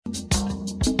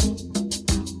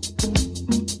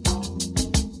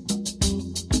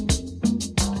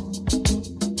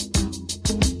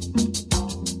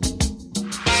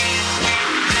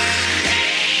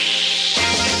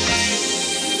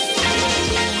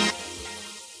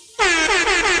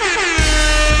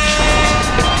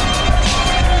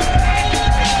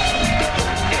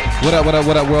What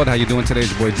up, world? How you doing today?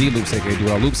 It's your boy D Loops, aka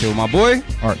Do All Loops, here with my boy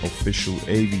Artificial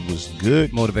AV. Was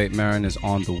good. Motivate Marin is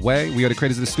on the way. We are the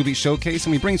creators of the Stu Beat Showcase,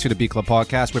 and we bring you the Beat Club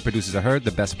podcast, where producers are heard,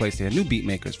 the best place to hear new beat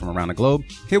makers from around the globe.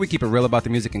 Here we keep it real about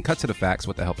the music and cut to the facts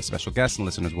with the help of special guests and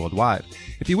listeners worldwide.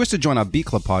 If you wish to join our Beat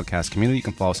Club podcast community, you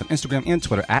can follow us on Instagram and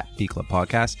Twitter at Beat Club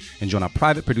Podcast, and join our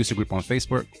private producer group on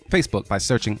Facebook by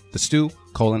searching the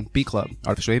Stu:*Beat Club.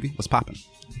 Artificial AV, what's popping?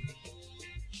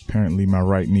 Apparently my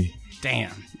right knee.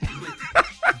 Damn.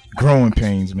 Growing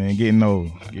pains, man. Getting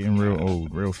old. Getting real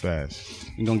old, real fast.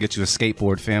 You gonna get you a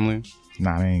skateboard, family?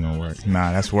 Nah, that ain't gonna work.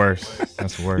 Nah, that's worse.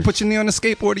 That's worse. You put your knee on the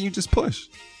skateboard and you just push.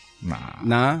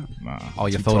 Nah. All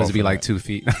your photos will be like 2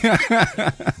 feet.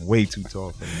 Way too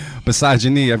tall for that. Besides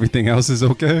your knee, everything else is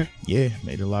okay? Yeah,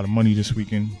 made a lot of money this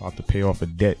weekend. About to pay off a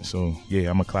debt. So, yeah,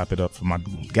 I'm gonna clap it up for my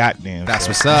goddamn That's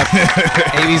what's up.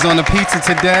 80s on the pizza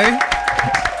today.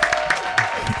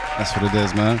 That's what it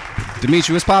is, man.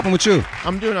 Dimitri, what's popping with you?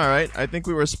 I'm doing all right. I think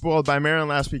we were spoiled by Marin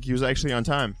last week. He was actually on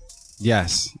time.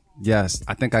 Yes.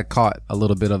 I think I caught a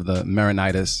little bit of the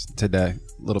Marinitis today.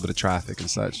 A little bit of traffic and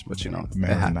such, but you know,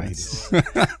 Marinitis.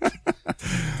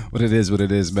 What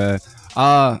it is, man.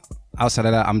 Outside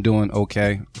of that, I'm doing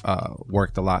okay.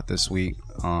 Worked a lot this week.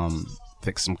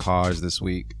 Fixed some cars this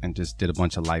week and just did a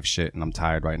bunch of life shit, and I'm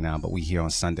tired right now, but we here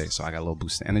on Sunday, so I got a little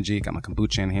boost of energy. Got my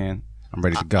kombucha in hand. I'm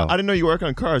ready to go. I didn't know you work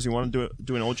on cars. You want to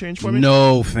do an oil change for me?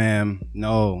 No, fam.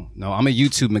 No. I'm a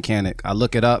YouTube mechanic. I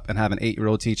look it up and have an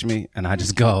 8-year-old teach me, and I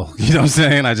just go. You know what I'm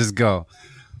saying? I just go.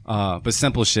 But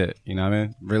simple shit. You know what I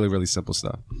mean? Really, really simple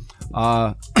stuff.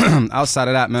 Outside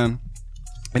of that, man,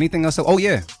 anything else? Oh,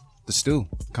 yeah. The Stew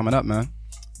coming up, man.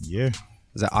 Yeah.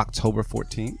 Is that October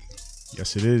 14th?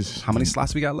 Yes, it is. How many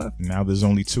slots we got left? Now there's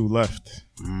only 2 left.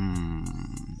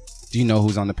 Do you know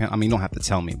who's on the panel? I mean, you don't have to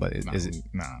tell me, but is it?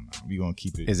 Nah. We gonna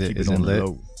keep it. Is it on lit? the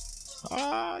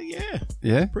low. Yeah.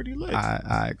 Yeah? Pretty lit. All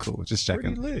right, cool. Just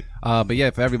checking. Pretty lit. But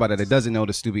yeah, for everybody that doesn't know,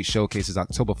 the Stu Beat Showcase is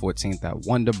October 14th at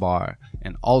Wonder Bar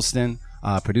in Alston.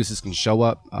 Producers can show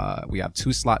up. We have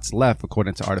 2 slots left,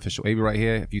 according to Artificial AV right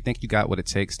here. If you think you got what it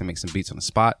takes to make some beats on the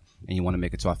spot and you want to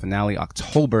make it to our finale,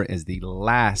 October is the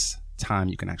last time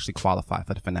you can actually qualify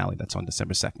for the finale. That's on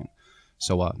December 2nd.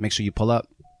 So make sure you pull up.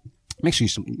 Make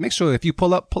sure if you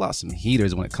pull out some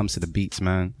heaters when it comes to the beats,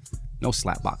 man. No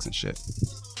slap boxing shit.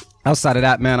 Outside of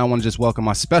that, man, I want to just welcome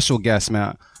my special guest,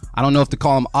 man. I don't know if to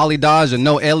call him Ollie Dodge or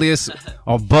no alias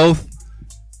or both.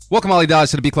 Welcome, Ollie Dodge,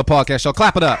 to the Beat Club Podcast Show.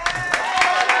 Clap it up.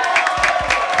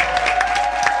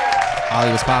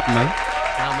 Ollie, what's popping, man?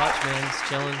 Not much, man. Just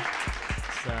chilling.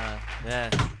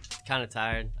 Kind of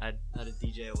tired. I had a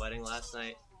DJ a wedding last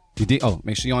night.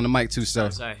 Make sure you're on the mic too, sir. Oh,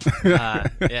 sorry. I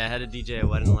had a DJ a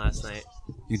wedding last night.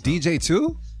 You DJ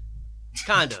too?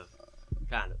 Kind of.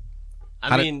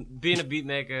 I mean, being a beat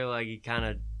maker, like, you kind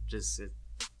of just,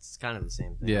 it's kind of the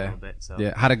same thing a little bit. So.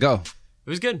 Yeah. How'd it go? It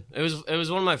was good. It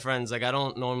was one of my friends. Like, I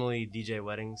don't normally DJ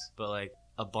weddings, but, like,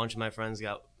 a bunch of my friends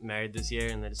got married this year,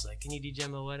 and they're just like, can you DJ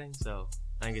my wedding? So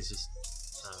I think it's just,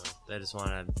 I don't know. They just want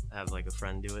to have, like, a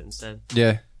friend do it instead.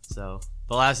 Yeah. So,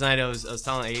 but last night I was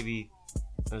telling AV,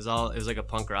 it was like a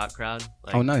punk rock crowd.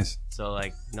 Like, oh, nice. So,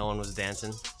 like, no one was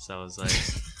dancing. So it was like,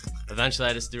 eventually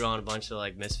I just threw on a bunch of,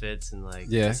 like, Misfits and, like,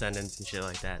 Descendants and shit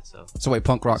like that. So wait,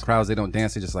 punk rock crowds, they don't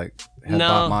dance, they just, like, head no,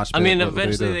 bop, mosh pit? I mean,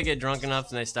 eventually they get drunk enough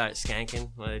and they start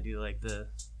skanking when they do, like, the,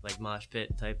 like, mosh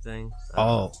pit type thing.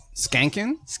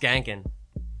 Skanking? Skanking.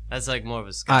 That's, like, more of a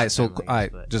skank. All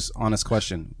right, just honest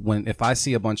question. If I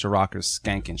see a bunch of rockers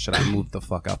skanking, should I move the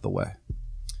fuck out the way?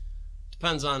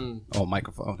 Depends on... Oh,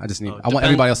 microphone. I want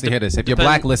everybody else to hear this. If you're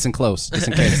black, listen close, just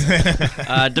in case.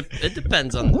 It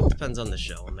depends on the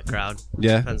show and the crowd.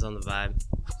 Yeah. Depends on the vibe.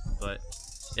 But,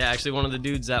 yeah, actually one of the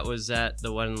dudes that was at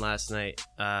the wedding last night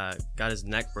got his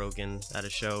neck broken at a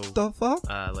show. The fuck?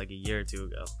 Like a year or 2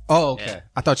 ago. Oh, okay. Yeah.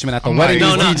 I thought you meant at the wedding.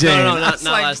 No, not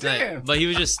like, last damn. night. But he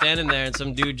was just standing there and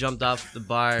some dude jumped off the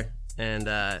bar and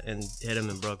hit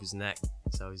him and broke his neck.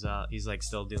 So he's like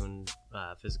still doing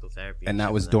physical therapy. And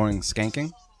that was during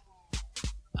skanking?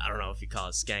 I don't know if you call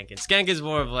it skanking. Skank is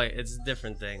more of like, it's a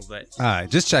different thing, but all right,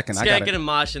 just checking. Skanking and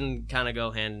moshing kind of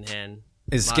go hand in hand.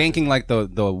 Is skanking like the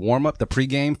warm up, the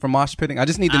pregame for mosh pitting? I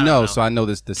just need to know so I know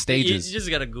the stages. You just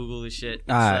gotta Google this shit.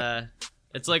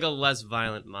 It's like a less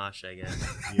violent mosh, I guess.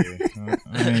 Yeah,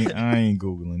 I ain't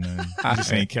Googling that. I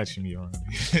just ain't catching me around.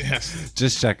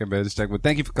 Just checking, man. Just checking. But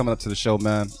thank you for coming up to the show,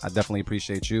 man. I definitely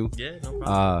appreciate you. Yeah, no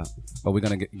problem. But we're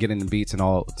gonna get into beats and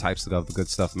all types of the good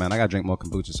stuff, man. I gotta drink more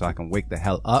kombucha so I can wake the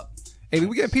hell up. Hey, did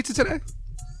we get pizza today?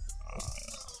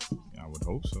 I would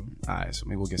hope so. All right, so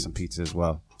maybe we'll get some pizza as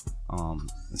well. And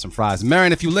some fries.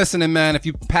 Marin, if you listening, man, if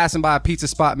you passing by a pizza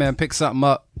spot, man, pick something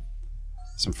up.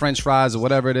 some French fries or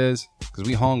whatever it is, because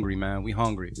we hungry, man. We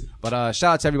hungry. But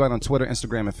shout out to everybody on Twitter,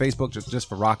 Instagram, and Facebook just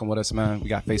for rocking with us, man. We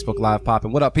got Facebook Live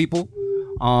popping. What up, people?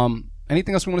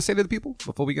 Anything else we want to say to the people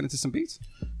before we get into some beats?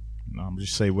 No, I'm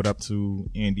just say what up to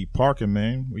Andy Parker,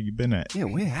 man. Where you been at? Yeah,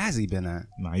 where has he been at?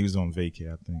 Nah, he was on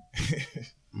vacay, I think.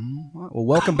 Well,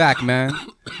 welcome back, man.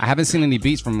 I haven't seen any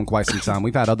beats from him in quite some time.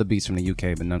 We've had other beats from the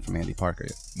UK, but none from Andy Parker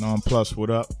yet. Non-plus,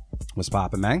 what up? What's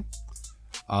poppin', man?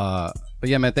 But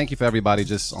yeah, man, thank you for everybody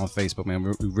just on Facebook, man.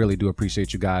 We really do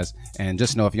appreciate you guys. And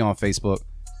just know if you're on Facebook,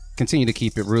 continue to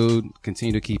keep it rude,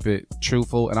 continue to keep it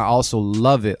truthful. And I also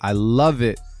love it. I love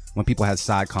it when people have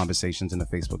side conversations in the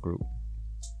Facebook group.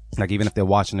 Like, even if they're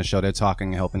watching the show, they're talking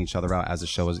and helping each other out as the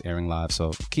show is airing live.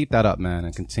 So keep that up, man,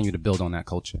 and continue to build on that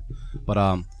culture. But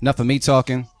enough of me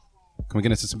talking. Can we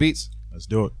get into some beats? Let's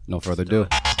do it. No further ado.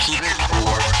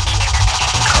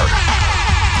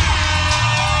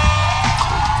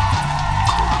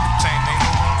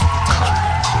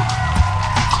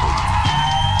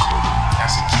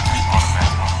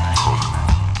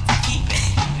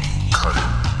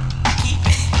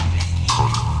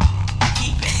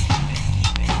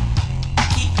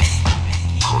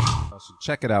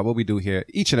 Check it out. What we do here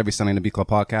each and every Sunday in the Beat Club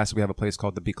Podcast, we have a place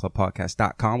called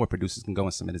thebeatclubpodcast.com where producers can go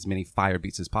and submit as many fire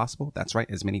beats as possible. That's right,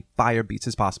 as many fire beats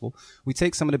as possible. We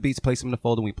take some of the beats, place them in the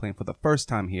folder, and we play them for the first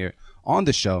time here on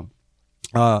the show.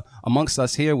 Amongst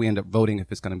us here, we end up voting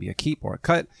if it's going to be a keep or a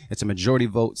cut. It's a majority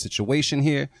vote situation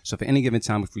here. So if at any given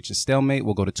time we reach a stalemate,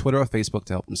 we'll go to Twitter or Facebook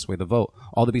to help them sway the vote.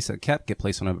 All the beats that are kept get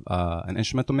placed on an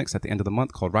instrumental mix at the end of the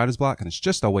month called Writer's Block, and it's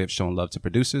just our way of showing love to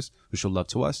producers who show love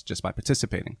to us just by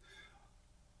participating.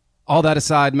 All that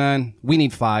aside, man, we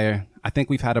need fire. I think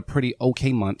we've had a pretty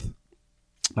okay month,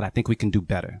 but I think we can do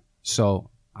better. So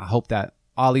I hope that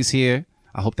Ollie's here.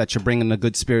 I hope that you're bringing the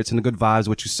good spirits and the good vibes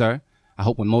with you, sir. I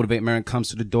hope when Motivate Marin comes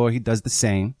to the door, he does the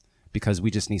same, because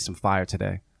we just need some fire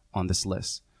today on this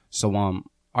list. So,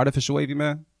 Artificial Wavy,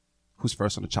 man, who's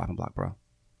first on the chopping block, bro?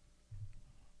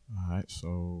 All right,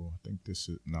 so I think this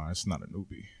is... No, it's not a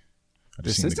newbie.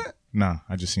 This is it? Nah,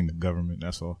 I just seen the government,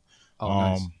 that's all. Oh,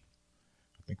 nice.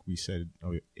 I think we said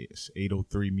it's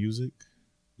 803 Music.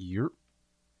 Yep.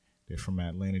 They're from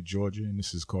Atlanta, Georgia, and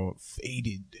this is called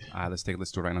Faded. All right, let's take a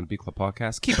listen to it right on the Beat Club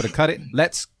Podcast. Keep it or cut it.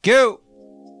 Let's go.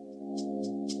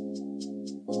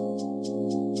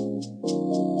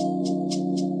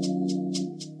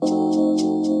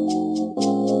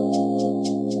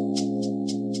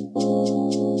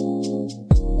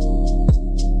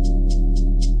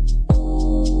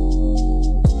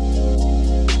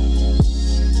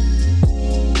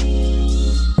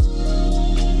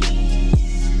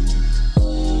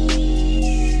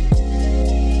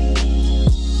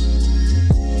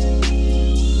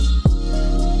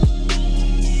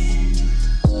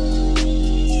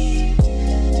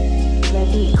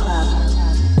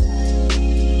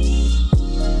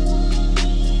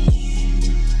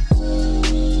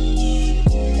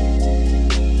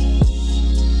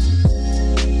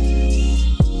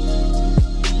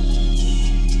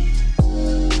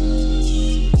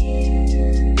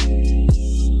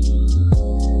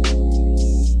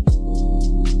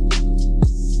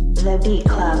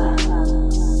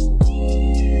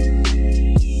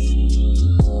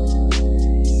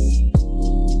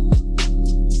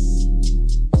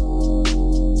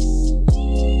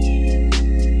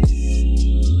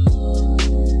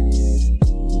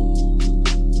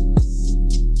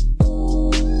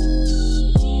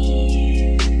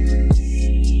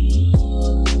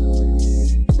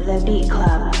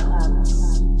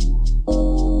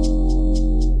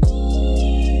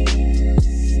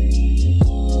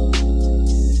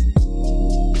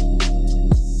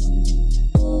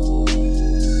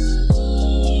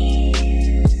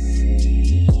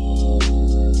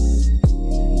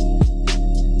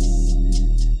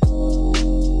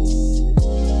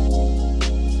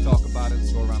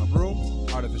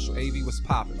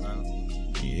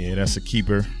 That's a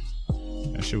keeper.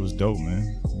 That shit was dope,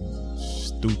 man.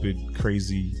 Stupid,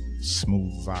 crazy,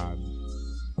 smooth vibe.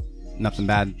 Nothing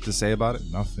bad to say about it?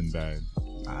 Nothing bad.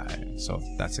 All right, so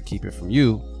that's a keeper from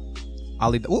you.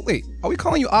 Ollie. Oh, wait, are we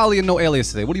calling you Ollie and no alias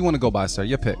today? What do you want to go by, sir?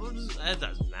 Your pick. It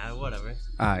doesn't matter, whatever.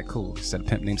 All right, cool. Said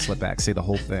pimp name slip back. Say the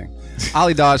whole thing.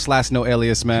 Ollie Dodge / no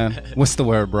alias, man. What's the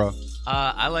word, bro?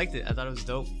 I liked it. I thought it was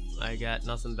dope. I got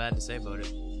nothing bad to say about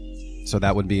it. So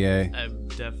that would be a...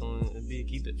 It'd be a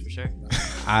keep it for sure.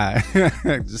 I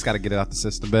just got to get it out the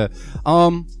system. But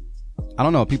I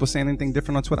don't know. People saying anything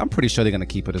different on Twitter? I'm pretty sure they're going to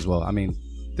keep it as well. I mean,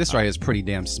 this right here is pretty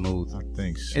damn smooth. I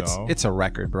think so. It's a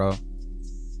record, bro.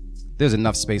 there's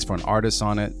enough space for an artist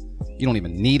on it. You don't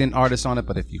even need an artist on it,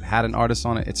 but if you had an artist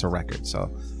on it, it's a record. So,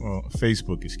 well,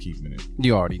 Facebook is keeping it.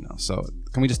 You already know. So,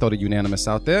 can we just throw the unanimous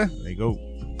out there? There you go.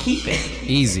 Keep it.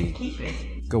 Easy. Keep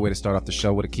it. Good way to start off the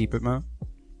show with a keep it, man.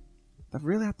 I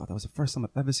thought that was the first time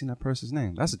I've ever seen that person's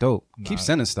name. That's dope. Keep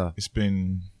sending stuff. It's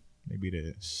been maybe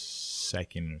the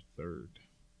second or third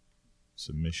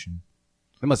submission.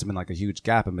 There must have been like a huge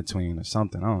gap in between or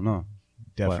something. I don't know.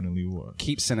 Definitely was.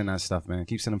 Keep sending that stuff, man.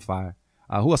 Keep sending fire.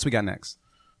 Who else we got next?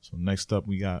 So next up,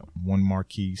 we got One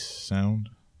Marquise Sound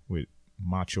with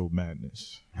Macho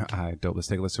Madness. All right, dope. Let's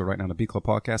take a listen to it right now on the Beat Club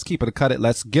podcast. Keep it or cut it.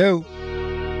 Let's go.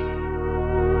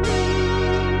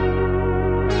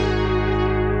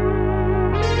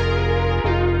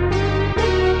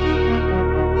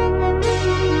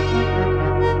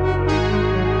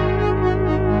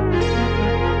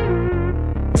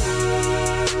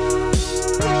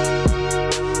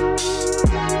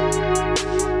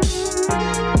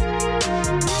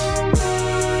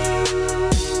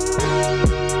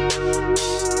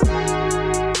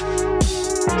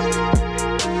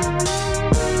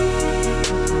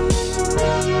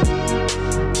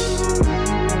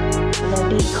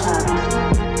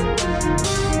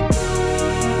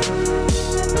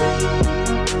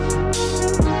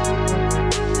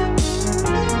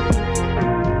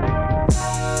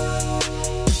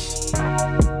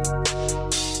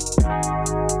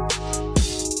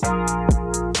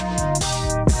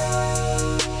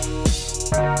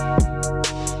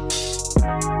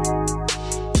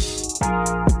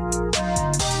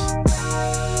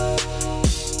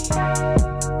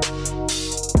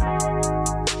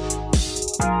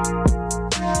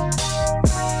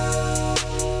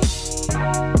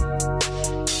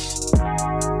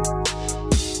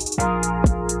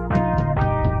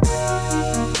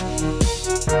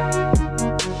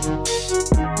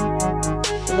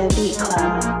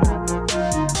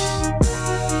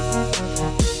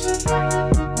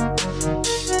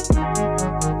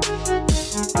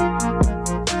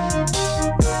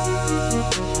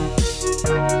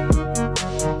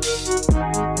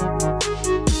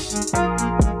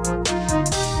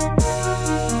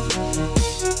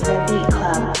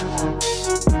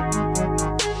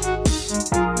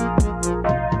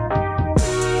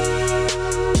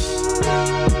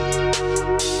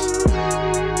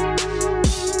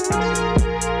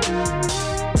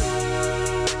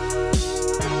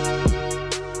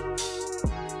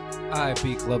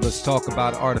 Let's talk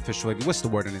about artificial wavy. What's the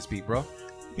word in this beat, bro?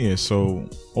 Yeah, so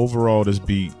overall this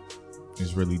beat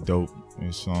is really dope.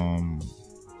 It's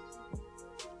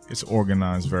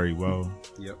organized very well.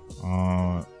 Yep.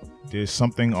 There's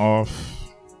something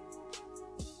off.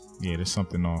 Yeah, there's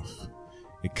something off.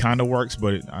 It kind of works,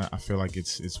 but I feel like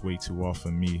it's way too off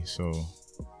for me, so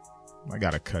I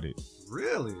gotta cut it.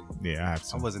 Really? Yeah, I have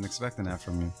to. I wasn't expecting that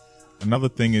from you. Another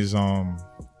thing is I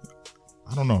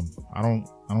don't know. I don't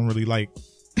really like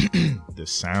the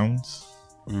sounds.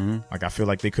 Mm-hmm. Like I feel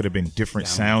like they could have been different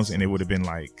sounds, and it would have been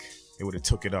like it would have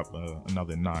took it up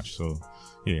another notch. So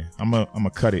yeah, I'm a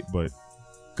cut it, but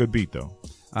good beat though.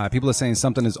 People are saying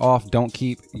something is off, don't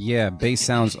keep. Yeah, bass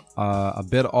sounds a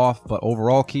bit off, but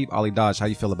overall keep. Ollie Dodge, how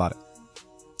you feel about it?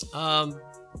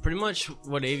 Pretty much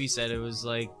what Avi said. It was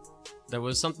like there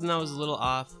was something that was a little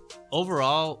off.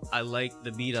 Overall, I like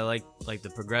the beat. I like the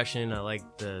progression. I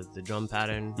like the drum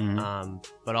pattern. Mm-hmm.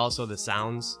 But also the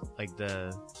sounds, like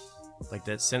that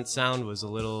synth sound was a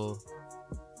little.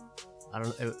 I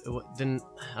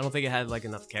don't think it had like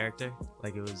enough character.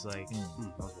 Like it was like.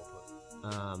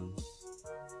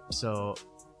 So,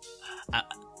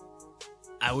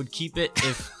 I would keep it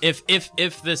if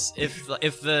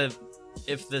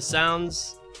the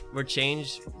sounds were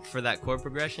changed for that chord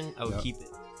progression, I would keep it.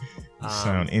 You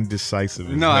sound indecisive.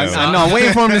 No, I know. I'm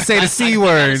waiting for him to say the C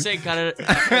word. Say cut it,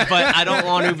 but I don't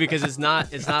want to because it's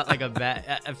not like a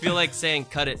bad. I feel like saying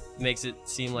cut it makes it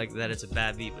seem like that it's a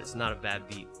bad beat, but it's not a bad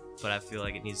beat. But I feel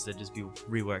like it needs to just be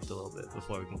reworked a little bit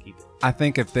before we can keep it. I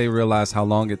think if they realize how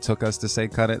long it took us to say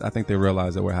cut it, I think they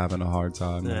realize that we're having a hard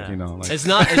time. Yeah. Like, you know, like it's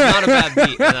not a bad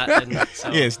beat.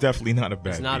 Yeah, it's definitely not a bad beat.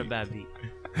 It's not a bad beat.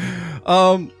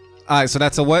 All right, so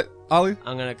that's a what, Ollie?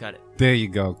 I'm gonna cut it. There you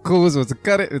go. Cool. So it's a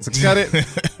cut it. It's a cut it.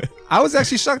 I was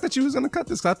actually shocked that you was gonna cut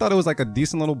this. 'Cause I thought it was like a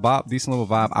decent little bop, decent little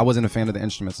vibe. I wasn't a fan of the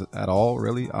instruments at all,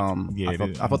 really. Yeah,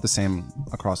 I felt the same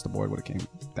across the board when it came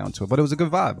down to it, but it was a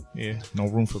good vibe. Yeah, no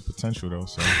room for potential though.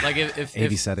 So like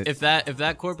Avi said it. If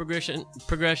that chord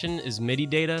progression is MIDI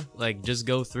data, like just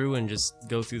go through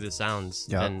the sounds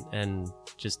and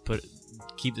just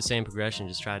keep the same progression,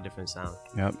 just try a different sound.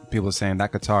 Yep. People are saying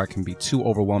that guitar can be too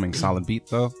overwhelming solid beat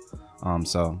though.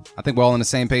 So I think we're all on the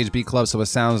same page, Beat Club. So it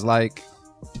sounds like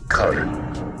cut it.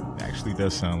 actually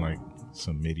does sound like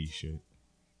some MIDI shit.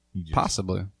 You just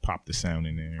Possibly. pop the sound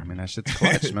in there. I mean, that shit's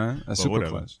clutch, man. That's But super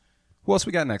whatever. clutch. Who else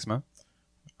we got next, man?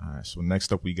 All right, so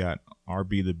next up we got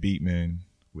RB the Beatman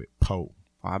with Poe.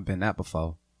 Oh, I've been that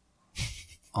before. Is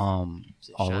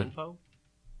it Oh, Sean Poe?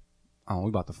 we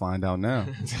about to find out now.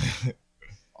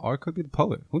 Or it could be the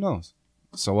poet. Who knows?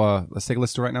 So let's take a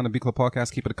listen to right now the Beat Club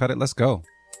podcast. Keep it a cut it. Let's go.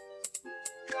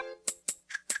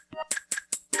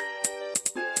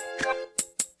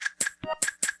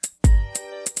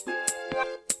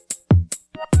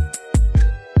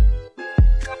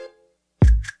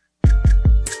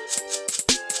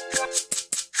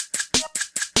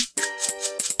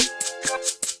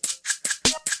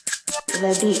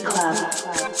 The Beat Club.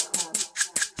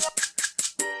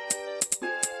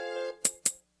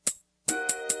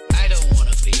 I don't want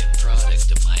to be a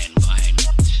product of my environment.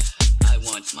 I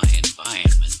want my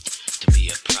environment to be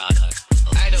a product.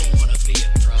 I don't want to be a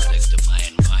product of my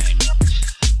environment.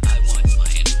 I want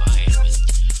my environment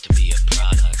to be a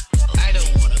product. I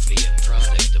don't want to be a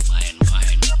product of my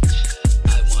environment.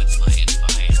 I want my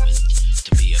environment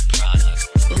to be a product.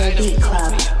 The Beat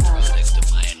Club. Product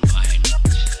of my environment.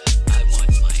 I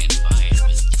want my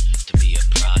environment to be a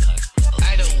product.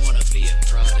 I don't want to be a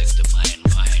product of my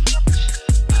environment.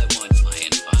 I want my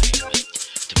environment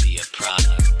to be a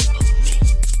product of me.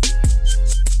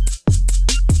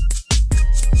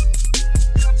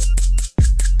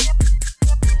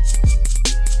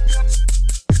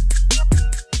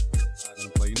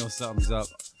 You know something's up.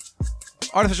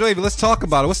 Artificial Wavy, let's talk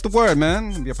about it. What's the word,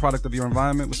 man? Be a product of your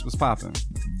environment. What's popping?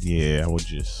 Yeah, I would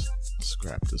just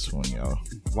scrap this one, y'all.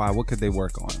 Why? What could they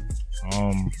work on?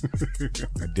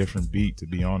 A different beat, to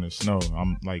be honest. No,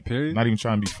 I'm like Period? not even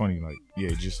trying to be funny. Like, yeah,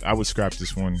 just I would scrap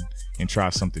this one and try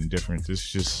something different. It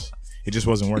just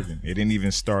wasn't working. It didn't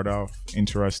even start off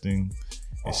interesting.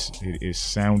 It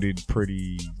sounded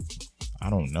pretty. I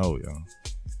don't know, y'all.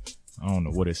 I don't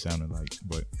know what it sounded like,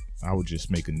 but I would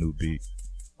just make a new beat.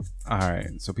 All right.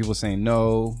 So people saying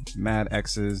no, mad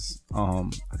X's. I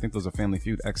think those are Family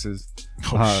Feud X's.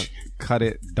 Oh, shit. Cut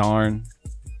it, darn.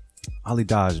 Ollie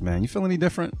Dodge, man. You feel any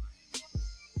different?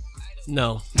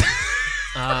 No.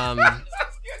 The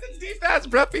deep ass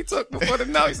breath he took before the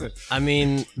no. He said, I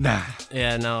mean, nah.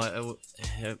 yeah, no.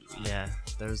 Yeah,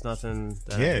 there was nothing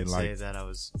that Yeah, I could like- say that I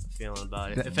was feeling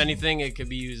about it. If anything, it could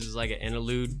be used as like an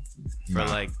interlude for Nah.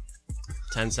 like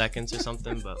 10 seconds or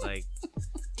something, but like,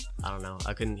 I don't know.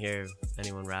 I couldn't hear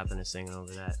anyone rapping or singing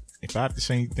over that. If I have to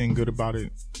say anything good about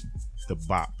it, the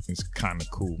bop is kind of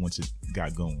cool once it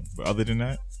got going. But other than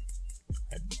that,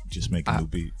 I'd just make a new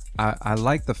beat. I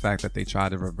like the fact that they tried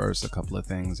to reverse a couple of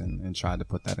things and tried to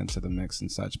put that into the mix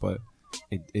and such, but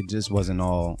it just wasn't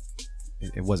all,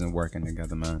 it wasn't working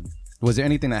together, man. Was there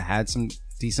anything that had some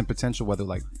decent potential, whether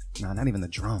like, nah, not even the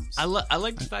drums? I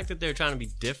like the fact that they were trying to be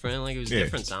different. Like, it was Yeah.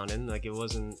 different sounding. Like, it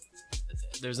wasn't,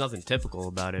 there's nothing typical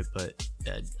about it, but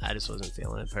I just wasn't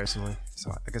feeling it personally.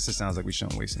 So I guess it sounds like we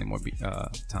shouldn't waste any more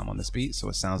time on this beat, so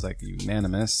it sounds like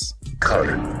unanimous.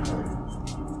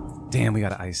 Damn, we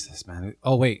gotta ice this, man.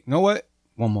 Oh wait, you know what?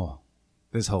 One more.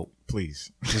 There's hope.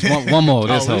 Please. Just one more.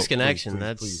 There's Loose hope. connection. Please,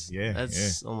 That's please. Yeah,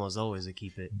 that's almost always a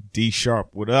keep it. D Sharp,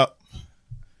 what up?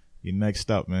 You're next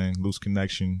up, man. Loose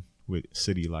Connection with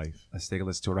City Life. Let's take a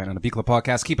listen to it right now on the Beat Club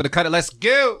podcast. Keep it a cut it. Let's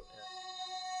go.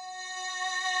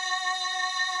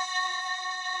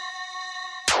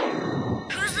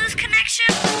 Who's Loose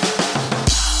Connection?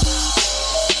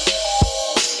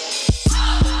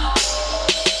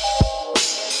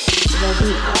 The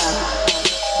Beat Club.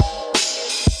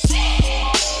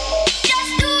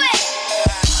 Just do it.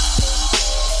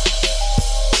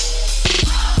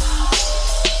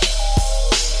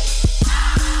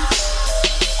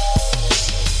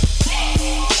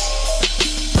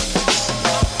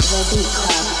 The Beat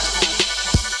Club.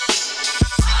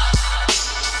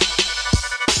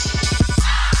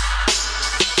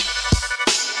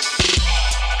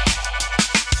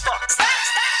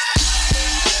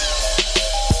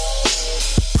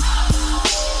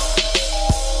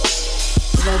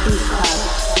 The Beat Club.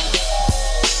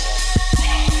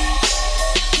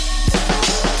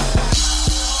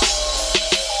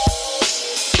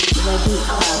 The Beat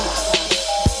Club.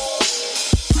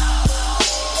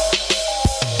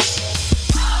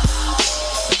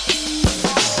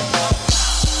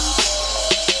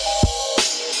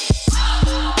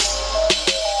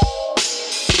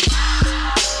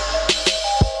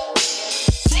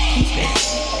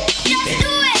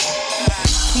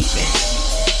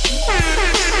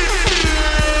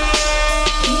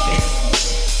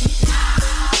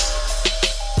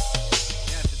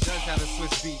 Yes, it does have a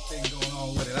Swiss beat thing going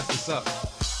on with it. That's what's up.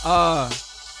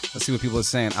 Let's see what people are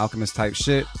saying. Alchemist type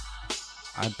shit.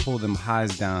 I pull them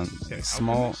highs down.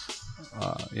 Small,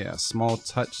 small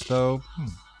touch though.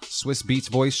 Swiss Beats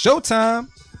voice. Showtime.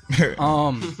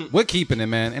 We're keeping it,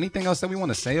 man. Anything else that we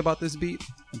want to say about this beat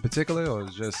in particular, or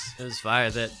is just It was fire.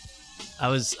 That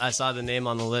I saw the name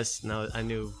on the list, and I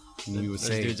knew you would those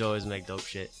say dudes always make dope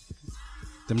shit.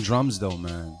 them drums though,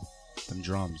 man. Them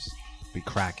drums be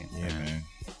cracking. Yeah, man.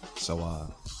 So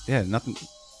nothing.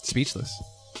 Speechless.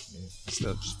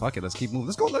 Still, just fuck it. Let's keep moving.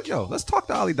 Let's go. Let's talk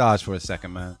to Ollie Dodge for a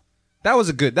second, man. That was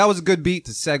a good beat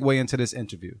to segue into this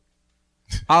interview.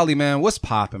 Ollie, man, what's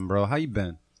popping, bro? How you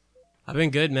been? I've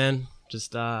been good, man.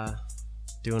 Just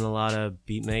doing a lot of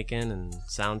beat making and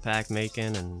sound pack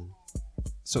making, and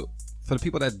So, for the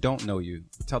people that don't know you,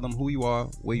 tell them who you are,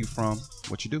 where you from,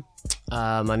 what you do.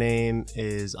 my name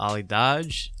is Ollie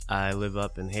Dodge. I live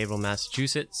up in Haverhill,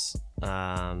 Massachusetts.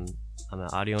 I'm an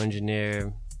audio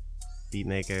engineer, beat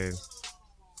maker.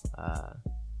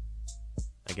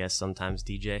 I guess sometimes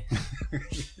DJ.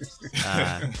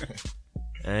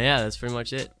 And yeah, that's pretty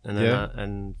much it. And then,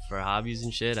 and for hobbies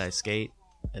and shit, I skate.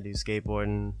 I do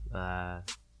skateboarding.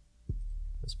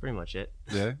 That's pretty much it.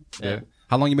 Yeah.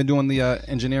 How long you been doing the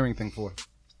engineering thing for?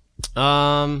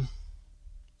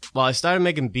 Well, I started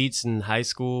making beats in high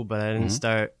school, but I didn't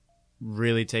start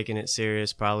really taking it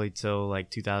serious probably till like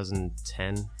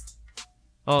 2010.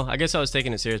 Oh, I guess I was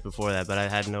taking it serious before that, but I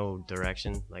had no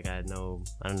direction. Like I don't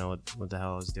know what the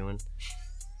hell I was doing.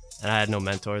 And I had no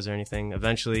mentors or anything.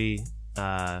 Eventually,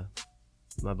 my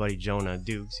buddy Jonah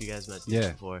Dukes, you guys met Dukes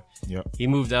before. Yep. He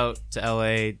moved out to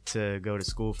LA to go to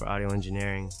school for audio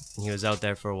engineering, and he was out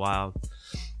there for a while.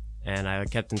 And I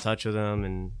kept in touch with him,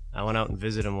 and I went out and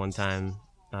visited him one time.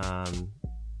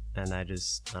 And I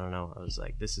don't know. I was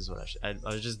like, this is what I should. I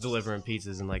was just delivering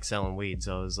pizzas and like selling weed,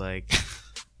 so I was like,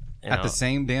 At the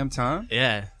same damn time?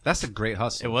 yeah, That's a great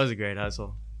hustle. it was a great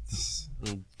hustle.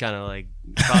 I'm kind of like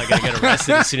probably gonna get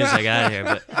arrested as soon as I got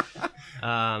here,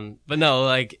 but no,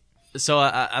 like, so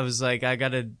I was like, I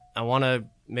want to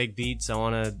make beats, I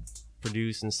want to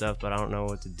produce and stuff, but I don't know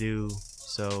what to do.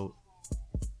 So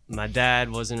my dad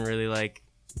wasn't really like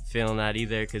feeling that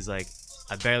either, because like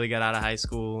I barely got out of high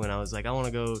school, and I was like, I want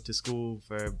to go to school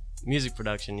for music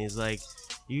production. He's like,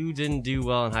 you didn't do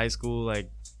well in high school, like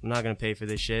I'm not gonna pay for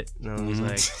this shit. And I was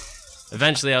like,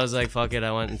 eventually I was like, fuck it.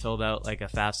 I went and filled out like a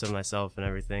FAFSA myself and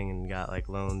everything, and got like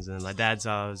loans. And my dad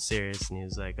saw I was serious, and he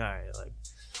was like, all right, like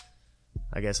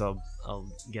I guess I'll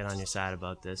get on your side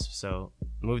about this. So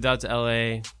moved out to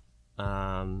LA.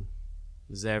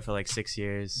 Was there for like 6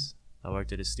 years. I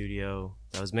worked at a studio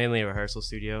that was mainly a rehearsal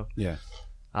studio. Yeah.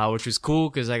 Which was cool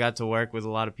because I got to work with a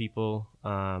lot of people,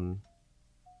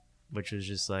 which was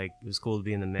just like, it was cool to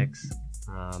be in the mix.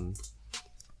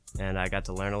 And I got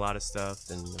to learn a lot of stuff,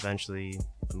 and eventually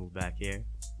I moved back here.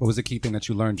 What was the key thing that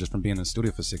you learned just from being in the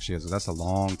studio for 6 years? That's a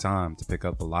long time to pick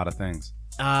up a lot of things.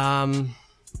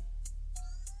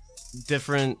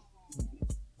 Different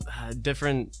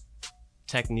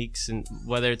techniques, and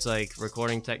whether it's like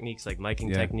recording techniques, like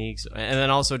miking techniques, and then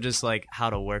also just like how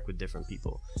to work with different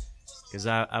people. Because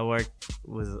I worked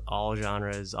with all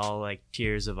genres, all like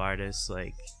tiers of artists,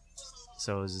 like,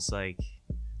 so it was just like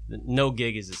no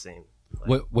gig is the same.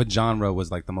 Like, What genre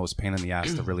was like the most pain in the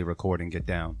ass to really record and get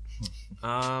down?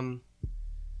 a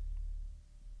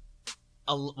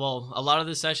lot of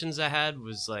the sessions I had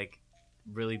was like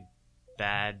really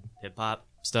bad hip hop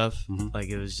stuff. Like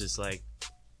it was just like,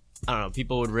 I don't know,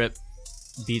 people would rip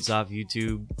beats off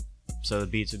YouTube, so the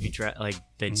beats would be like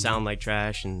they'd sound like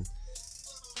trash, and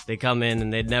they come in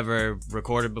and they'd never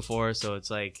recorded before, so it's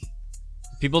like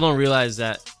people don't realize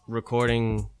that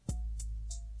recording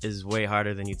is way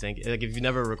harder than you think. Like if you've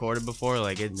never recorded before,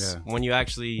 like it's when you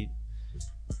actually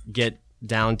get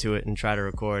down to it and try to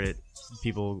record it,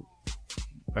 people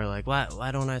are like, why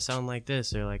don't I sound like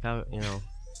this? Or like, how, you know,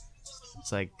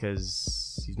 it's like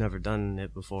because you've never done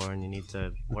it before and you need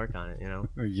to work on it, you know.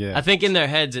 Yeah. I think in their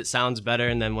heads it sounds better,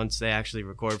 and then once they actually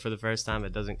record for the first time,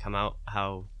 it doesn't come out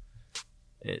how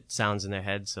it sounds in their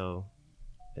head, so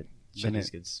it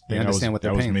just gets. They understand what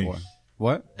they're paying me. for.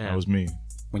 What? Yeah. That was me.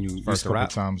 When you used First to couple rap?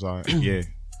 times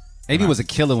Maybe was a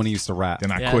killer when he used to rap.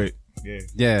 Then I Yeah. quit.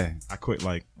 Yeah. I quit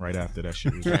like right after that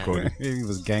shit was recorded. He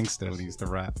was gangster when he used to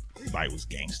rap. Everybody was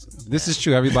gangster. This is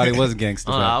true. Everybody was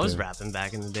gangster. Oh, back I was then. rapping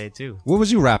back in the day too. What was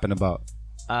you rapping about?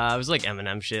 I was like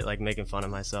Eminem shit, like making fun of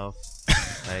myself,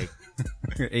 like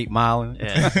 8 Mile.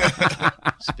 yeah,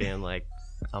 just being like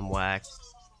I'm whack.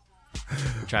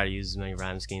 Try to use as many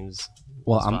rhyme schemes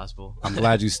Well, as possible. I'm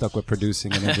glad you stuck with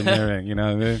producing and engineering. You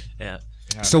know what I mean? Yeah.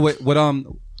 So what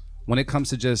when it comes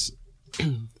to just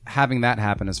having that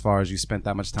happen, as far as you spent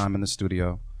that much time in the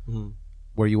studio,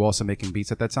 were you also making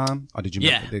beats at that time, or did you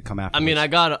Yeah. did it come after? I mean, I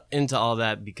got into all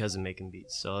that because of making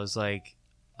beats. So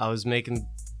I was making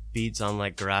beats on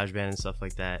like GarageBand and stuff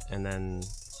like that. And then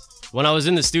when I was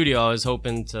in the studio, I was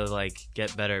hoping to like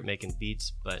get better at making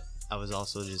beats, but I was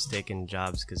also just taking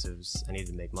jobs because I needed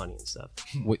to make money and stuff.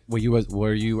 Were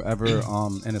you ever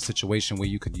in a situation where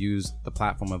you could use the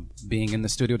platform of being in the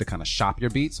studio to kind of shop your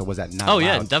beats, or was that not? Oh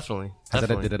yeah, allowed? definitely.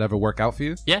 Did it ever work out for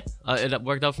you? Yeah, it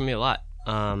worked out for me a lot.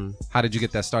 How did you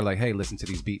get that started? Like, hey, listen to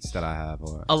these beats that I have,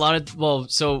 or A lot of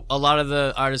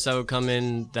the artists that would come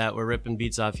in that were ripping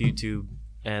beats off YouTube,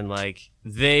 and like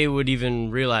they would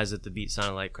even realize that the beat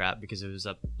sounded like crap because it was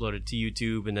uploaded to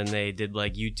YouTube, and then they did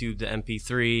like YouTube to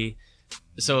MP3,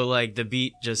 so like the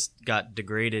beat just got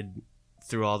degraded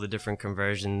through all the different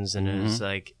conversions, and it was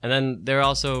like, and then they're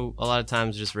also a lot of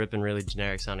times just ripping really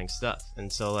generic sounding stuff,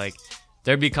 and so like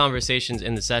there'd be conversations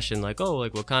in the session like, oh,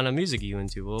 like what kind of music are you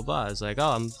into, blah blah blah. It's like,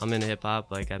 oh, I'm into hip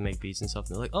hop, like I make beats and stuff,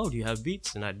 and they're like, oh, do you have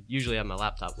beats? And I'd usually have my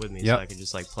laptop with me, so I could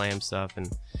just like play them stuff, and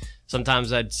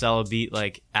sometimes I'd sell a beat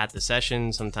like at the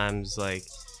session. Sometimes like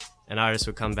an artist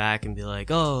would come back and be like,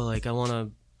 oh, like I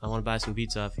wanna buy some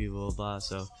beats off you, blah blah blah.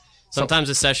 So sometimes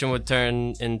a session would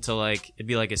turn into like, it'd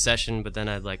be like a session, but then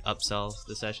I'd like upsell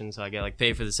the session, so I get like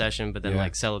paid for the session, but then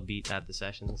like sell a beat at the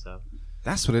session. So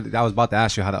that's what I was about to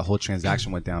ask you, how that whole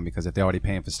transaction went down, because if they're already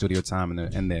paying for studio time and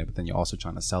they're in there, but then you're also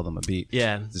trying to sell them a beat.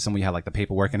 Yeah. Is this somewhere you had like the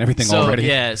paperwork and everything So already?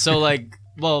 yeah, so like,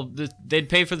 well, they'd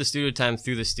pay for the studio time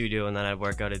through the studio, and then I'd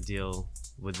work out a deal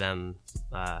with them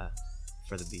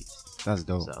for the beat. That's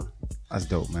dope. So That's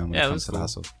dope, man. When Yeah, it it comes was to the cool.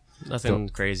 hustle. nothing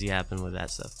crazy happened with that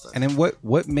stuff. But. And then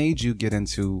what made you get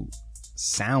into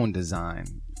sound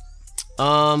design?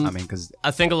 I mean, because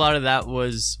I think a lot of that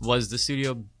was the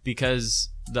studio, because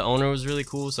the owner was really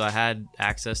cool, so I had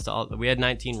access to all. We had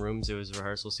 19 rooms. It was a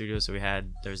rehearsal studio, so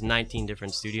there's 19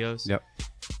 different studios. Yep.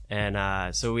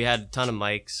 And so we had a ton of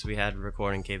mics, we had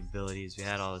recording capabilities, we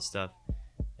had all this stuff,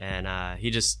 and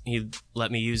he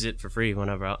let me use it for free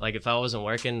whenever. Like if I wasn't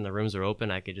working, and the rooms were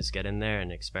open, I could just get in there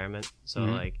and experiment. So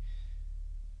like.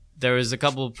 There was a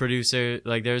couple of producers,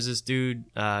 like there was this dude,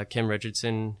 Kim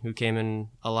Richardson, who came in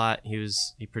a lot.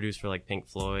 He produced for like Pink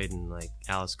Floyd and like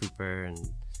Alice Cooper and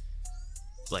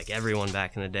like everyone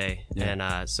back in the day. Yeah.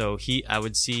 And so I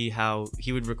would see how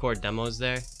he would record demos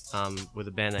there with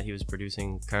a band that he was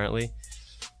producing currently.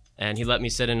 And he let me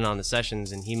sit in on the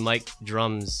sessions, and he mic'd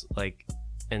drums like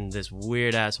in this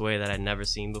weird ass way that I'd never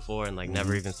seen before, and like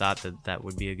never even thought that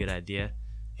would be a good idea.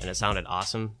 And it sounded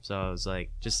awesome. So I was like,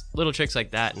 just little tricks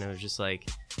like that. And it was just like,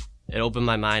 it opened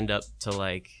my mind up to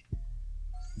like,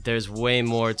 there's way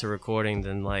more to recording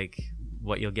than like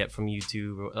what you'll get from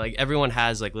YouTube. Like everyone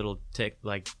has like little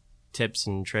tips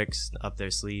and tricks up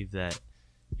their sleeve that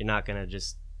you're not going to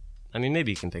just, I mean,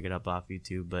 maybe you can pick it up off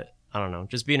YouTube, but I don't know.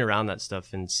 Just being around that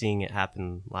stuff and seeing it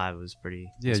happen live was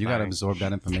pretty inspiring. You got to absorb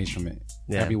that information from it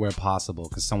everywhere possible,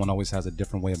 because someone always has a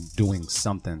different way of doing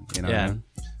something, you know what I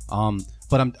mean?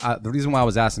 But the reason why I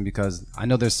was asking, because I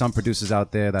know there's some producers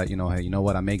out there that, hey, you know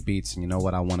what, I make beats, and you know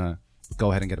what, I want to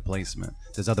go ahead and get a placement.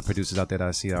 There's other producers out there that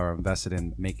I see that are invested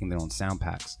in making their own sound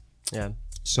packs. Yeah.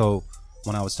 So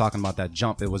when I was talking about that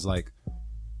jump, it was like,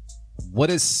 what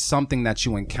is something that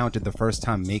you encountered the first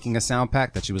time making a sound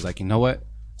pack that you was like, you know what,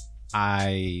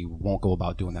 I won't go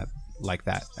about doing that like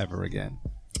that ever again?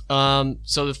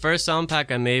 So the first sound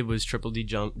pack I made was Triple D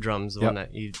drums, the one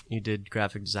that you did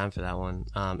graphic design for that one.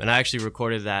 And I actually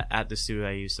recorded that at the studio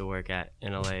I used to work at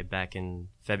in LA back in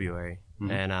February.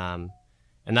 And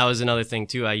that was another thing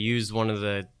too. I used one of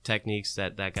the techniques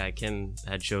that guy Kim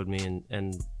had showed me,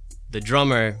 and the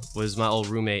drummer was my old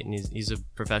roommate, and he's a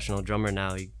professional drummer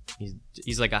now.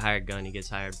 He's like a hired gun. He gets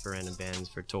hired for random bands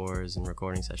for tours and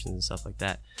recording sessions and stuff like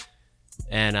that.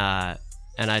 And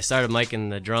I started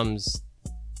micing the drums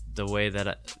the way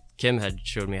that Kim had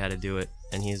showed me how to do it,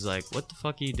 and he's like, what the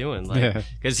fuck are you doing? Like,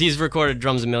 because he's recorded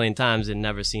drums a million times and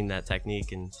never seen that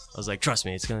technique, and I was like, trust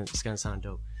me, it's gonna sound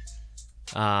dope.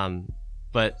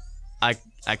 But I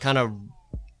kind of,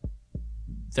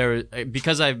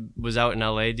 because I was out in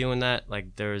LA doing that,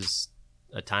 like there was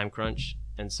a time crunch,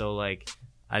 and so like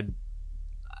I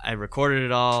recorded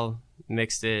it all,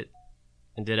 mixed it,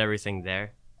 and did everything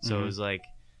there. So it was like,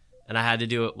 and I had to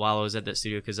do it while I was at that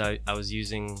studio, because I was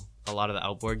using a lot of the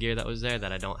outboard gear that was there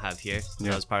that I don't have here.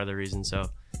 That was part of the reason. So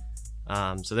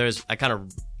I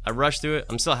rushed through it.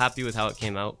 I'm still happy with how it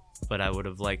came out, but I would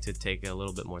have liked to take a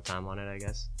little bit more time on it, I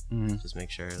guess. Just make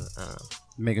sure.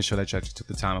 Making sure that you actually took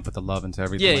the time and put the love into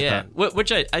everything. Yeah.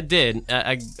 Which I did.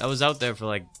 I was out there for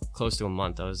like close to a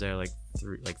month. I was there like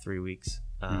 3 weeks.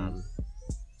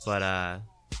 But I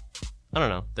don't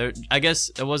know. I guess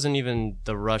it wasn't even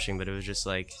the rushing, but it was just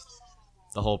like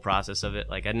the whole process of it.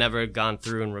 Like I'd never gone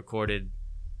through and recorded,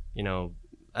 you know,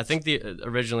 I think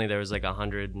originally there was like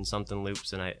 100 and something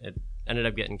loops, and it ended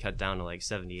up getting cut down to like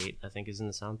 78, I think is in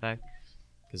the sound pack,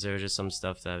 because there was just some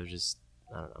stuff that was just,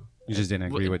 I don't know. You just didn't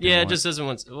agree with it. Yeah, it just it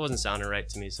wasn't sounding right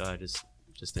to me, so I just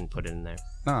didn't put it in there.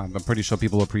 Nah, I'm pretty sure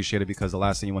people appreciate it, because the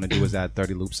last thing you want to do is add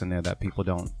 30 loops in there that people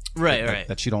don't. Right.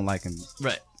 That you don't like, and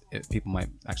Right. People might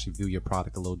actually view your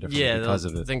product a little differently because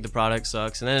of it. I think the product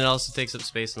sucks, and then it also takes up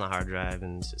space on the hard drive,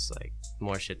 and it's just like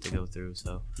more shit to go through.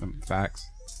 So Facts.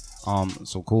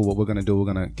 So cool. What we're gonna do, we're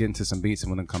gonna get into some beats,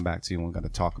 and we're gonna come back to you, and we're gonna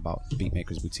talk about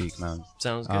BeatMakers Boutique, man.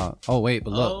 Sounds good. Oh wait,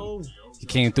 but look, he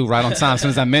came through right on time as soon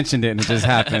as I mentioned it, and it just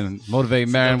happened. Motivate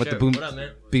Marin with the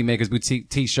BeatMakers Boutique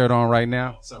T-shirt on right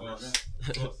now.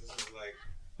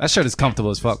 That shirt is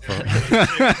comfortable as fuck, bro.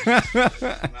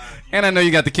 And I know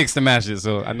you got the kicks to match it,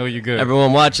 so I know you're good.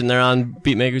 Everyone watching, they're on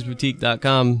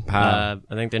BeatMakersBoutique.com. Wow.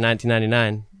 I think they're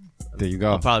 $19.99. There you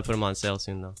go. I'll probably put them on sale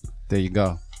soon, though. There you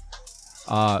go.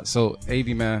 So AV,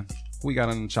 man, who we got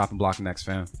on the chopping block next,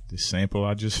 fam? The sample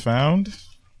I just found.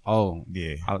 Oh,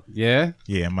 Yeah. Yeah.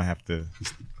 Yeah, I might have to.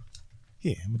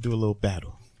 Yeah, I'm gonna do a little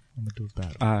battle. I'm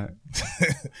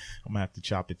gonna have to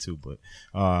chop it too.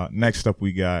 But next up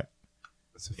we got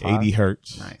 80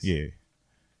 Hertz. Nice. Yeah.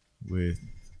 With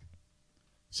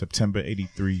September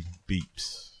 83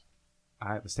 beeps. All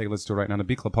right, let's take a listen to it right now on the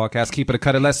Beat Club podcast. Keep it a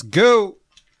cut it. Let's go.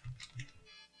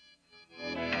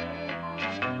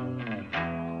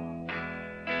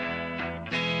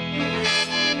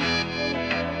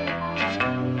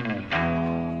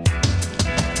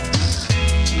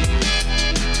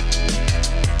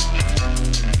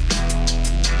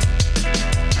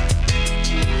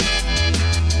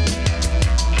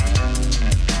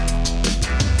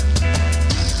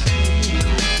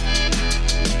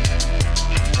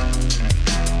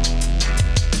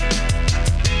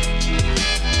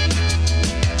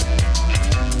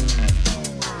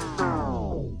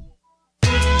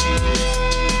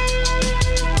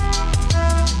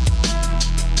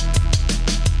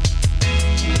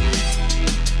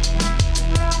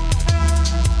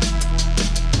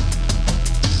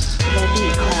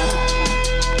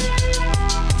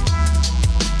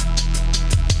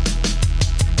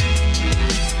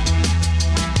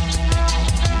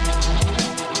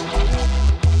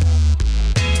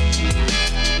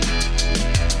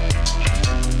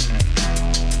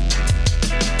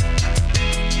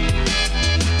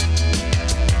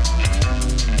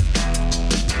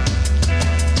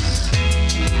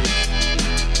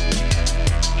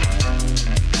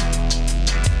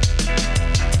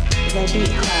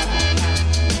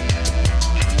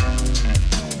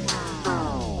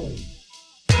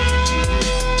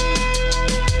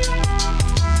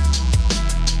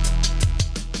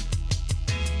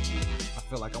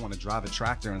 Drive a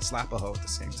tractor and slap a hoe at the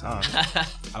same time.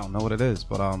 I don't know what it is,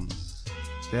 but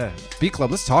yeah. Beat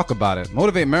Club, let's talk about it.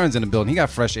 Motivate Marin's in the building. He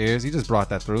got fresh ears. He just brought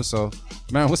that through. So,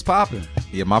 Marin, what's popping?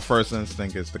 Yeah, my first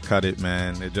instinct is to cut it,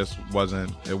 man. It just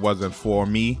wasn't for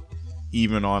me.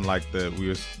 Even on like we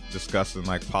were discussing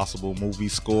like possible movie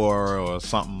score or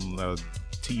something, a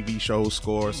TV show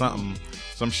score or something,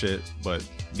 some shit. But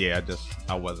yeah,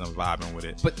 I wasn't vibing with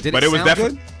it. But did it sound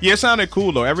good? Yeah, it sounded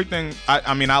cool though. Everything.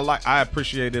 I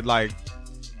appreciated like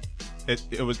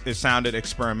it sounded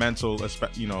experimental,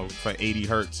 you know, for 80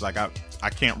 hertz. Like I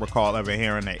can't recall ever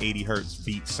hearing an 80 hertz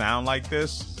beat sound like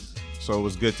this. So it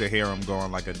was good to hear him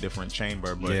going like a different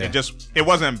chamber, but it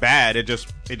wasn't bad. It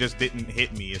just didn't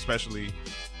hit me, especially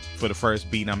for the first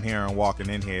beat I'm hearing walking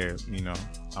in here. You know,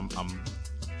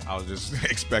 I was just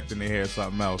expecting to hear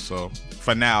something else. So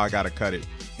for now, I gotta cut it,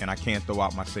 and I can't throw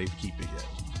out my safe keep it yet.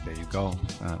 There you go.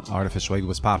 Artificial Wavy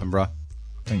was popping, bro. I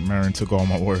think Marin took all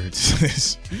my words.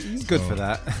 He's good for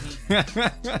that.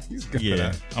 He's good for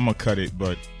that. I'm gonna cut it,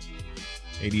 but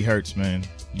 80 hertz, man.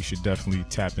 You should definitely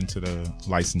tap into the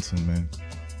licensing, man.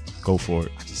 Go for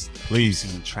it. Please.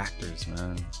 Seeing tractors,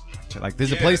 man. Like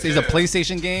there's a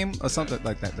PlayStation game or something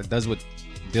like that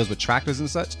deals with tractors and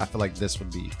such. I feel like this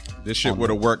would be. This shit would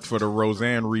have worked for the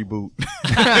Roseanne reboot.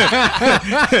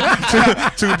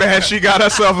 Too bad she got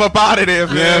herself up out of there,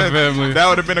 man. Yeah, family. That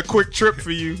would have been a quick trip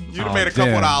for you. You'd have made a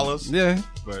couple dollars. Yeah.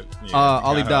 But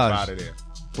Ollie Dodge. out of there.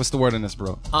 What's the word in this,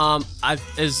 bro?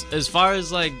 As far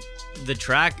as like the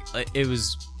track, it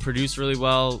was produced really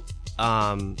well.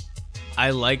 I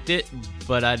liked it,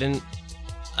 but I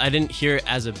didn't hear it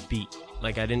as a beat.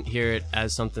 Like I didn't hear it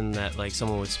as something that like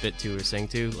someone would spit to or sing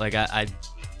to. Like I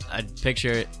I'd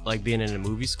picture it like being in a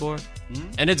movie score,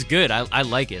 and it's good. I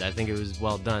like it. I think it was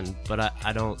well done, but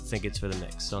I don't think it's for the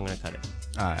mix, so I'm gonna cut it.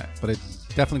 All right, but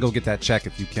definitely go get that check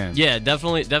if you can. Yeah,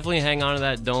 definitely hang on to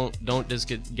that. Don't just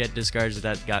get discouraged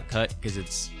that got cut, because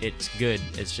it's good.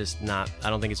 It's just not. I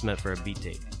don't think it's meant for a beat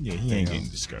tape. Yeah, he ain't getting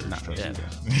discouraged. Yeah.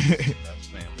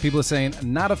 People are saying,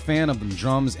 not a fan of the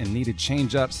drums and needed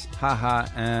change-ups. Haha,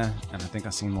 and I think I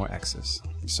seen more X's.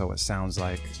 So it sounds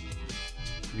like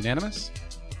unanimous?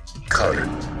 Cut it.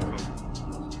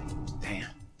 Damn,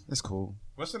 that's cool.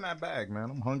 What's in that bag, man?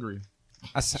 I'm hungry.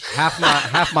 That's half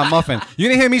my muffin. You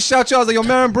didn't hear me shout you. I was like, yo,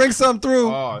 Marin, bring something through.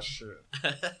 Oh shit.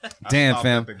 Damn, stopped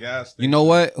fam. at the gas station. You know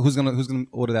what? Who's gonna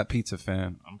order that pizza,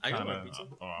 fam? I got Kinda- my pizza.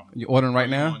 You ordering right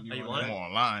now? You want I'm it?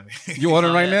 online. You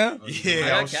ordering right now? Yeah, I I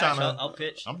got was cash. trying to. I'll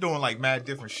pitch. I'm doing like mad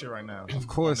different shit right now. Of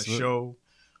course. On the show,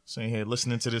 sitting here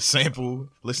listening to this sample,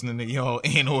 listening to y'all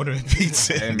and ordering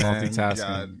pizza. Hey, man,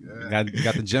 multitasking. You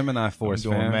got the Gemini I'm force,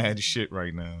 doing fam. mad shit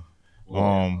right now.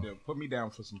 Yeah, put me down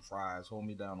for some fries. Hold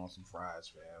me down on some fries,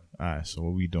 fam. All right, so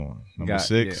what we doing? Number Got-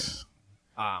 6.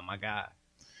 Oh my God.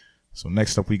 So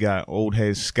next up, we got Old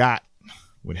Head Scott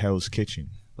with Hell's Kitchen.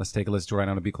 Let's take a listen to right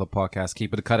now on the Beat Club podcast.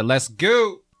 Keep it a cut it. Let's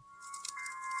go.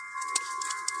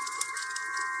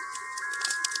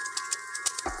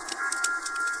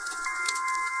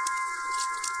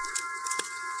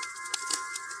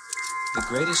 The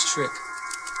greatest trick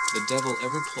the devil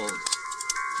ever pulled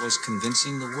was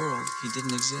convincing the world he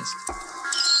didn't exist.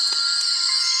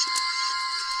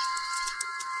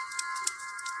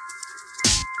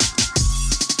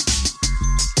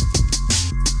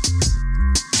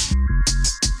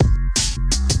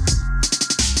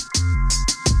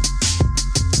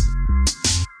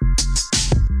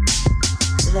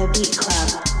 The Beat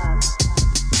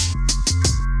Club.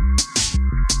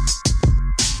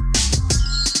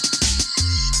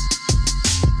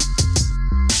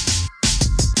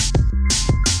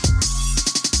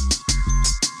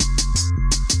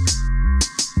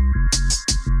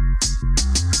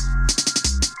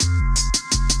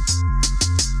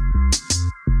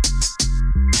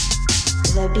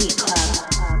 The Beat Club.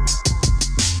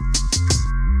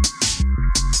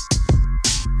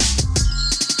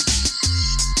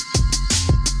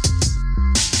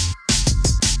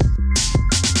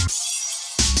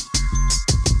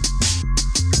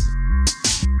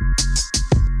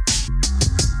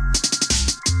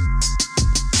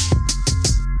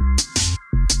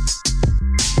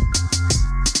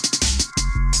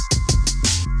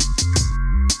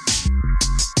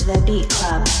 The Beat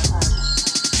Club.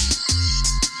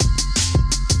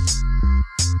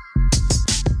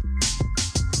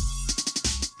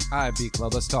 All right, Beat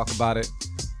Club. Let's talk about it.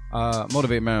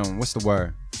 Motivate, man. What's the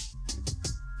word?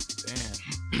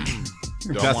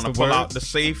 Y'all That's want to the pull word? out the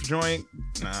safe joint?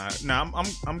 Nah.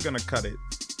 I'm gonna cut it.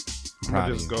 I'm Proud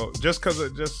gonna of just you. go just because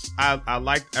it just I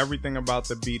liked everything about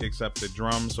the beat except the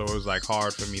drums, so it was like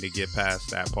hard for me to get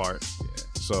past that part. Yeah.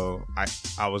 So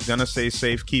I was gonna say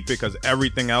safe, keep it, because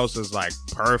everything else is like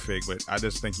perfect, but I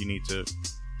just think you need to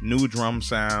new drum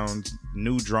sounds,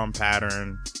 new drum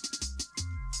pattern.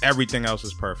 Everything else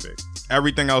is perfect.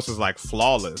 Everything else is like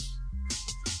flawless,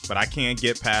 but I can't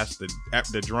get past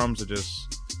the drums are just.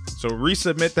 So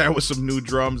resubmit that with some new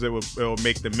drums. It will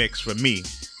make the mix for me,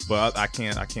 but I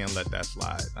can't let that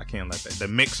slide. I can't let that. The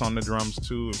mix on the drums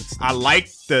too. I liked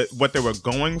what they were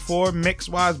going for mix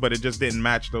wise, but it just didn't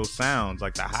match those sounds.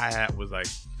 Like the hi hat was like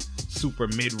super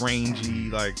mid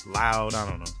rangey, like loud. I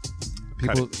don't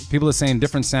know. People are saying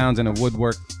different sounds and a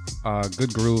woodwork,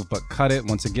 good groove, but cut it.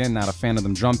 Once again, not a fan of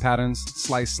them drum patterns.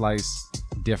 Slice,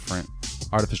 different.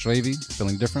 Artificial AV,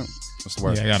 feeling different. What's the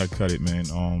word? Yeah, I gotta cut it, man.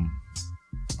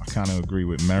 I kind of agree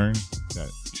with Marin. That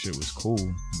shit was cool,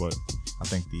 but I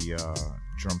think the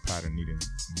drum pattern needed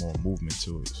more movement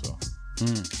to it. So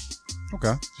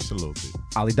Okay. just a little bit.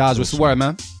 Ollie Dodge, what's the word,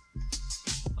 man?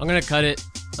 I'm gonna cut it.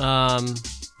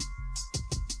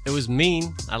 It was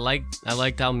mean. I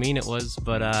liked how mean it was,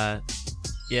 but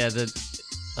yeah, the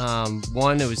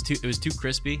one, it was too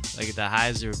crispy. Like the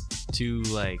highs are too,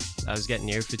 like, I was getting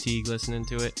ear fatigue listening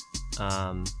to it.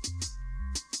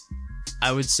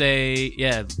 I would say,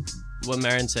 yeah, what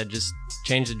Marin said, just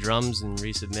change the drums and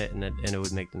resubmit, and it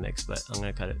would make the mix. But I'm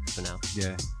gonna cut it for now.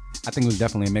 Yeah, I think it was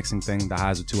definitely a mixing thing. The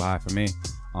highs were too high for me.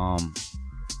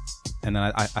 And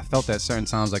then I felt that certain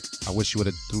times, like, I wish you would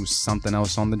have threw something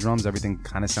else on the drums. Everything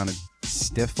kind of sounded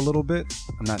stiff a little bit.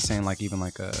 I'm not saying like even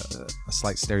like a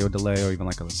slight stereo delay or even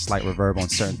like a slight reverb on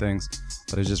certain things,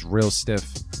 but it's just real stiff,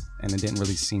 and it didn't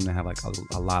really seem to have like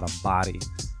a lot of body.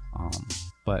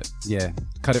 But yeah,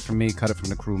 cut it from me, cut it from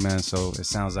the crew, man. So it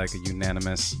sounds like a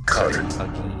unanimous Cut it.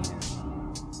 again.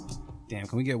 Damn,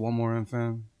 can we get one more in,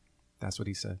 fam? That's what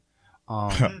he said.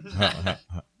 What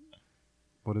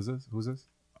is this? Who's this?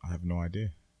 I have no idea.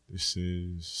 This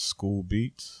is School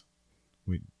Beats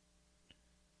with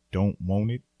Don't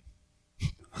Want It.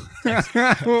 I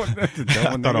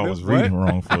thought I was reading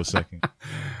wrong for a second.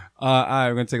 All right,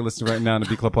 we're going to take a listen right now on the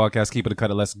Beat Club Podcast. Keep it a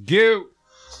cutter. Let's go.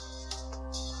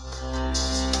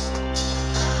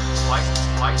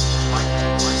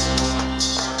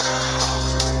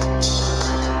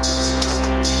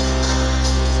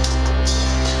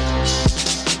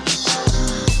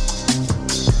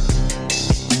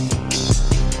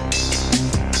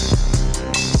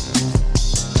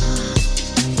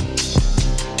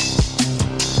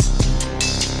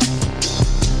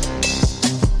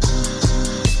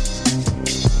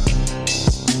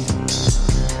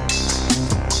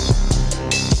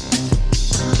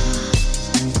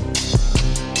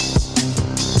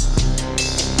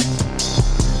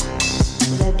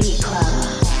 The Beat Club.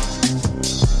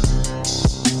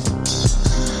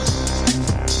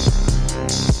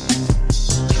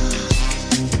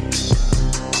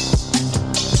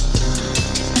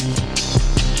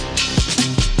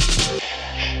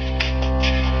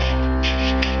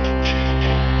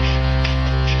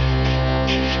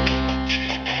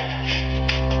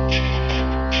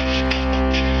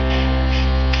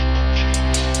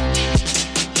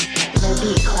 The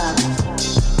Beat Club.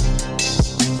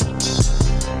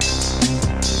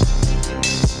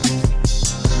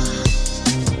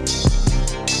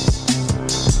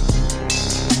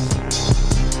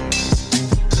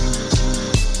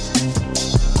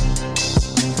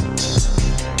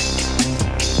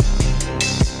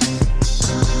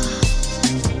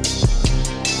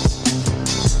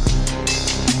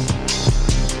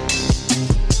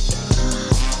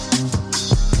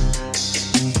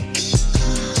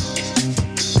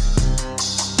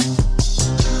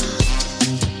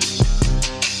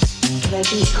 The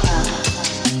Beat Club.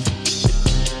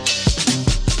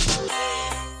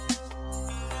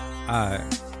 All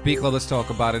right. Beat Club, let's talk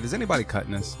about it. Is anybody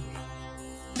cutting this?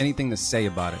 Anything to say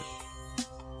about it?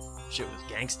 Shit was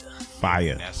gangsta.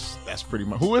 Fire. That's pretty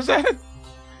much. Who is that?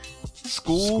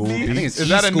 School Beats? I think it's Is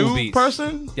that a E-School new Beats.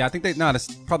 person? Yeah, I think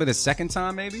that's probably the second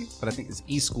time maybe, but I think it's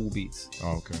E-School Beats.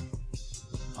 Oh, okay.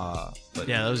 But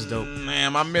Yeah, that was dope.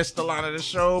 Man, I missed a lot of the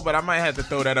show, but I might have to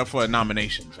throw that up for a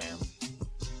nomination, fam.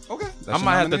 okay. I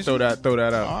might have to throw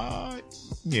that up.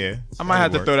 Yeah. I might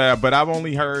have to throw that up, but I've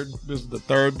only heard this is the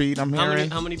third beat I'm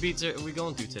hearing. How many beats are we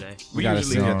going through today? We gotta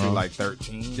usually see. get through like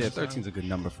 13. Yeah, 13's a good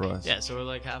number for us. Yeah, so we're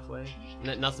like halfway.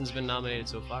 Nothing's been nominated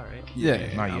so far, right?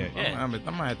 Yeah. Not yet. Yeah. I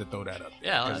might have to throw that up.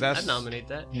 Yeah, 'Cause I'd nominate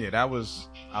that. Yeah, that was.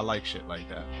 I like shit like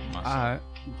that. myself. All right.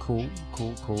 Cool.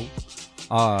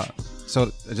 So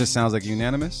it just sounds like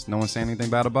unanimous. No one saying anything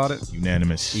bad about it.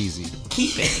 Unanimous. Easy.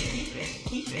 Keep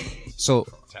it. So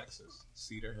Texas,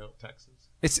 Cedar Hill, Texas.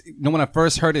 it's when I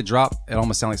first heard it drop, it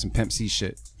almost sounded like some Pimp C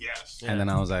shit. Yes. And then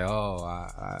I was like, oh,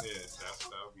 Yeah, that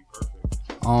would be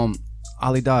perfect.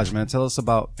 Ollie Dodge, man. Tell us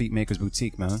about BeatMakers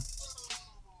Boutique, man.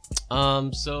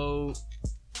 So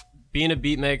being a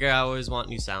beat maker, I always want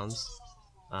new sounds.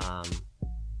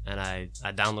 And I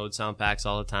download sound packs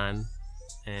all the time,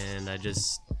 and I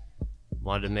just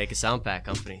wanted to make a sound pack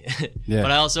company. Yeah.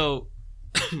 But I also,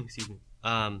 excuse me,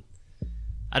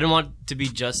 I didn't want it to be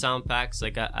just sound packs.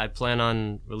 Like I plan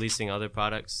on releasing other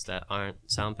products that aren't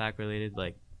sound pack related,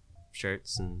 like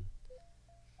shirts and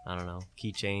I don't know,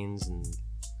 keychains and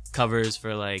covers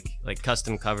for like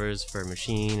custom covers for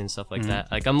Machine and stuff like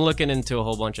that. Like I'm looking into a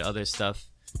whole bunch of other stuff,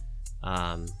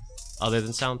 other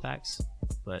than sound packs,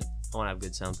 but I want to have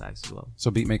good sound packs as well.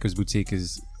 So BeatMakers Boutique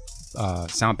is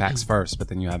sound packs first, but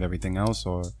then you have everything else,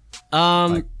 or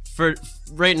For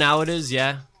right now it is,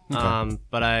 yeah. Okay.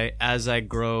 But as I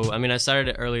grow, I mean, I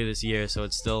started it earlier this year, so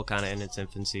it's still kind of in its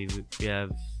infancy. We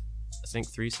have, I think,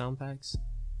 3 sound packs,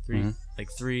 like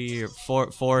 3 or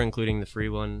 4, including the free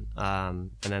one,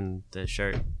 and then the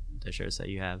shirts that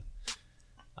you have.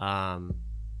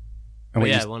 And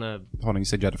I want to. Hold on, you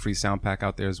said you had a free sound pack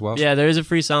out there as well. Yeah, there is a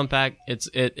free sound pack.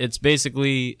 It's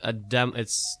basically a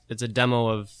it's a demo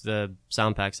of the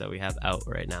sound packs that we have out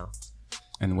right now.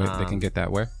 And where they can get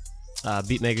that where?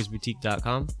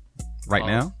 BeatMakersBoutique.com. Right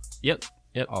now? Yep.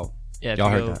 Oh, Yeah, if y'all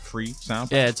you heard go- that. Free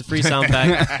sound. Yeah, it's a free sound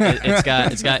pack.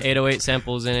 It's got 808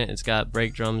 samples in it. It's got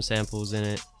break drum samples in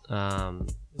it.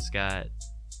 It's got a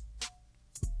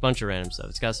bunch of random stuff.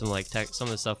 It's got some like some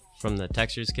of the stuff from the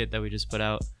textures kit that we just put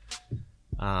out.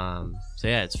 So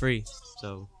yeah, it's free.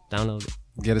 So download it.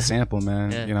 Get a sample,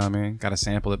 man. Yeah. You know what I mean? Got to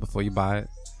sample it before you buy it.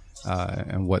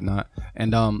 and whatnot.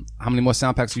 And how many more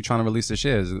sound packs are you trying to release this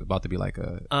year? Is it about to be like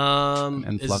an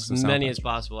influx of as sound many packs? as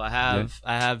possible. I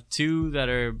have 2 that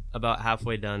are about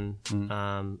halfway done.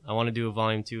 I want to do a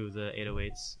volume 2 of the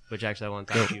 808s, which actually I want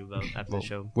to talk to you about after the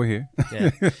show. We're here.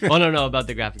 Yeah. Well, no, about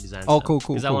the graphic design. Oh, stuff.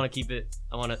 cool. Because I want to keep it.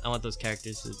 I want those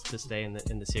characters to stay in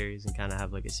the series and kind of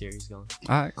have like a series going.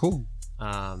 All right, cool.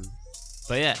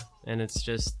 But yeah, and it's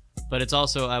just, but it's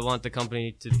also, I want the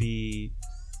company to be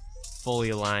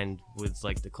fully aligned with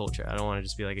like the culture. I don't want to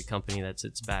just be like a company that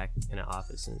sits back in an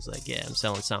office and is like, yeah, I'm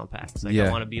selling sound packs. Like, Yeah.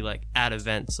 I want to be like at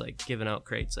events, like giving out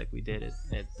crates like we did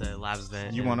at the live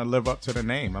event. You and- want to live up to the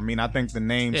name. I mean, I think the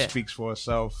name Yeah. speaks for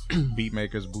itself.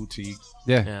 BeatMakers Boutique.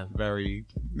 Yeah. Yeah, Very,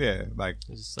 like,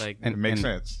 it's just like, it makes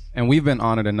sense. And we've been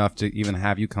honored enough to even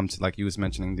have you come to, like you was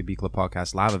mentioning, the Beat Club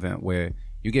Podcast live event where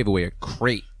you gave away a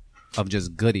crate of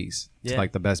just goodies. Yeah.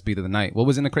 Like the best beat of the night. What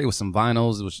was in the crate? It was some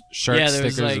vinyls, it was shirts, yeah,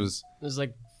 there stickers, was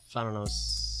like I don't know,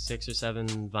 6 or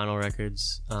 7 vinyl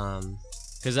records.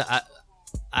 Because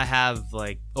I have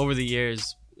like over the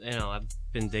years, you know, I've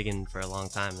been digging for a long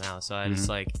time now, so I just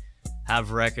like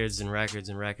have records and records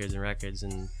and records and records,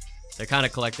 and they're kind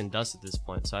of collecting dust at this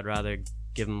point. So I'd rather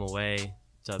give them away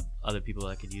to other people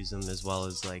that could use them, as well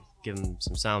as like give them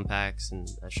some sound packs and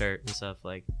a shirt and stuff.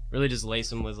 Like really just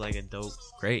lace them with like a dope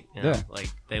crate. You know? Yeah. Like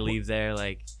they leave there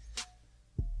like,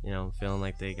 you know, feeling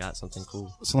like they got something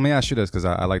cool. So let me ask you this, because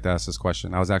I like to ask this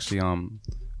question. I was actually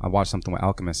I watched something with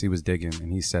Alchemist. He was digging,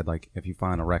 and he said like, if you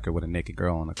find a record with a naked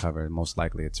girl on the cover, most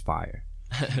likely it's fire.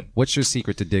 What's your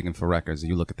secret to digging for records? Do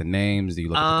you look at the names? Do you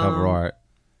look at the cover art?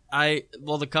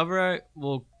 Well, the cover art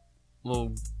will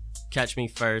catch me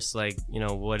first. Like, you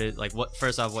know, what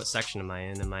first off, what section am I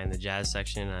in? Am I in the jazz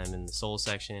section? I'm in the soul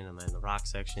section. Am I in the rock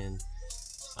section?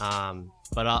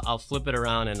 But I'll flip it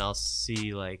around and I'll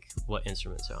see like what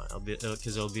instruments are on.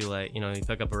 Because it'll be like, you know, you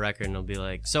pick up a record and it'll be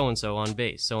like so and so on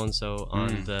bass, so and so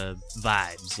on the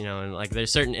vibes, you know, and like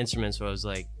there's certain instruments where it's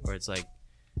like,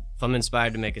 if I'm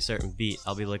inspired to make a certain beat,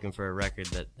 I'll be looking for a record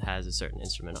that has a certain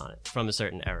instrument on it from a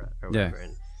certain era or whatever. Yeah.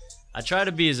 And I try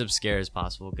to be as obscure as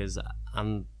possible because I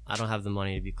don't have the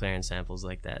money to be clearing samples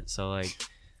like that. So like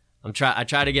I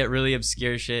try to get really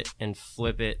obscure shit and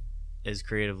flip it as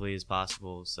creatively as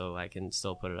possible so I can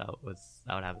still put it out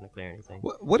without having to clear anything.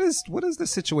 What is the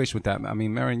situation with that? I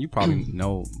mean, Marion, you probably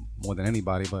know more than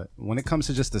anybody, but when it comes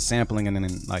to just the sampling and then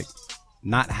like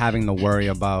not having to worry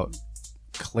about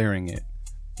clearing it,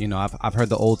 you know, I've heard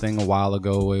the old thing a while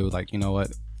ago where it was like, you know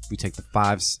what, you take the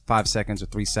 5 seconds or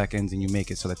 3 seconds and you make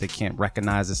it so that they can't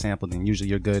recognize the sample, then usually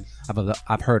you're good.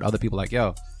 I've heard other people like, yo,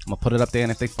 I'm gonna put it up there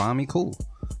and if they find me, cool.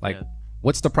 Like, Yeah.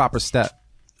 what's the proper step?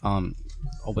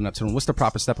 Open up to them. What's the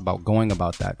proper step about going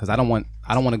about that? Because I don't want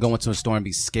to go into a store and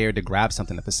be scared to grab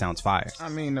something if it sounds fire. I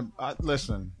mean,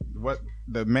 listen. What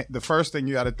the first thing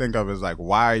you got to think of is like,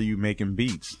 why are you making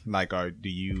beats? Like, do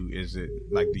you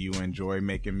enjoy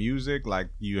making music? Like,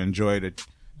 you enjoy the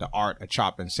art of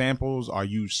chopping samples? Are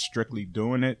you strictly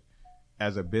doing it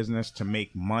as a business to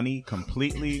make money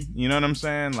completely? You know what I'm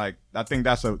saying? Like, I think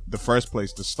that's the first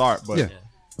place to start. But Yeah.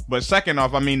 But second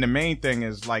off, I mean, the main thing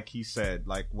is, like he said,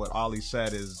 like what Ollie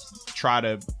said, is try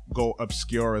to go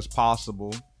obscure as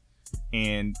possible.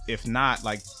 And if not,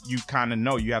 like, you kind of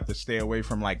know you have to stay away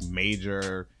from like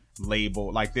major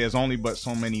label. Like, there's only but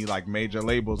so many like major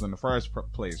labels in the first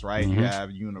place, right? You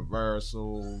have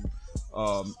Universal,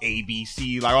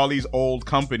 ABC, like all these old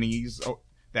companies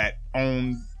that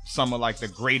own some of like the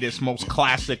greatest, most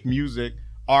classic music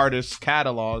artists'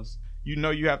 catalogs. You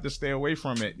know you have to stay away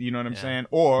from it. You know what I'm saying?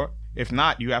 Or if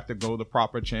not, you have to go the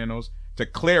proper channels to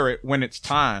clear it when it's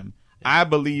time. I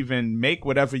believe in make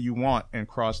whatever you want and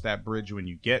cross that bridge when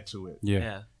you get to it.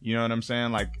 Yeah. You know what I'm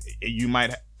saying? Like, you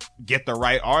might get the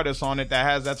right artist on it that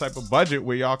has that type of budget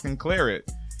where y'all can clear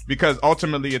it. Because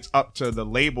ultimately it's up to the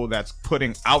label that's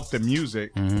putting out the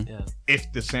music Yeah.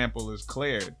 if the sample is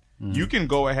cleared. You can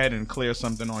go ahead and clear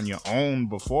something on your own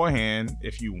beforehand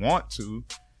if you want to.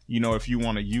 You know, if you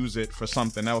want to use it for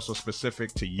something else or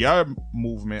specific to your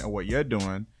movement or what you're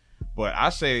doing. But I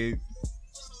say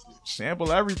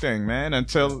sample everything, man,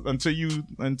 until you know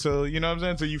what I'm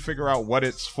saying, until you figure out what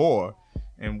it's for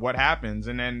and what happens.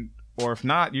 And then, or if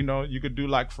not, you know, you could do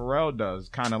like Pharrell does,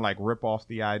 kind of like rip off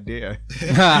the idea.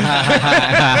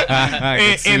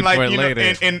 and like, you know,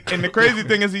 and the crazy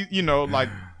thing is, he, you know, like,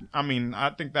 I mean,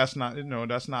 I think that's not, you know,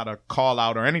 that's not a call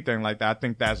out or anything like that. I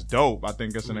think that's dope. I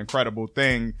think it's an incredible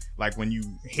thing. Like, when you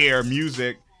hear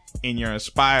music and you're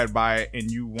inspired by it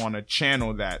and you want to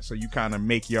channel that, so you kind of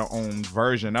make your own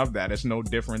version of that. It's no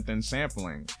different than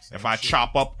sampling. If I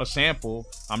chop up a sample,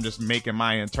 I'm just making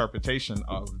my interpretation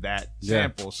of that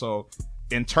sample. So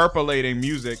interpolating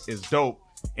music is dope.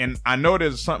 and I know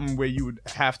there's something where you would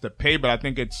have to pay, but I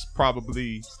think it's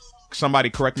probably, somebody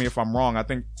correct me if I'm wrong, I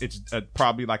think it's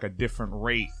probably like a different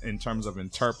rate in terms of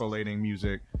interpolating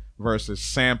music versus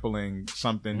sampling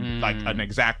something like an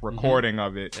exact recording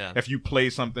of it. Yeah. If you play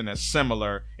something that's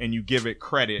similar and you give it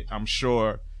credit, I'm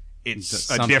sure it's a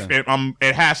something. different.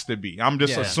 It has to be. I'm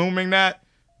just assuming that.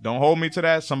 Don't hold me to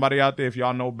that. Somebody out there, if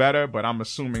y'all know better, but I'm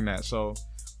assuming that. So,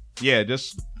 yeah,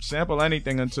 just sample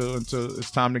anything until it's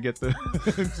time to get the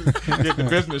get the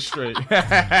business straight.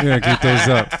 Yeah, get those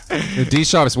up. The D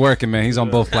Sharp's working, man. He's on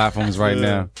both platforms right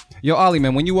now. Yo, Ollie,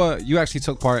 man, when you actually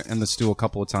took part in the stew a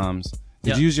couple of times.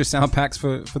 Did you use your sound packs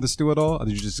for the stew at all, or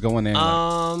did you just go in there?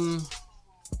 And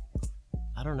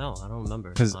I don't know. I don't remember.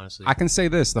 Because honestly, I can say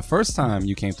this: the first time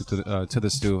you came to the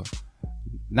stew,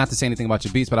 not to say anything about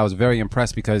your beats, but I was very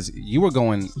impressed because you were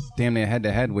going damn near head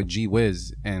to head with G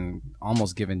Wiz and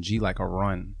almost giving G like a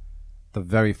run the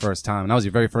very first time. And that was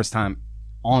your very first time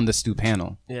on the stew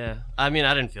panel. Yeah, I mean,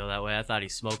 I didn't feel that way. I thought he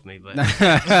smoked me, but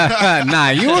Nah,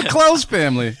 you were close,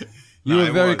 family. You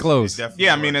were very close.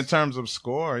 Yeah, I mean, in terms of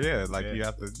score, like you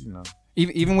have to,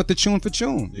 Even with the tune for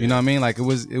tune, you know what I mean? Like it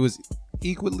was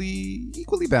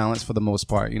equally balanced for the most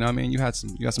part. You know what I mean? You had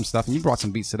some stuff, and you brought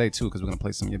some beats today too, because we're gonna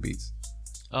play some of your beats.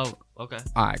 Oh, okay.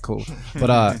 All right, cool.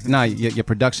 But your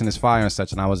production is fire and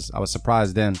such, and I was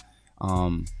surprised then.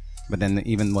 But then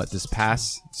even this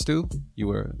past stew, you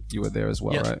were there as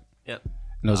well, right? Yep.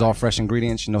 And it was all fresh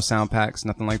ingredients, no sound packs,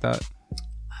 nothing like that.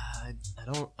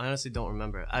 I honestly don't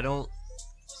remember. I don't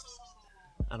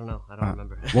know. I don't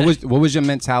remember. What was your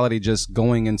mentality just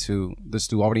going into the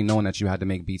stew, already knowing that you had to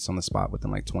make beats on the spot within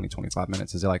like 20-25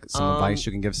 minutes? Is there like some advice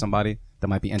you can give somebody that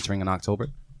might be entering in October?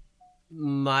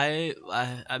 I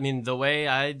mean, the way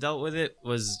I dealt with it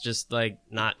was just like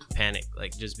not panic.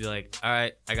 Like just be like, all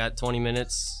right, I got 20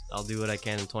 minutes. I'll do what I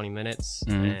can in 20 minutes.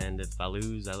 And if I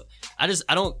lose,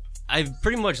 I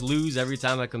pretty much lose every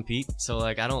time I compete. So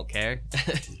like, I don't care.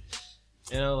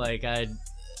 You know, like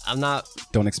I'm not.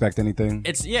 Don't expect anything.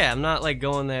 I'm not like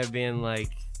going there being like,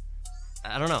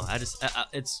 I don't know.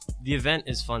 The event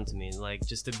is fun to me. Like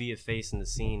just to be a face in the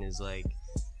scene is like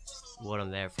what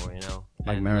I'm there for, you know.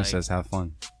 Like Mara says, have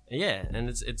fun. Yeah, and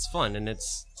it's fun, and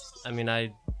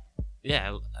I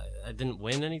didn't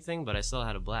win anything, but I still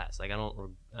had a blast. Like I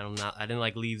didn't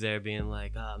like leave there being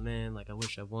like, oh man, like I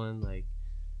wish I won. Like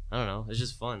I don't know. It's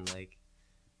just fun. Like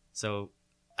so.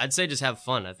 I'd say just have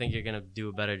fun. I think you're gonna do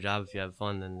a better job if you have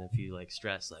fun than if you like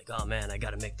stress. Like, oh man, I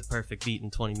gotta make the perfect beat in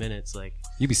 20 minutes. Like,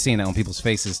 you be seeing that on people's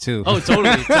faces too. Oh,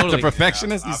 totally. The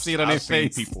perfectionists, you see it on their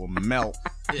face. People melt.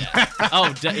 Yeah.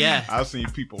 Oh, yeah. I've seen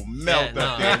people melt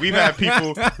up there. We've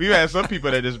had some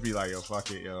people that just be like, yo, fuck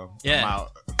it, yo. Yeah. I'm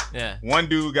out. Yeah. One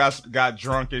dude got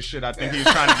drunk as shit. I think he was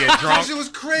trying to get drunk. It was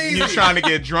crazy. He was trying to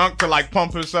get drunk to like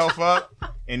pump himself up,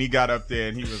 and he got up there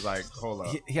and he was like, hold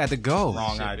up. He had to go.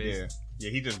 Wrong idea. Yeah,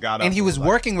 he just got up. And he was like,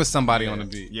 working with somebody on the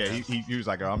beat. Yeah, he was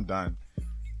like, oh, I'm done.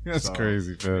 That's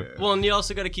crazy, man. Yeah. Well, and you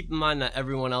also got to keep in mind that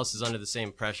everyone else is under the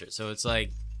same pressure. So it's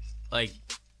like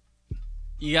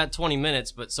you got 20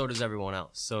 minutes, but so does everyone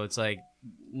else. So it's like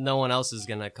no one else is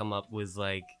gonna come up with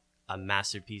like a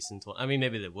masterpiece in 20. I mean,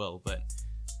 maybe they will, but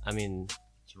I mean,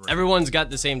 everyone's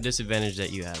got the same disadvantage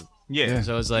that you have. Yeah.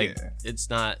 So it's like it's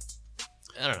not.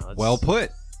 I don't know. It's, Well put.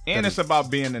 And it's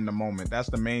about being in the moment. That's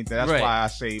the main thing. That's Right. why I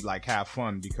say like have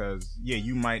fun, because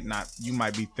you might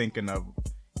be thinking of,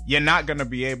 you're not gonna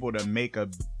be able to make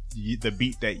the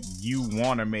beat that you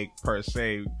want to make per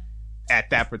se at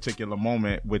that particular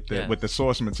moment with the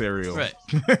source material. Right.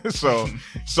 so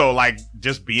like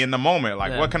just be in the moment.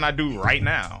 Like Yeah. what can I do right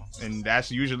now? And that's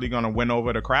usually gonna win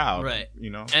over the crowd. Right. You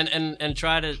know. And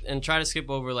try to skip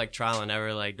over like trial and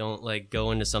error. Like don't like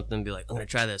go into something and be like, I'm gonna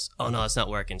try this. Oh no, it's not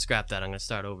working. Scrap that. I'm gonna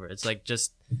start over. It's like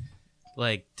just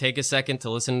like take a second to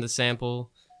listen to the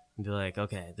sample and be like,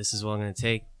 okay, this is what I'm gonna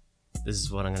take. This is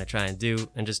what I'm gonna try and do,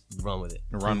 and just run with it.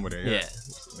 Run with it. Yeah.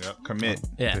 Yep. Commit.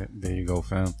 Yeah. There you go,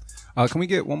 fam. Can we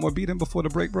get one more beat in before the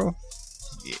break, bro?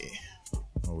 Yeah.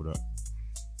 Hold up.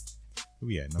 Who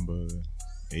we at? Number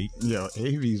 8? Yo,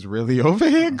 Avy's really over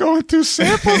here going through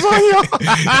samples on y'all.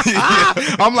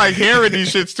 I'm like hearing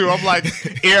these shits too. I'm like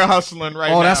ear hustling right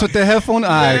now. Oh, that's what the headphone.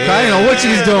 I didn't know what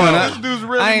she's doing. This dude's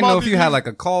really I didn't know if you had like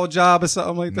a call job or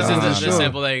something like that. This is the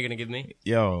sample that you're gonna give me.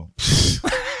 Yo,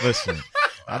 listen.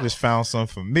 I just found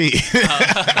something for me.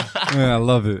 Yeah, I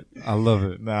love it.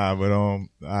 Nah, but all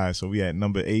right. So we at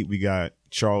number 8. We got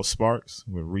Charles Sparks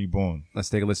with Reborn. Let's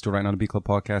take a listen to it right now on the Beat Club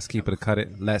podcast. Keep it or cut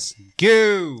it. Let's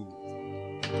go.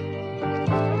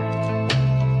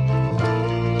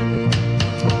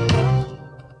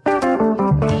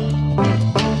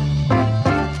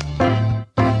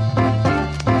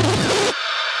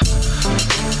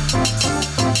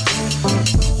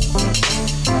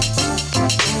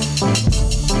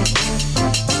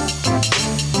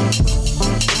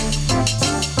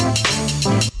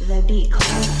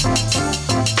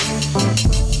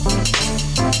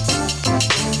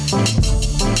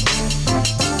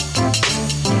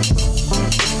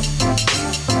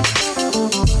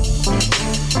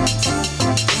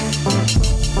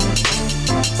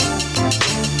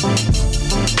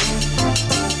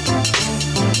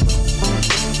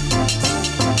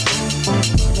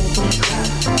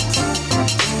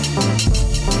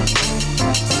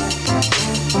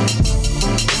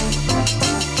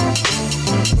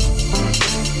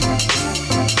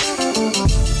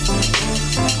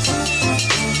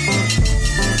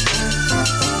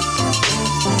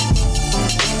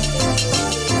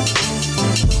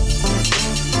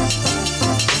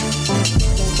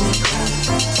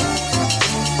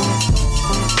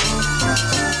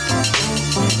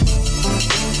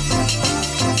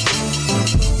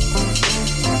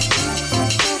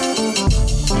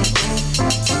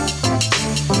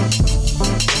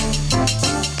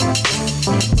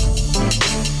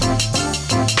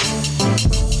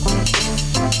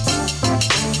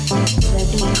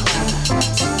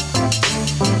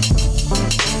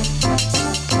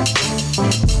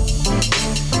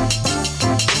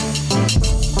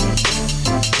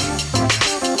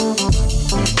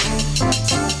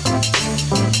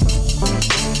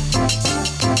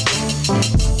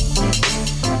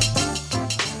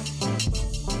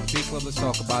 Beat Club, let's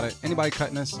talk about it. Anybody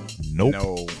cutting this? Nope.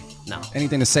 No.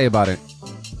 Anything to say about it?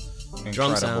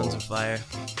 Drum Incredible. sounds are fire.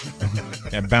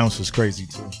 That bounce was crazy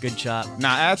too. Good chop.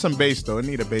 Now add some bass though. It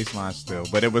need a bass line still,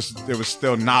 but it was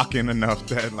still knocking enough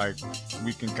that like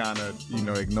we can kind of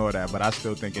ignore that. But I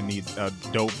still think it needs a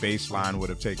dope bass line. Would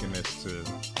have taken this to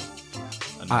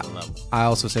another level. I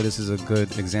also say this is a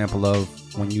good example of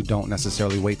when you don't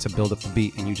necessarily wait to build up the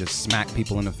beat and you just smack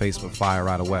people in the face with fire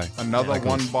right away. Another Like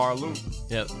one it's bar loop.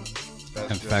 Yep. That's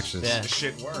infectious. Yeah. The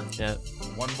shit worked. Yeah.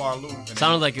 One bar loop. And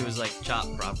Sounded like it was like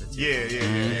chopped proper. Too.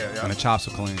 Yeah. And the chops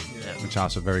are clean. Yeah. The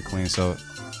chops are very clean. So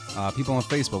people on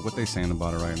Facebook, what they saying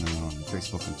about it right now on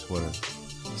Facebook and Twitter.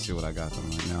 Let's see what I got them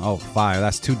right now. Oh, fire.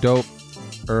 That's too dope.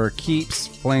 Keeps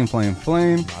flame. A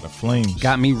lot of flames.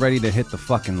 Got me ready to hit the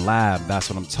fucking lab. That's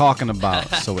what I'm talking about.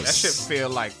 So that shit it's feel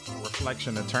like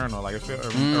Reflection Eternal. Like it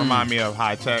remind me of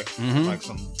High Tech. Like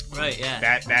some Right, yeah.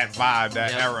 that vibe,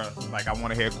 that Yep. era. Like I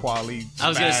want to hear Quali. I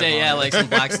was gonna say, yeah, like some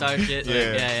Black Star shit. Like,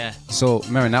 Yeah. yeah. so,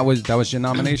 Marin, that was your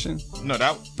nomination. No,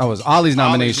 that Was Ollie's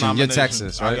nomination. Ollie's You're nomination.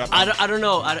 Texas, right? I don't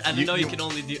know. I didn't know you you- could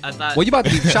only do. I thought. Well, you about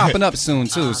to be chopping up soon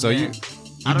too. So man. you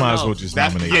You don't might as know. well just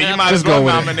that nominate. yeah, you might Just as well go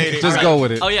with it. nominate it. Just Right. go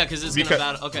with it. Oh yeah, because it's Because-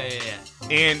 gonna battle. Okay,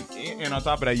 yeah. And on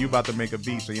top of that, you about to make a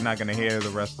beat, so you're not gonna hear the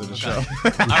rest of the show.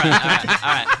 All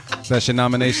right. So that's your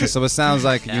nomination. So it sounds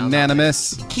like Yeah, I'll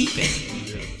unanimous. Keep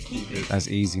it. That's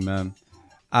easy, man.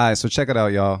 All right, so check it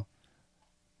out, y'all.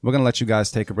 We're gonna let you guys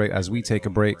take a break as we take a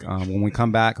break. When we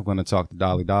come back, we're gonna talk to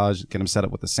Dolly Dodge, get him set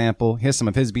up with a sample. Here's some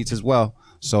of his beats as well.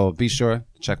 So be sure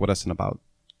to check with us in about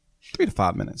 3 to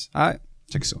 5 minutes. All right,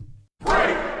 check you soon.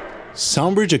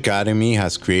 Soundbridge Academy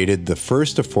has created the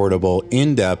first affordable,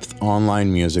 in-depth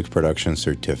online music production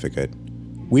certificate.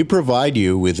 We provide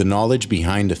you with the knowledge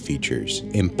behind the features,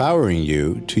 empowering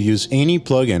you to use any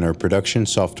plugin or production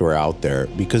software out there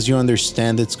because you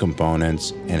understand its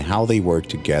components and how they work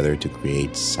together to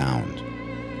create sound.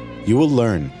 You will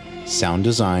learn sound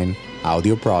design,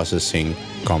 audio processing,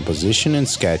 composition and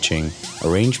sketching,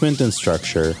 arrangement and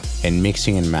structure, and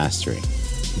mixing and mastering.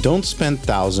 Don't spend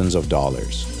thousands of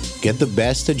dollars. Get the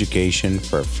best education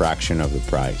for a fraction of the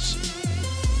price.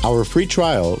 Our free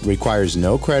trial requires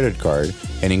no credit card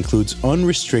and includes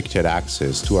unrestricted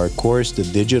access to our course, the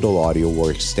Digital Audio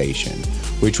Workstation,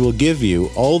 which will give you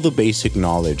all the basic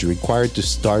knowledge required to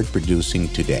start producing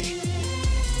today.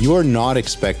 You are not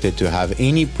expected to have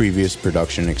any previous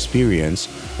production experience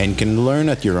and can learn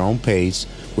at your own pace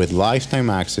with lifetime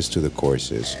access to the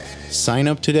courses. Sign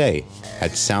up today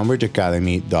at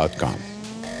soundbridgeacademy.com.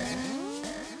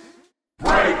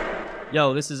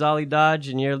 Yo, this is Ollie Dodge,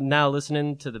 and you're now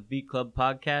listening to the Beat Club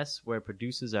podcast, where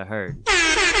producers are heard.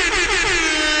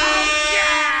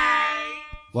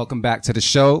 Welcome back to the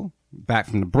show. Back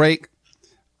from the break.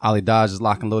 Ollie Dodge is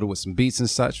lock and loaded with some beats and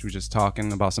such. We're just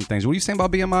talking about some things. What are you saying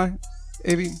about BMI,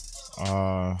 Avi?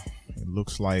 It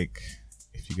looks like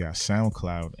if you got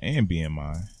SoundCloud and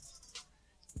BMI,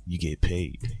 you get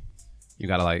paid. You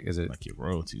gotta is it Like your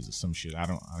royalties or some shit. I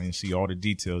didn't see all the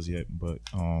details yet, but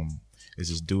there's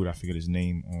this dude, I forget his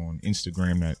name, on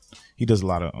Instagram that he does a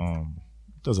lot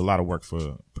of work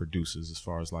for producers as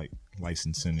far as like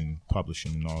licensing and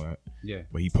publishing and all that. Yeah.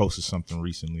 But he posted something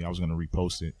recently. I was gonna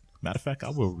repost it. Matter of fact, I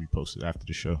will repost it after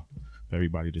the show for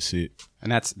everybody to see it.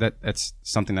 And that's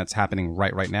something that's happening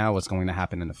right now. What's going to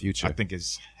happen in the future? I think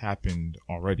it's happened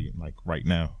already, like right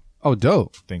now. Oh,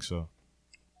 dope. I think so.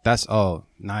 That's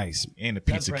nice. And the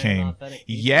pizza brand came. authentic.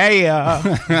 Yeah.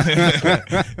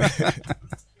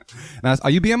 Now, are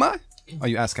you BMI? Are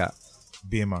you ASCAP?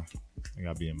 BMI. I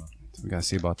got BMI. We gotta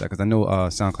see about that because I know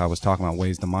SoundCloud was talking about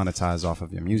ways to monetize off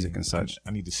of your music and such.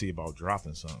 I need to see about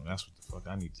dropping something. That's what the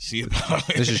fuck I need to see about.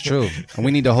 This is true, and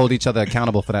we need to hold each other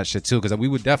accountable for that shit too. Because we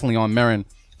were definitely on Marin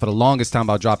for the longest time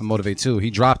about dropping Motivate 2. He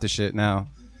dropped the shit now.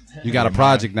 You got a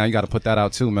project now. You got to put that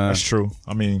out too, man. That's true.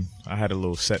 I mean, I had a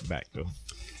little setback though.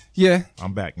 Yeah,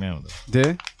 I'm back now though.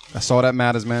 did. That's all that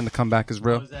matters, man. The comeback is What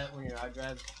real. was that when your hard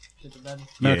drive hit the bed?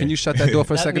 Marin, Yeah. can you shut that door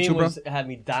for a That second meme too, bro? had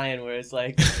me dying. Where it's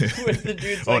like, where the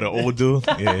dude's Oh, like the old dude?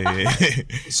 Yeah.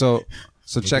 So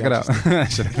check it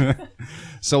out.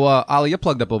 So Ollie, you're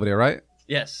plugged up over there, right?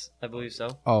 Yes, I believe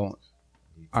so. Oh,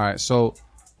 all right. So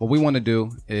what we want to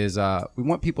do is we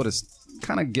want people to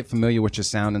kind of get familiar with your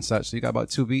sound and such. So you got about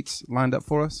 2 beats lined up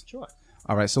for us? Sure.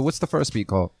 All right. So what's the first beat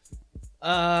called?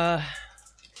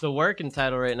 The working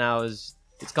title right now is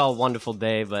It's called Wonderful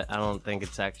Day, but I don't think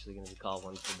it's actually gonna be called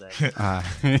Wonderful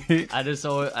Day. I just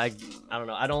always, I don't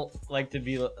know. I don't like to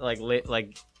be like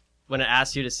when it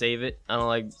asks you to save it. I don't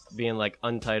like being like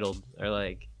untitled or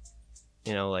like,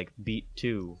 you know, like beat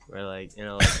 2 or like, you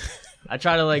know, like I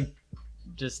try to like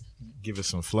just give it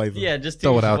some flavor. Yeah, just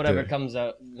throw it out whatever there. comes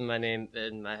out in my name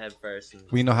in my head first.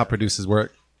 We know how producers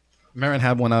work. Marin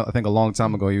had one out, I think, a long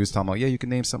time ago. He was talking about, yeah, you can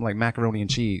name something like macaroni and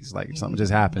cheese. Like, something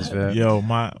just happens, man. Yo,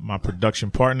 my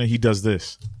production partner, he does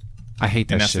this. I hate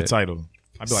that and that's shit. the title.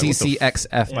 I'd be like,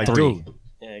 CCXF3. Like, dude.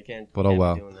 Yeah, I can't. But oh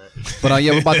well. But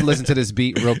yeah, we're about to listen to this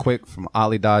beat real quick from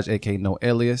Ollie Dodge, aka No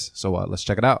Alias. So let's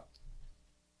check it out.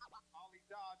 Ollie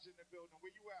Dodge in the building.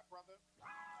 Where you at, brother?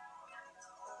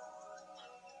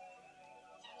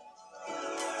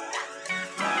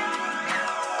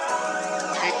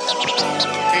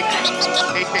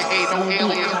 AKA No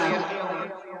Alias.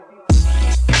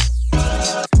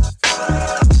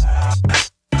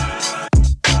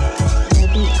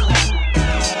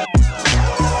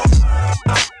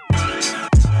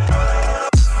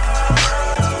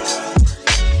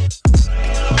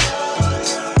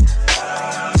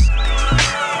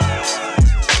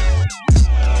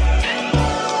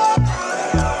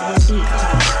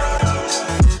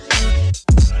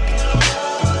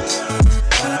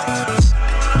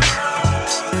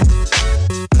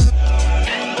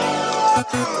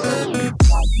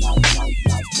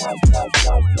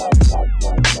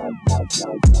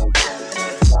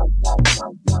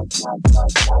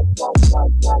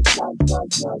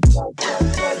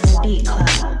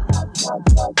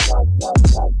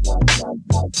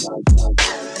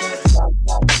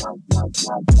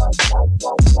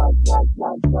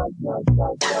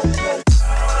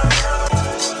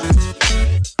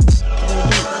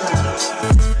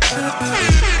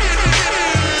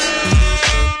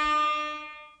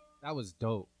 That was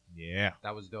dope. Yeah.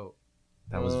 That was dope.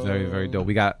 That was very, very dope.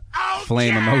 We got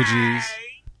flame emojis.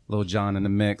 Lil Jon in the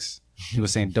mix. He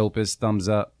was saying dopest, thumbs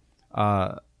up.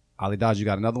 Ollie Dodge, you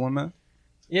got another one, man?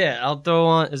 Yeah, I'll throw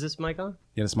on. Is this mic on?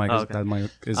 Yeah, this mic is, okay. that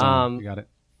mic is on. You got it.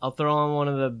 I'll throw on one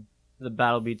of the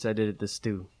battle beats I did at the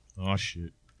stew. Oh,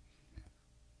 shit.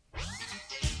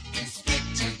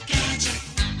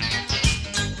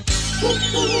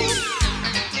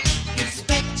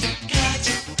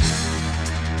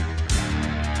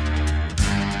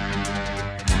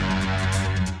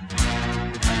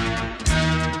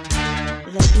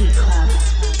 The Beat Club.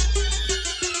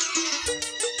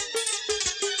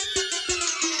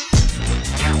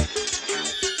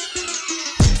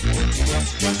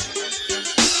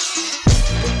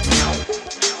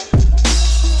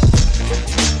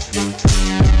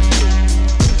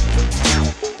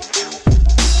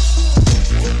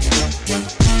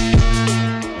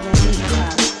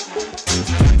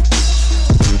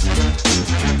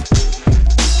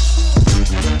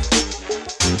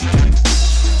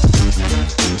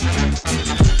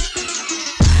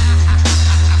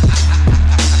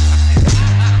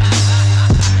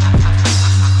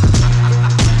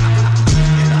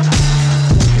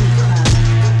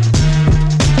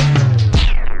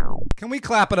 Can we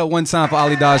clap it up one time for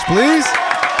Ollie Dodge, please?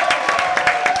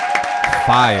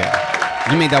 Fire.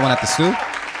 You made that one at the stew?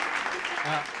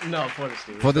 No, for the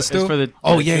stew. For the stew? For the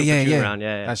oh, the yeah, Two yeah, for Two yeah. round.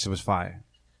 Yeah. That shit was fire.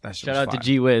 That shit Shout was out fire. to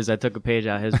G Wiz. I took a page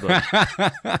out of his book.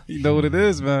 He's You know what it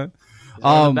is, man.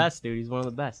 one of the best, dude. He's one of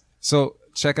the best. So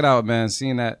check it out, man.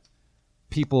 Seeing that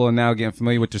people are now getting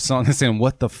familiar with your song and saying,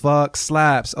 what the fuck?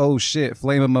 Slaps. Oh, shit.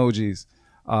 Flame emojis.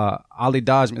 Ollie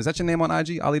Dodge. Is that your name on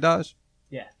IG? Ollie Dodge?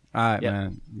 Yeah. All right, Yep.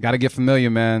 man. Got to get familiar,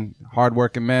 man.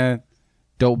 Hardworking man.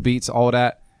 Dope beats, all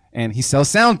that. And he sells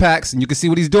sound packs, and you can see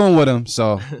what he's doing with them.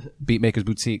 So,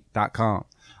 BeatMakersBoutique.com.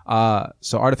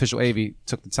 So, Artificial AV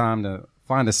took the time to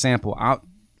find a sample out.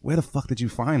 Where the fuck did you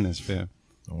find this, fam?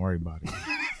 Don't worry about it.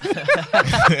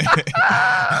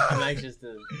 I'm anxious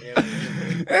to.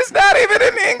 It's not even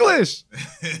in English.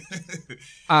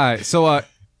 All right, so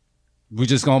we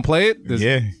just gonna play it?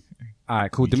 Yeah. All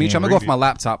right, cool. You Dimitri, I'm can't gonna go off read my it.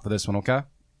 laptop for this one, okay? All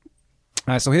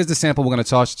right, so here's the sample we're gonna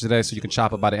toss you today so you can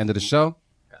chop it by the end of the show.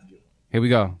 Here we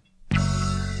go.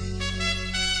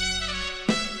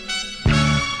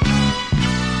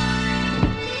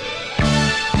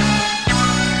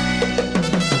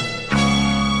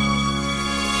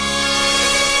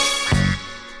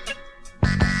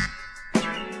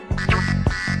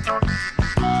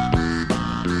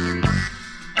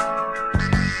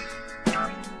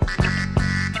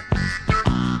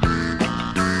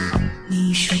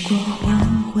你说过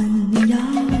黄昏你要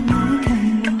来看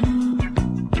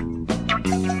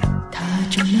我，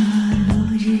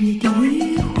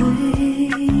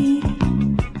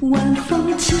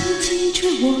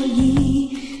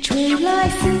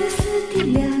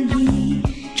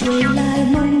吹来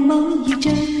蒙蒙一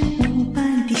阵雾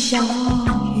般的小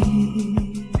雨。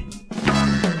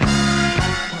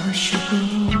我说过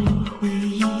我会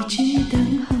一直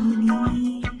等候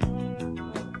你。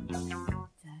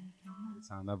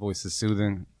 That voice is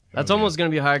soothing. That's almost gonna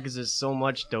be hard because there's so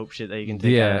much dope shit that you can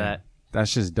take out of that.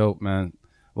 That's just dope, man.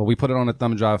 Well, we put it on the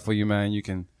thumb drive for you, man. You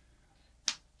can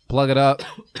plug it up,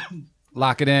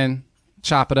 lock it in,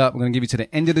 chop it up. We're gonna give you to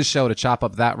the end of the show to chop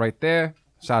up that right there.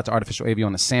 Shout out to Artificial AV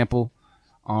on the sample.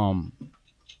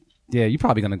 Yeah, you're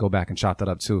probably gonna go back and chop that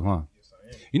up too, huh?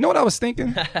 You know what I was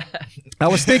thinking? I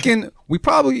was thinking we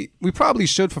probably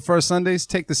should for First Sundays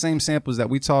take the same samples that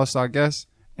we tossed our guests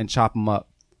and chop them up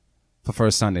for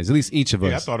First Sundays. At least each of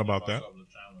us. Yeah, I thought about that.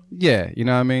 Yeah, you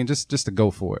know what I mean? Just to go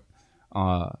for it.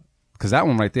 Cause that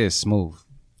one right there is smooth.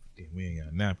 Damn, we ain't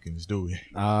got napkins, do we?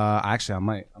 Actually I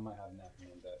might have a napkin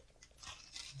on that.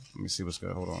 Let me see what's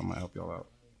good. Hold on, I might help y'all out.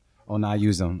 Oh no, I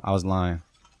used them. I was lying.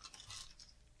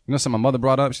 You know something my mother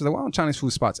brought up? She's like, why don't Chinese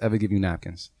food spots ever give you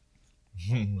napkins?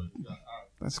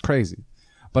 That's crazy.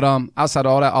 But outside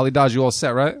of all that, Ollie Dodge, you all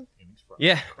set, right?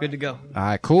 Yeah, good to go. All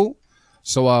right, cool.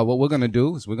 So what we're gonna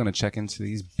do is we're gonna check into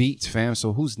these beats, fam.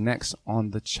 So who's next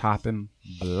on the chopping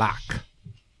block?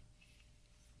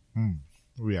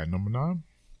 We at number 9?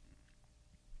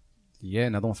 Yeah,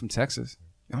 another one from Texas.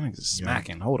 Y'all niggas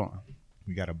smacking. Hold on.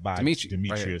 We got to buy Demetrius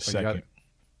Demetrius right here. second.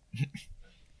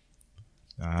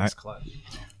 All right.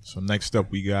 So next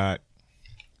up we got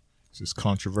this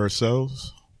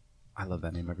Controversials. I love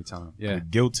that name every time. Yeah.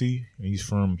 Guilty. And he's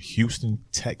from Houston,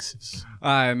 Texas.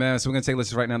 All right, man. So we're gonna take a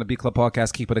listen right now to Beat Club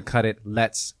Podcast. Keep it or cut it.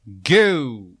 Let's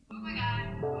go.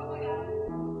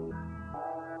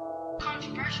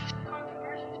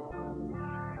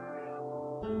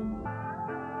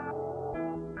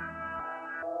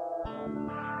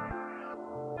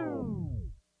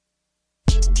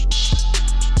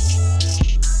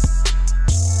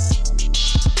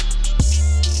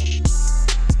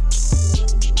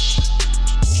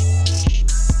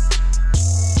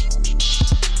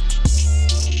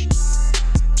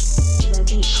 The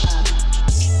Beat Club.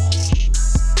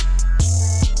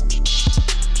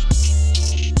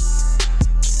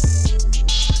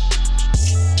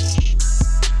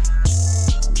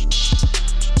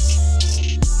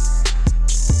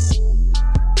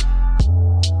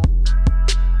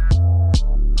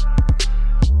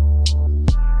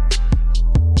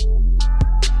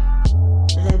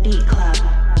 The Beat Club.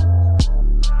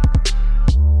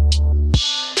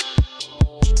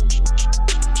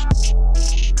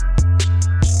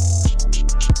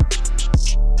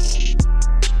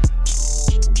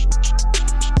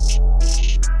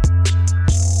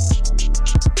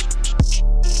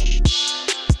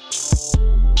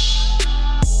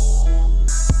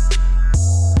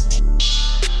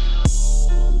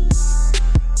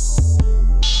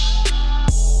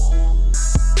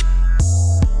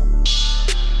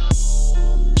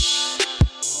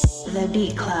 The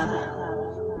Beat Club.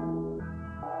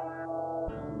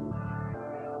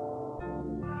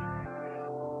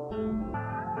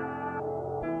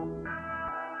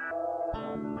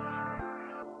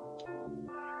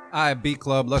 All right, Beat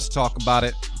Club. Let's talk about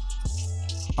it.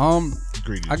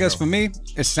 Greetings, I guess bro. for me,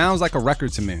 it sounds like a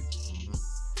record to me.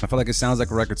 I feel like it sounds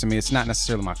like a record to me. It's not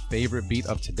necessarily my favorite beat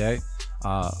of today,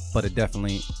 but it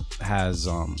definitely has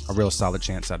a real solid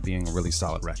chance at being a really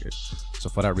solid record. So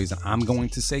for that reason, I'm going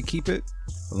to say keep it.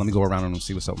 But let me go around and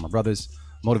see what's up with my brothers.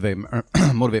 Motivate,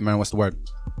 man. What's the word?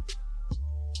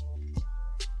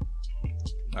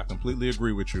 I completely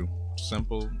agree with you.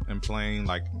 Simple and plain.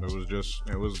 Like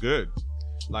it was good.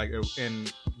 Like,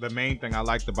 and the main thing I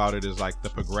liked about it is like the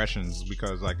progressions,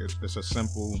 because like it's a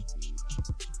simple,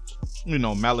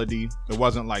 melody. It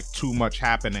wasn't like too much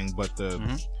happening, but the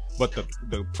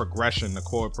progression, the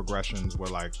chord progressions were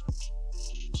like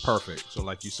perfect. So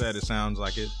like you said, it sounds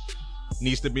like it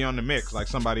needs to be on the mix. Like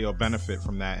somebody will benefit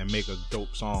from that and make a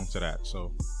dope song to that.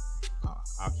 So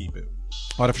I'll keep it.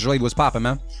 Artificial Lady was popping,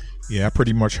 man. Yeah, I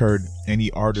pretty much heard any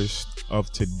artist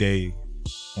of today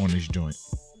on this joint.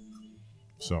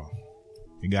 So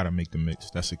you gotta make the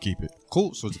mix. That's a keep it.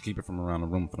 Cool. So to keep it from around the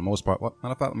room for the most part. What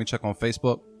matter of fact, let me check on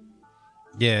Facebook.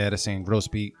 Yeah, they're saying gross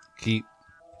beat, keep.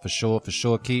 For sure,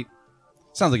 keep.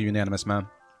 Sounds like unanimous, man.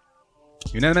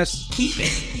 Unanimous? Keep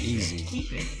it. Easy.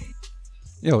 Keep it.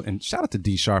 Yo, and shout out to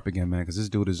D Sharp again, man, because this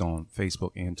dude is on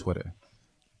Facebook and Twitter.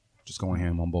 Just going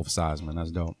ham on both sides, man.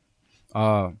 That's dope.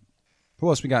 Who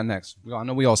else we got next? I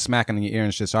know we all smacking in your ear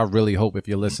and shit, so I really hope if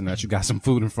you're listening that you got some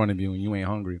food in front of you and you ain't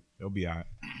hungry. It'll be all right.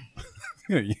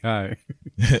 Yeah, all right.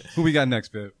 Who we got next,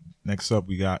 Pip? Next up,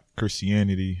 we got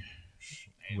Christianity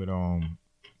with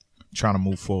Trying to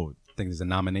Move Forward. I think there's a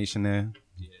nomination there.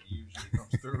 usually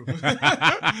comes through.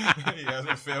 He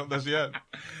hasn't failed us yet.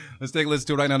 Let's take a listen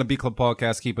to it right now on the Beat Club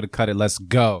podcast. Keep it or cut it. Let's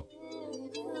go.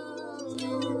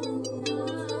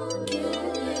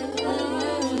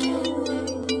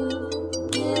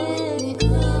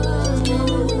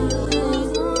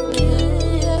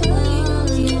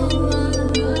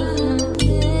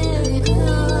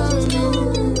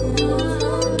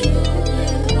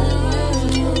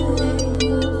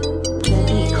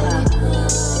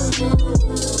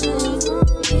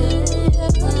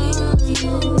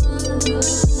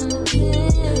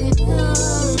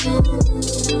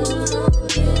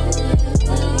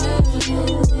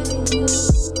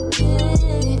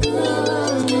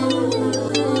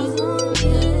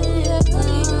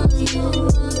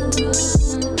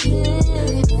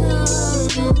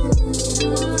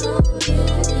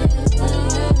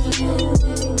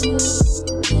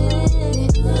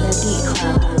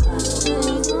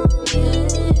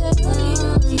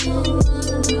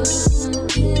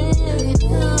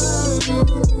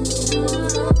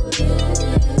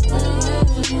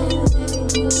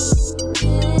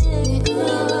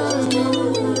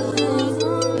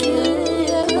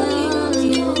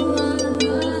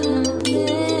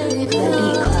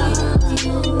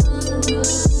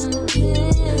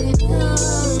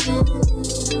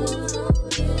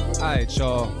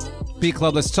 Beat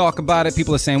Club, let's talk about it.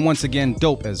 People are saying once again,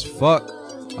 dope as fuck.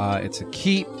 It's a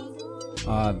keep.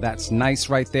 That's nice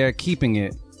right there. Keeping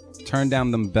it. Turn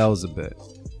down them bells a bit.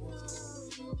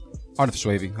 Artificial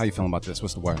Wavy, how you feeling about this?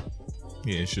 What's the word?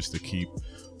 Yeah, it's just a keep.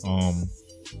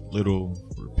 Little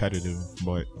repetitive,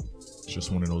 but it's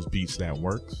just one of those beats that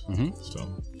works.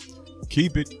 So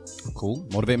keep it. Cool.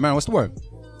 Motivate Man, what's the word?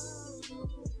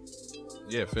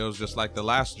 Yeah, it feels just like the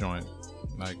last joint.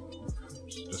 Like,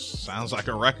 just sounds like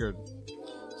a record.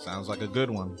 Sounds like a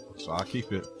good one. So I'll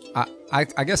keep it. I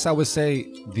guess I would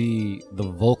say the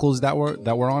vocals that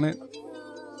were on it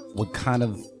would kind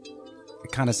of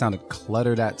sounded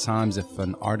cluttered at times if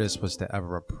an artist was to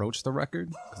ever approach the record,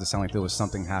 because it sounded like there was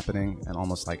something happening in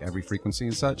almost like every frequency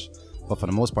and such. But for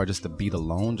the most part, just the beat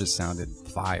alone just sounded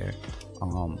fire.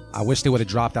 I wish they would have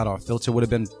dropped out, or a filter would have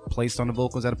been placed on the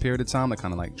vocals at a period of time, like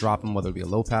kind of like drop them, whether it be a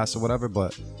low pass or whatever.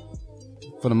 But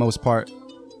for the most part,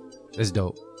 it's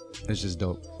dope. It's just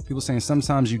dope. People saying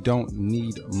sometimes you don't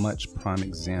need much prime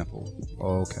example.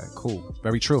 Okay, cool.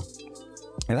 Very true.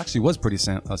 It actually was pretty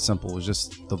simple. It was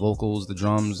just the vocals, the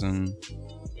drums, and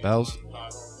bells.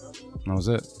 That was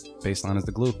it. Bassline is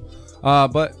the glue.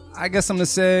 But I guess I'm going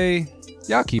to say,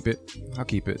 yeah, I'll keep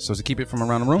it. So to keep it from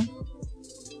around the room,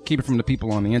 keep it from the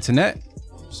people on the internet.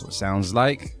 So it sounds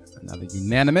like another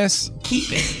unanimous.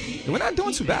 Keep it. We're not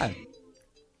doing too bad.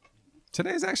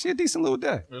 Today's actually a decent little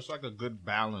day. It's like a good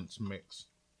balance mix.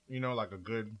 You know, like a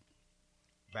good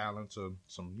balance of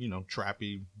some,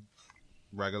 trappy,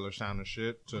 regular sounding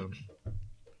shit to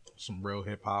some real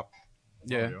hip hop.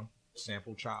 Yeah.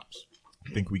 Sample chops.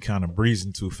 I think we kind of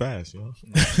breezing too fast, yo.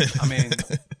 I mean,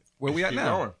 where we at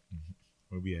now? Going.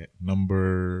 Where we at?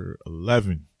 Number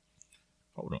 11.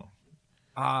 Hold on.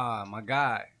 Ah, my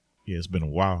guy. Yeah, it's been a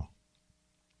while.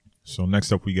 So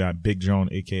next up we got Big John,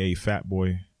 a.k.a. Fat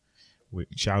Boy, with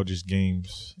Childish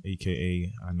Games,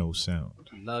 a.k.a. I Know Sound.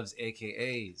 Loves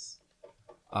AKAs.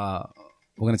 We're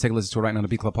going to take a listen to it right now on the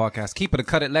Beat Club podcast. Keep it or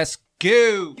cut it. Let's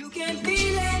go. You can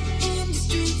feel it in the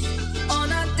streets on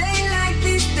a day like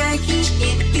this. The heat,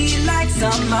 it feel like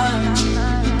summer.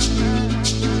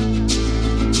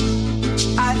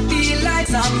 I feel like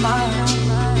summer.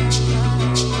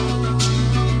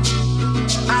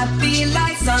 I feel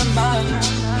like summer.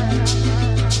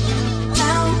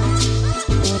 Now,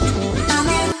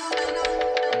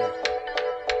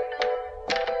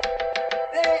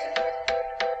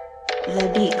 The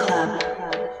Beat Club.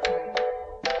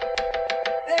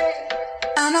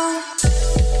 I know.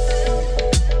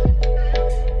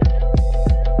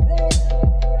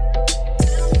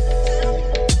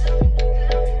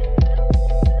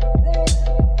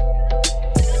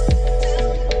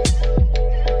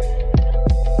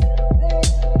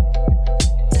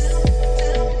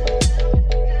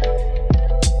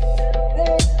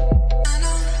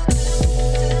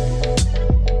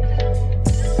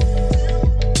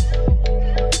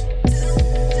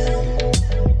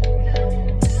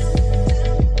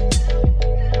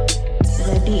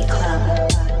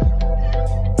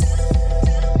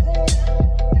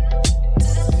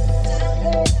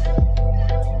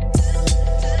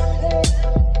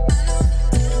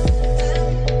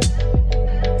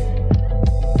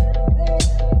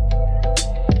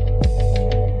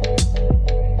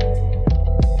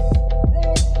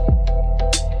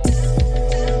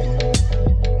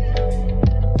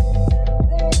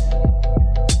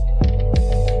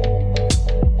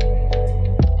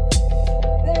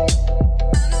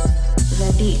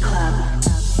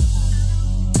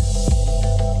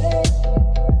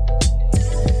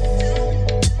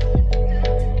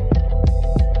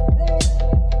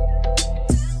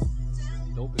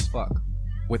 fuck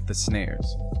with the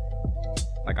snares.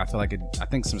 Like I feel like I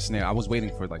think some snare. I was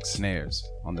waiting for like snares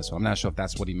on this one. I'm not sure if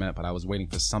that's what he meant, but I was waiting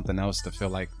for something else to feel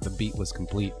like the beat was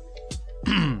complete.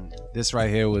 This right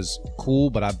here was cool,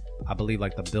 but I believe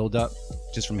like the build up,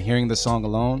 just from hearing the song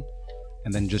alone,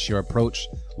 and then just your approach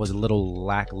was a little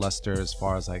lackluster as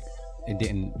far as like it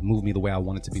didn't move me the way I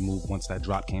wanted to be moved once that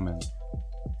drop came in.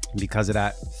 And because of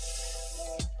that,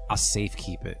 I'll safe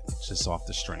keep it just off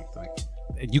the strength. Like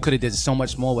you could have did so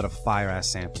much more with a fire ass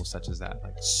sample such as that,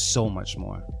 like so much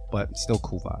more, but still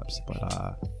cool vibes.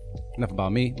 But enough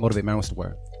about me. Motivate Man, what's the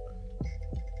word?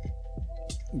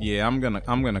 Yeah, I'm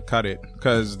gonna cut it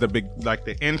because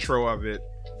the intro of it,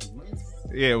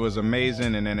 yeah, it was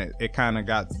amazing, and then it kind of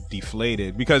got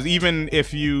deflated because even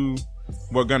if you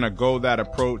were gonna go that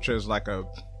approach as like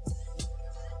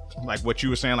what you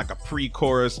were saying, like a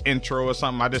pre-chorus intro or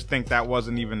something, I just think that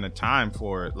wasn't even the time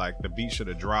for it. Like the beat should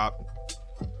have dropped.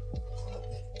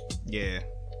 Yeah,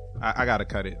 I gotta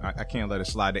cut it. I can't let it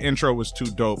slide. The intro was too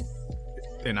dope,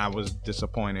 and I was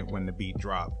disappointed when the beat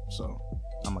dropped. So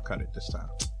I'm gonna cut it this time.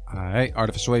 All right,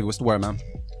 Artificial Wave, what's the word, man?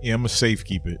 Yeah, I'm gonna safe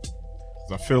keep it.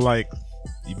 'Cause I feel like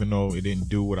even though it didn't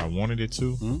do what I wanted it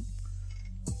to,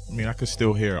 I mean, I could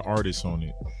still hear an artist on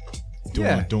it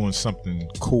doing something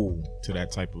cool to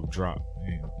that type of drop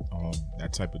and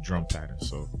that type of drum pattern.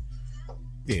 So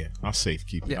yeah, I'll safe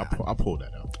keep it. Yeah. I'll pull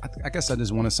that out. I guess I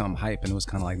just wanted something hype, and it was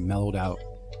kind of like mellowed out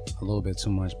a little bit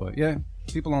too much. But yeah,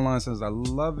 people online says I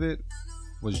love it.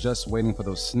 Was just waiting for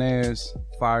those snares,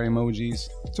 fire emojis.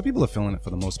 So people are feeling it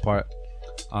for the most part.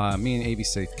 Me and AB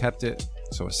safe kept it,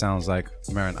 so it sounds like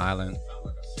Marin Island.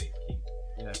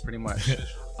 Yeah, pretty much.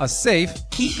 A safe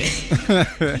keep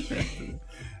it.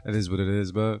 That is what it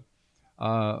is, but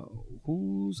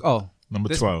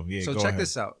number 12? Yeah, so go check ahead.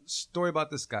 this out. Story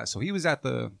about this guy. So he was at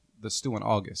the stew in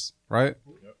August, right?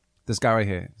 Yep. This guy right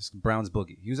here, this Brown's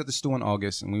Boogie. He was at the stew in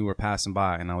August, and we were passing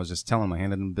by, and I was just telling him, I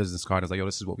handed him a business card. I was like, yo,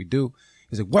 this is what we do.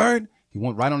 He's like, word? He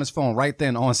went right on his phone right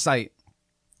then on site.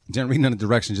 Didn't read none of the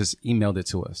directions, just emailed it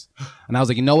to us. And I was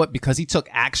like, you know what? Because he took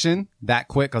action that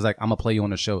quick, I was like, I'm going to play you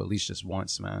on the show at least just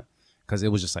once, man. Because it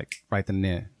was just like right then and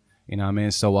there. You know what I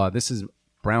mean? So this is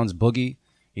Brown's Boogie.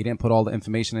 He didn't put all the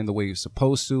information in the way he was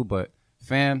supposed to, but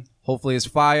fam, hopefully it's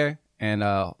fire. And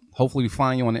hopefully we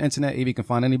find you on the internet. If you can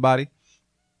find anybody.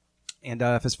 And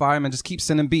if it's fire, man, just keep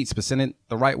sending beats, but send it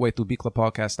the right way through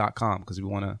beatclubpodcast.com because we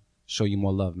want to show you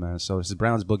more love, man. So this is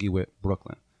Brown's Boogie with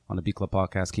Brooklyn on the Beat Club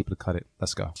Podcast. Keep it, cut it.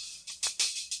 Let's go.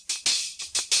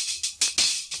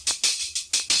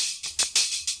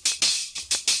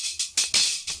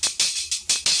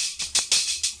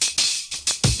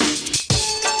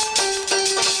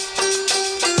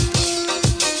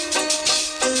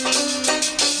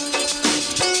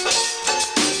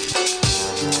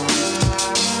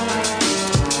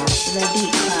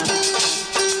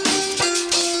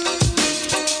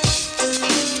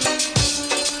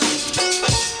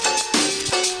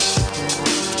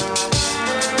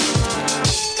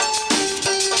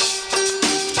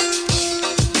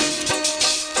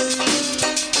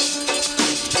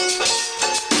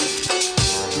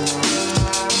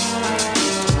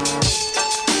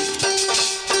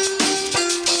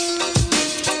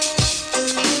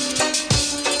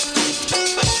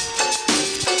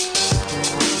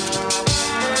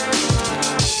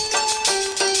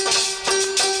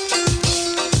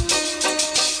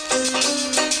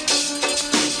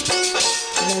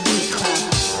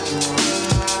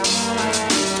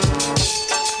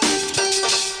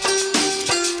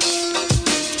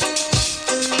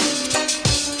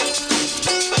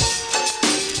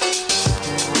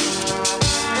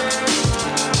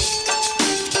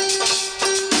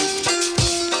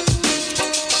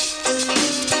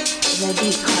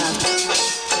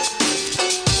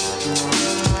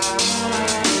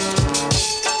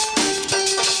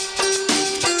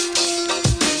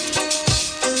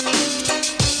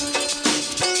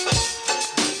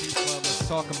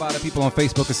 People on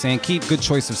Facebook are saying, keep good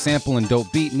choice of sample and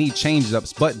dope beat. Need change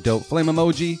ups, but dope. Flame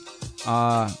emoji.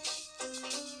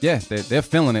 Yeah, they're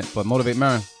feeling it. But Motivate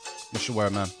Marin, what's your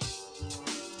word, man?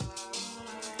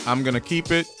 I'm gonna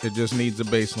keep it. It just needs a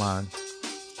bass line.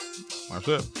 That's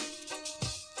it.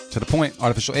 To the point.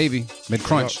 Artificial AV, mid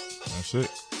crunch. That's it.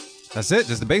 That's it.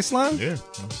 Just the bass line. Yeah,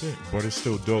 that's it. But it's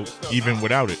still dope, even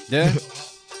without it. Yeah.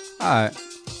 All right.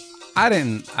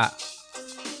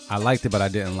 I liked it, but I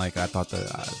didn't like it. I thought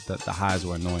the highs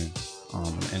were annoying.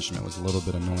 The instrument was a little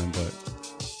bit annoying, but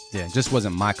yeah, it just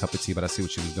wasn't my cup of tea, but I see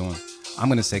what she was doing. I'm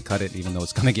going to say cut it, even though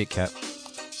it's going to get kept.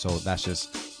 So that's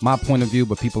just my point of view,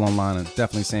 but people online are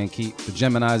definitely saying keep. The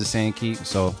Geminis are saying keep,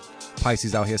 so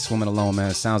Pisces out here swimming alone,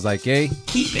 man. It sounds like, yay.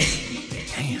 Keep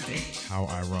it. Damn. How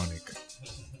ironic.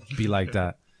 Be like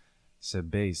that.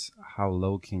 Said bass, how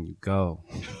low can you go?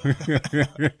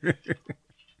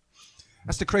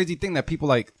 That's the crazy thing that people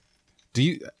like.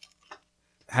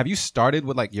 Have you started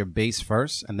with like your bass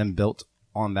first and then built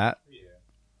on that?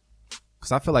 Yeah.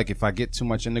 Because I feel like if I get too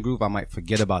much in the groove, I might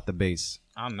forget about the bass.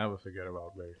 I'll never forget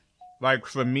about bass. Like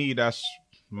for me, that's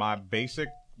my basic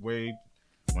way.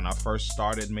 When I first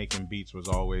started making beats, was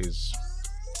always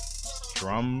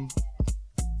drum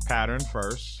pattern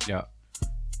first. Yeah.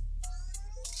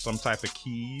 Some type of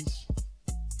keys,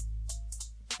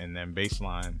 and then bass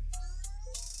line.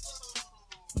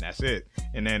 That's it.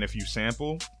 And then if you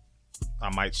sample,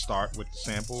 I might start with the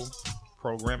sample,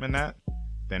 programming that,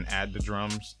 then add the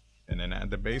drums, and then add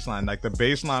the bass line. Like the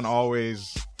bass line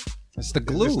always, it's the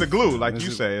glue. It's the glue, like you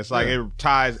say. It's like it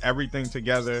ties everything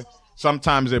together.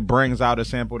 Sometimes it brings out a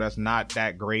sample that's not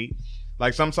that great.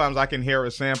 Like sometimes I can hear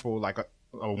a sample like a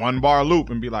 1-bar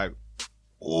loop and be like,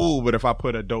 ooh, but if I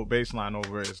put a dope bass line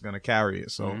over it, it's gonna carry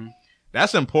it. So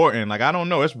that's important. Like I don't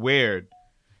know, it's weird.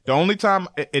 The only time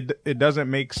it doesn't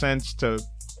make sense to,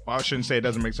 well, I shouldn't say it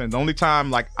doesn't make sense. The only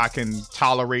time like I can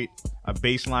tolerate a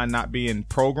bass line not being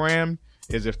programmed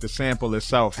is if the sample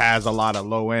itself has a lot of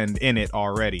low end in it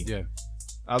already. Yeah.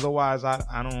 Otherwise,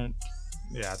 I don't.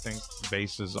 Yeah, I think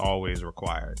bass is always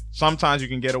required. Sometimes you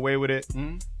can get away with it,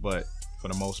 but for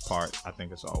the most part, I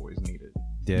think it's always needed.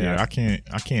 Yeah,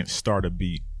 I can't start a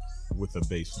beat with a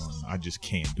bass line. I just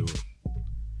can't do it.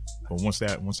 But once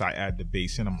I add the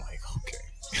bass in, I'm like, okay.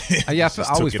 I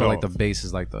always feel like the bass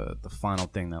is like the final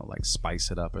thing that like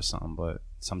spice it up or something, but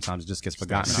sometimes it just gets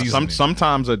forgotten.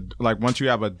 Sometimes like once you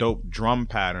have a dope drum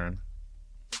pattern,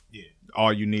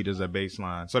 all you need is a bass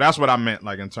line. So that's what I meant,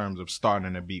 like in terms of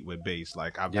starting a beat with bass.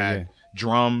 Like I've had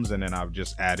drums and then I've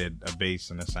just added a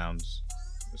bass and it sounds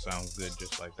good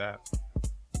just like that.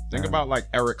 Think about like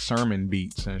Eric Sermon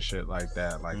beats and shit like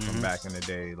that, like from back in the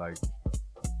day. Like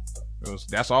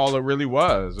that's all it really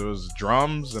was. It was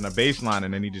drums and a bass line,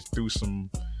 and then he just threw some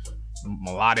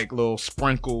melodic little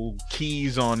sprinkle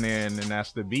keys on there, and then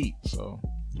that's the beat. So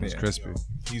it's crispy.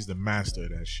 He's the master of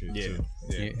that shit too.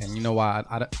 Yeah. And you know why?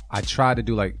 I try to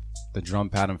do like the drum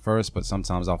pattern first, but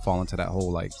sometimes I'll fall into that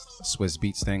whole like Swiss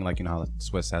beats thing. Like, you know how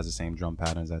Swiss has the same drum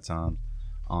patterns at times.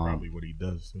 Probably what he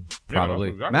does too. Probably.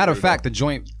 Yeah, exactly. Matter of fact, the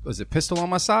joint, was it Pistol on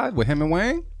My Side with him and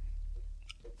Wayne?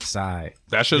 Side.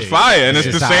 That's just fire, and it's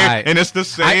the same. And it's the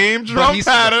same drum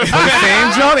pattern. The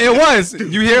same drum. It was.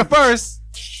 You hear it first.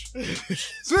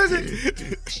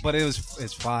 But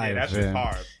it's fire. Yeah, that's just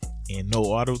hard. And no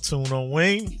auto tune on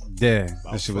Wayne. Yeah,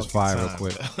 that shit was fire real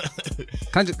quick.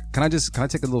 Can I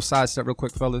take a little side step real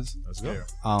quick, fellas? Let's go.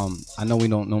 I know we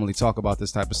don't normally talk about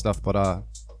this type of stuff, but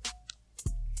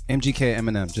MGK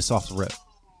Eminem, just off the rip.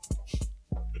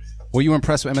 Were you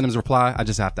impressed with Eminem's reply? I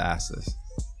just have to ask this.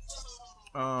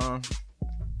 I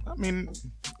mean,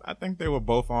 I think they were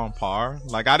both on par.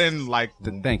 Like, I didn't like.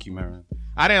 Thank you, Marin.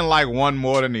 I didn't like one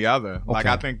more than the other. Okay. Like,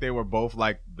 I think they were both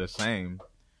like the same.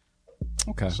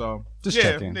 Okay. So just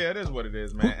checking. Yeah, it is what it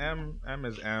is, man. M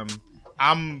is M.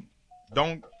 I'm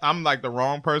like the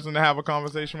wrong person to have a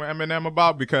conversation with Eminem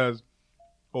about because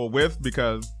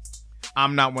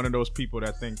I'm not one of those people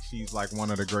that thinks he's like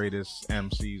one of the greatest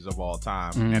MCs of all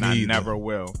time, and I never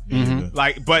will.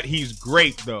 Like, but he's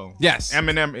great though. Yes,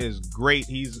 Eminem is great.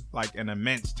 He's like an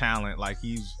immense talent. Like,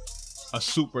 he's a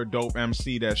super dope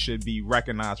MC that should be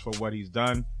recognized for what he's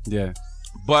done. Yeah,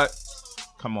 but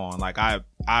come on, like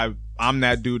I'm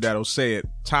that dude that'll say it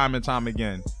time and time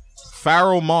again.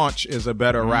 Pharoah Monch is a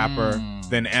better rapper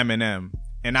than Eminem,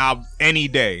 and any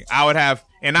day I would have,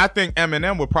 and I think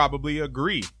Eminem would probably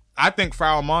agree. I think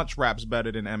Pharoah Monch raps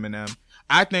better than Eminem.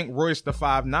 I think Royce the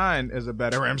 5'9" is a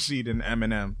better MC than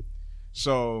Eminem.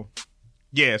 So,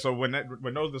 yeah. So when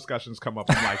those discussions come up,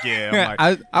 I'm like, yeah. I'm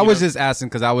like, I was just asking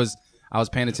because I was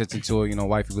paying attention to it. You know,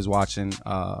 wifey was watching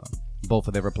both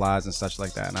of their replies and such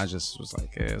like that, and I just was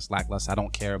like, yeah, it's lackluster. I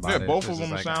don't care about it. Yeah, both of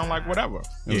them sound like whatever.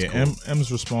 Yeah, cool.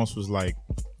 M's response was like,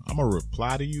 I'm gonna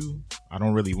reply to you. I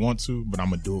don't really want to, but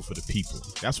I'm gonna do it for the people.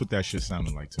 That's what that shit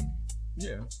sounded like to me.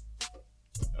 Yeah.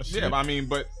 Yeah, I mean,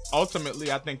 but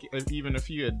ultimately, I think even if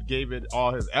he had gave it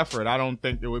all his effort, I don't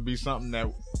think it would be something that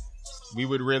we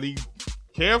would really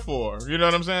care for. You know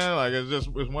what I'm saying? Like,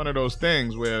 it's one of those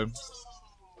things where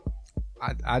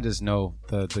I just know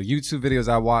the YouTube videos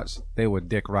I watched, they were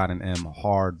dick riding M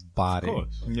hard body. Of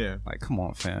course. Yeah. Like, come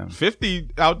on, fam.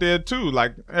 50 out there too.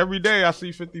 Like, every day I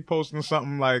see 50 posting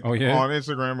something like on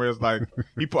Instagram where it's like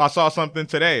I saw something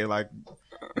today. Like,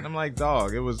 I'm like,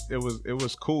 dog, it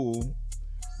was cool.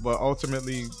 But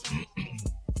ultimately,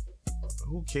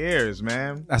 who cares,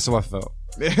 man? That's what I felt.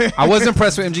 I was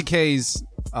impressed with MGK's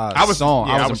song,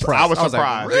 I was impressed. I was like,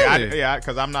 surprised. really? Yeah,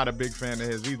 because I'm not a big fan of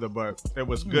his either, but it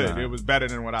was good. Nah. It was better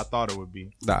than what I thought it would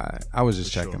be. Nah, I was just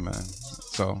For checking, sure. man.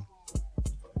 So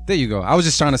there you go. I was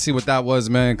just trying to see what that was,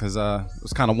 man, because it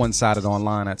was kind of one-sided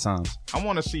online at times. I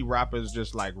want to see rappers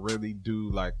just like really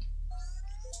do like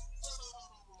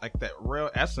that real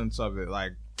essence of it,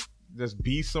 like just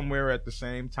be somewhere at the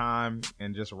same time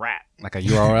and just rap. Like a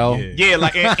URL? Yeah,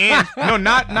 like and no,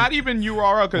 not even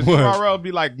URL, because What? URL would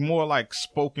be like more like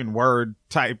spoken word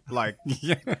type, like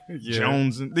Yeah.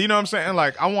 Jones, and you know what I'm saying?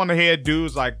 Like I want to hear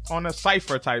dudes like on a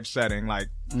cipher type setting, like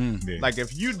like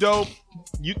if you dope,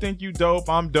 you think you dope,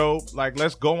 I'm dope. Like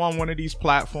let's go on one of these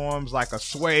platforms, like a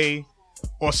Sway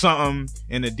or something,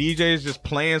 and the DJ is just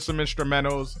playing some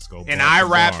instrumentals, and bar I for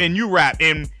rap bar. and you rap,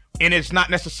 and it's not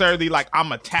necessarily like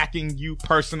I'm attacking you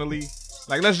personally.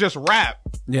 Like let's just rap,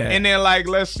 Yeah. and then like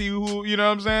let's see who, you know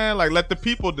what I'm saying? Like let the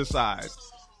people decide.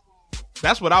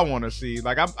 That's what I want to see.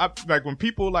 Like I like when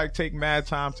people like take mad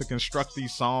time to construct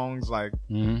these songs. Like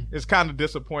it's kind of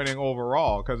disappointing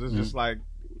overall, because it's just like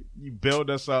you build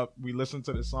us up, we listen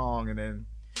to the song, and then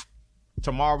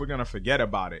tomorrow we're gonna forget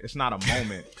about it. It's not a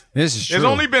moment. This is true. There's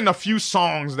only been a few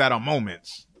songs that are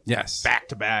moments. Yes. Back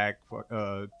to back,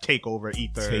 Takeover,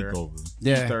 Ether.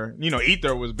 Yeah. Ether. You know,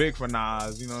 Ether was big for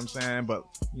Nas, you know what I'm saying? But,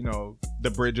 you know, The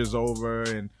Bridge is Over,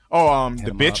 and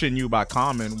The Bitch in You by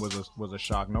Common was a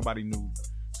shock. Nobody knew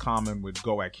Common would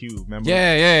go at Cube, remember?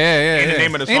 Yeah. And the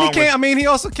name of the song And he came, was, he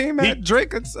also came at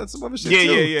Drake and some other shit too.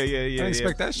 Yeah. I didn't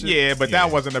expect that shit. Yeah, but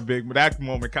that wasn't a big, that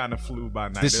moment kind of flew by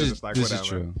night. This It was is just like, this whatever. is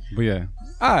true. But yeah.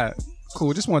 All right.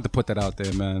 Cool. Just wanted to put that out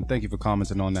there, man. Thank you for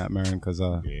commenting on that, man, because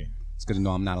it's good to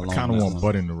know I'm not alone. I kind of on that want one.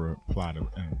 Button to reply to.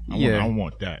 I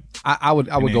want that. I would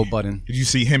And go then, Button. Did you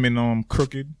see him and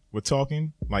Crooked were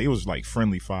talking? Like it was like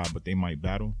friendly fire, but they might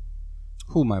battle.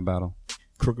 Who might battle?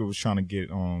 Crooked was trying to get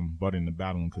Button to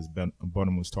battle him because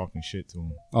Button was talking shit to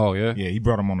him. Oh yeah. Yeah, he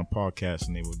brought him on a podcast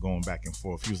and they were going back and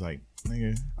forth. He was like,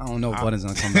 "Nigga, I don't know if Button's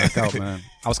gonna come back out, man.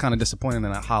 I was kind of disappointed in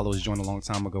that Hollows joined a long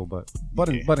time ago, but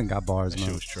Button got bars, that man.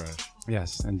 shit was trash."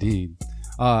 Yes, indeed.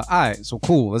 All right, so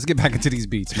cool. Let's get back into these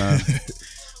beats, man.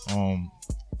 All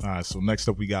right, so next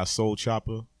up we got Soul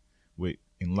Chopper with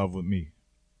 "In Love with Me."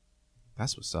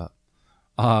 That's what's up.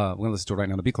 We're gonna listen to it right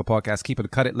now. The Beat Club Podcast. Keep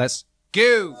it, cut it. Let's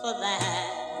go. For that's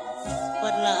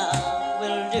what love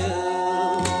will do.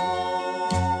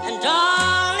 And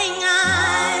darling,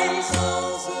 I'm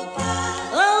so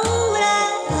surprised. Oh, when I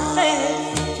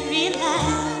first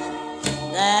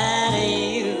realized that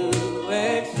you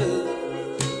were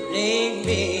fooling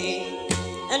me.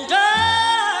 And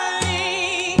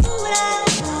darling, when I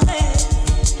first,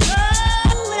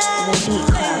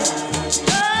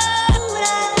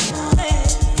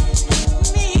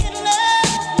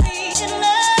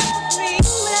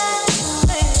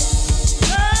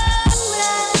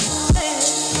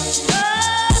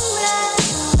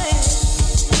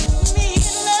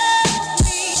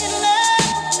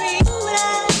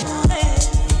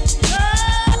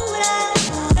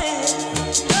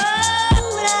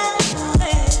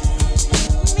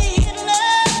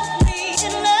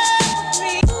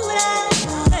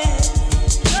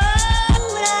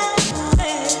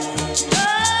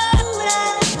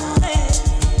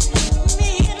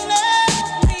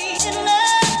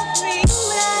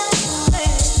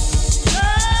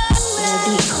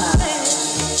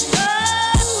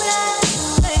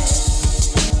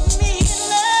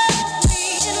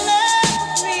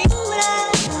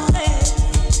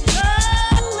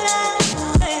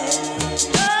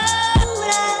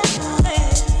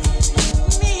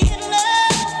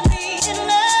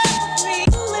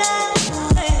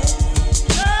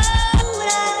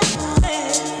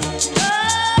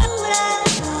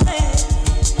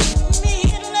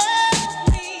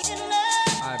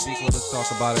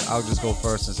 about it, I'll just go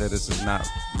first and say this is not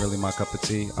really my cup of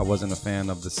tea. I wasn't a fan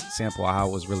of the sample, how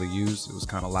it was really used. It was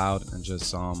kind of loud and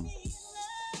just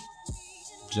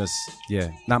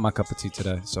yeah, not my cup of tea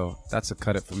today. So that's a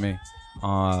cut it for me.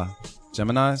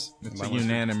 Gemini's? It's a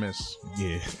unanimous.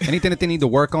 Yeah. Anything that they need to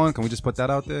work on, can we just put that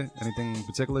out there? Anything in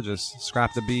particular? Just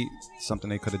scrap the beat, something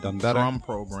they could have done better. Drum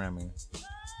programming.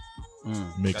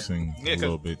 Mixing a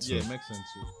little bit too. Yeah, mixing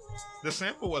too. The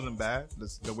sample wasn't bad.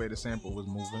 The way the sample was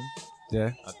moving.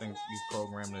 Yeah. I think you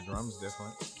programmed the drums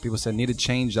different. People said needed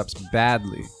change ups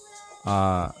badly.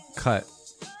 Cut.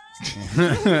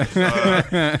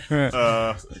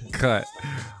 Cut.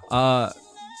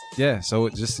 Yeah, so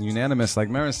it just unanimous, like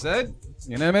Marin said.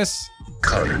 Unanimous.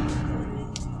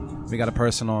 We got a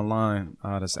person online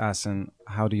that's asking,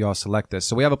 how do y'all select this?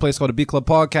 So we have a place called the Beat Club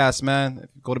Podcast, man. If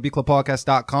you go to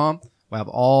beatclubpodcast.com, we have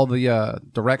all the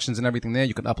directions and everything there.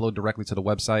 You can upload directly to the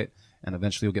website, and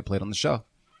eventually you'll get played on the show.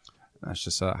 That's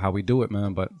just how we do it,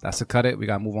 man. But that's a cut it. We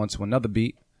got to move on to another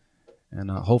beat. And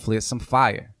hopefully it's some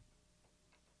fire.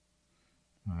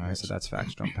 All right. So that's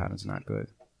facts. Drum pattern's not good.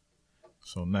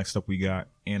 So next up we got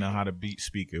Anna How to Beat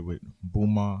Speaker with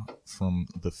Boomer from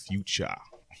the Future.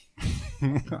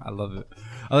 I love it.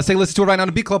 Let's take a listen to it right now on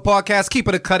the Beat Club podcast. Keep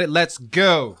it a cut it. Let's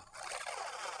go.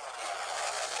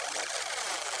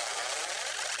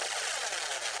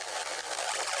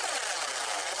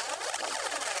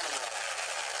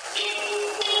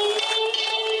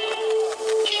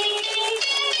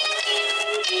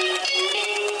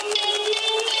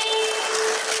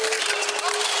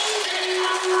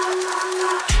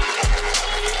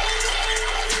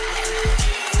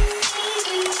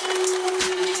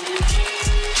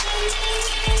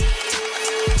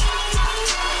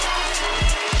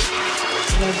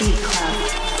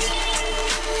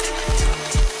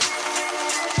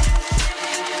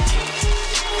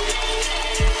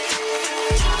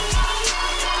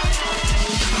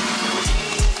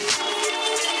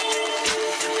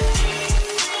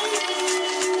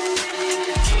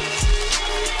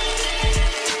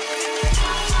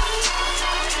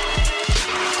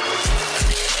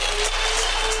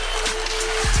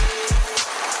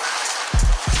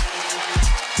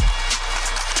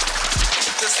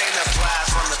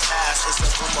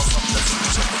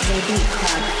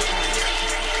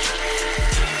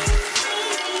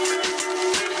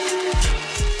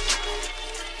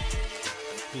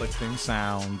 Conflicting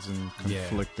sounds and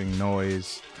conflicting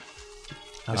noise.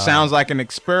 It sounds like an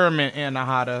experiment in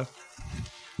how to.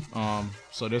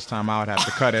 So this time I would have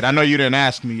to cut it. I know you didn't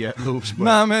ask me yet, Loops. But,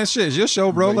 nah, man, shit, it's your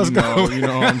show, bro. Let's go. You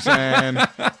know what I'm saying?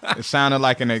 It sounded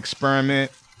like an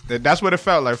experiment. That's what it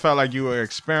felt like. It felt like you were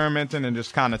experimenting and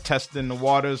just kind of testing the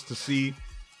waters to see,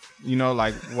 you know,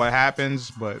 like what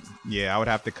happens. But yeah, I would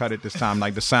have to cut it this time.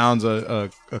 Like the sounds are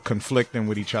conflicting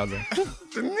with each other.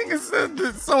 The nigga said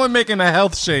that someone making a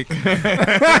health shake.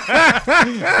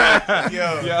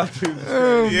 Yeah.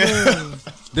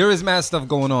 There is mad stuff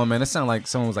going on, man. It sounded like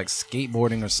someone was like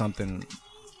skateboarding or something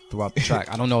throughout the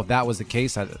track. I don't know if that was the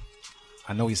case. I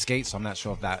know he skates, so I'm not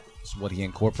sure if that's what he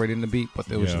incorporated in the beat, but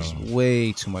there was just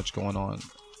way too much going on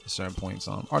at certain points.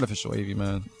 Artificial AV,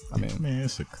 man. I mean, man,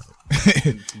 it's a cut.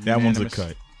 That one's a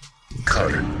cut.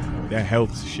 That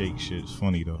health shake shit is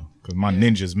funny though, cause my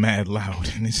ninja's mad loud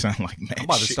and it sound like mad. I'm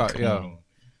about to shit start. going on.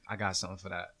 I got something for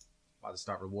that. I'm about to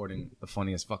start rewarding the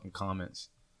funniest fucking comments,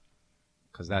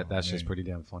 cause that's just pretty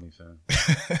damn funny, fam.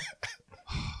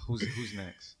 Who's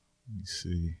next? Let me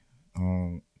see.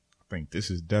 I think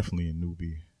this is definitely a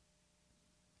newbie.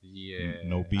 Yeah.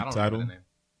 No beat I don't title. remember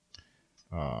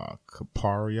the name.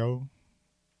 Capario.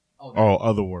 Oh,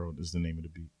 Otherworld is the name of the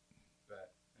beat.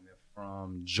 And they're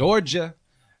from Georgia.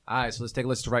 All right, so let's take a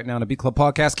listen right now on the Beat Club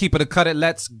podcast. Keep it a cut it.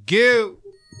 Let's go.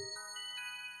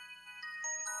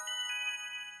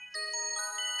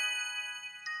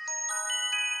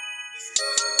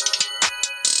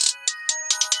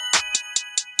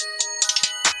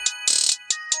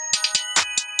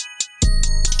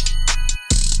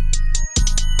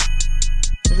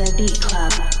 The Beat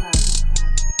Club.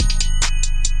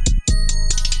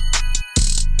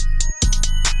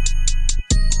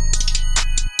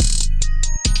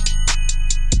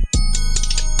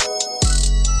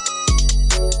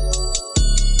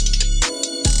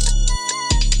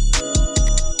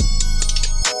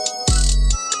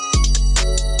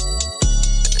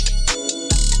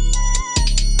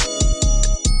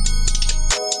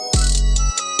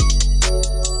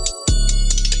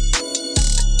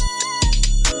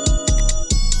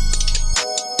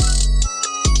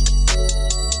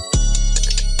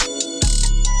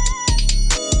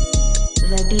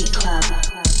 The Beat Club.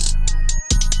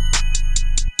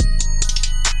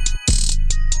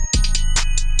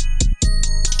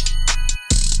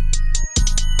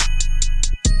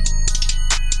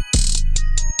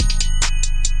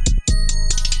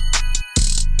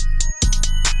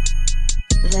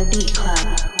 The Beat Club.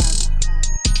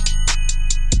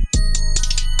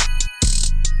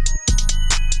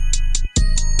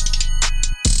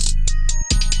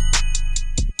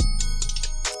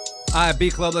 All right,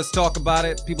 Beat Club, let's talk about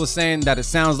it. People saying that it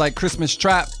sounds like Christmas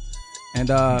trap, and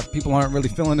people aren't really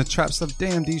feeling the trap stuff.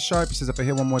 Damn, D Sharp. He says, if I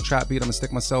hear one more trap beat, I'm going to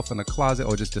stick myself in the closet,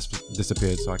 or just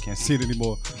disappeared, so I can't see it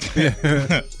anymore.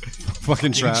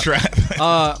 Fucking trap.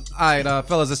 All right,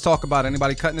 fellas, let's talk about it.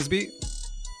 Anybody cutting this beat?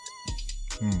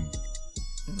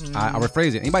 I'll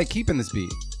rephrase it. Anybody keeping this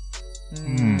beat?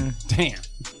 Damn.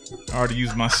 I already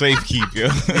used my safe keep, yo.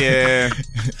 Yeah.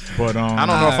 But I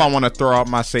don't know if I want to throw out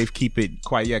my safe keep it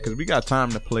quite yet, because we got time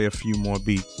to play a few more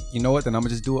beats. You know what? Then I'm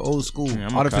gonna just do it old school. Yeah,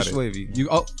 I'ma artificial cut it. wavy. You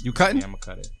cutting? Yeah, I'm gonna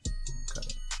cut it.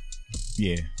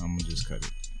 Yeah, I'm gonna just cut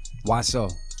it. Why so? I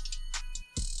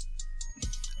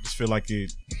just feel like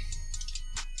it.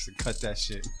 So cut that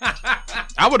shit.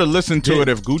 I would have listened to it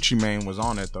if Gucci Mane was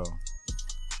on it though.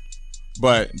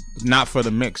 But not for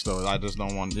the mix though. I just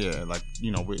don't want. Yeah, like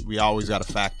we always got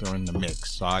to factor in the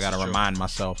mix. So I got to remind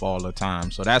myself all the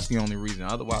time. So that's the only reason.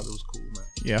 Otherwise, it was cool, man.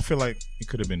 Yeah, I feel like it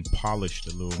could have been polished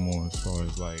a little more as far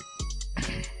as like I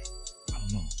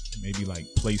don't know, maybe like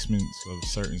placements of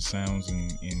certain sounds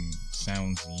and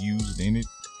sounds used in it.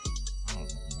 I don't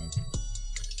know, man.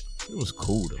 It was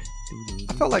cool though.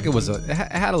 I felt like it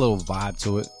had a little vibe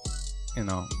to it.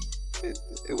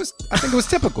 It was. I think it was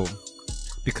typical.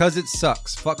 Because it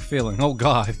sucks. Fuck feeling. Oh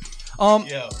God.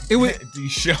 It was.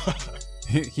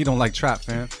 He don't like trap,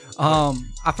 fam.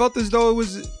 I felt as though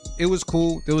it was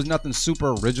cool. There was nothing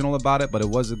super original about it, but it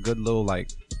was a good little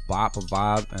like bop, a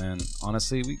vibe. And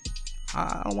honestly,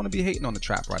 I don't want to be hating on the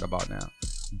trap right about now,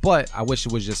 but I wish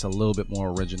it was just a little bit more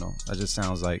original. That just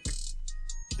sounds like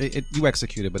you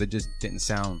executed, but it just didn't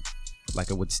sound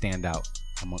like it would stand out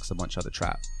amongst a bunch of other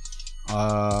trap.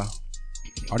 Are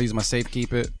these my safe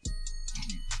keep it?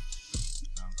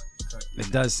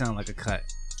 It does sound like a cut,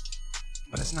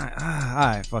 but it's not.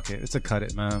 Alright, fuck it. It's a cut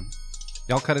it, man.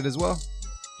 Y'all cut it as well?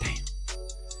 Damn.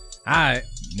 Alright.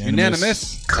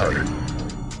 Unanimous. Cut it.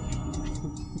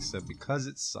 He said because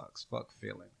it sucks. Fuck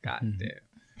feeling. God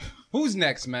damn. Who's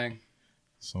next, man?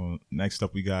 So next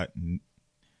up we got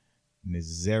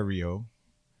Nazario,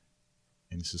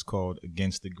 and this is called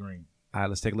Against the Grain. Alright,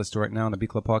 let's take a listen to it right now on the Beat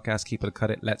Club Podcast. Keep it a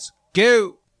cut it. Let's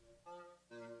go.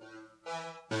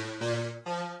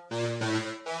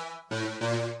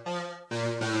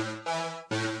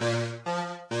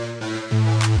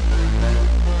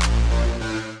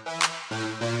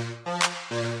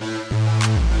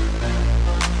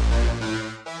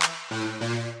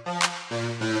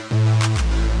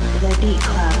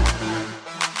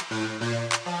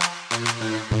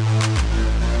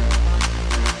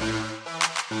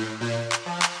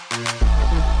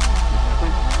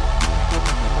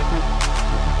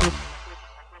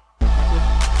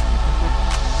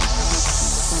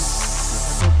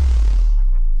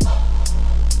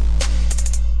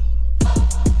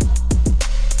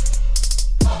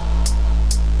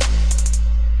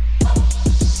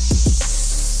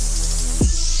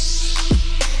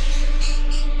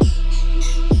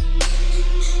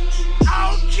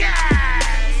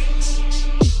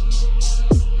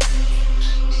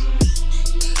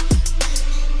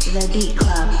 The Beat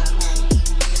Club.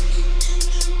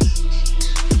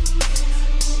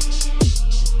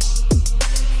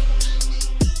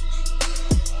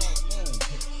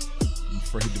 I'm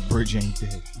afraid the bridge ain't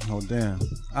there. Oh, damn.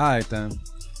 All right, then.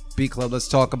 Beat Club, let's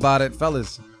talk about it.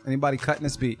 Fellas, anybody cutting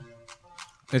this beat?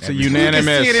 It's a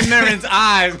unanimous. You can see it in Marin's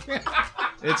eyes.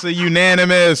 It's a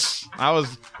unanimous. I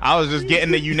was just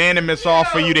getting the unanimous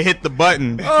off for you to hit the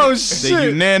button. Oh, shit. The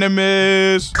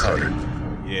unanimous. Cut it.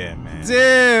 Yeah, man.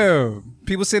 Damn.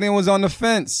 People said it was on the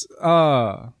fence.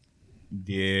 Yeah.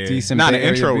 Decent. Nah, Bay the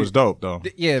intro Area was dope, though.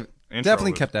 Yeah, Intro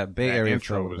definitely was- kept that Bay that Area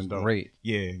intro feel. was dope. Great.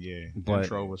 Yeah. But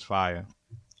Intro was fire.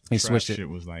 he Trap switched it. shit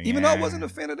was like, Even though I yeah. wasn't a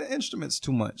fan of the instruments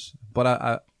too much. But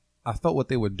I felt what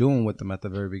they were doing with them at the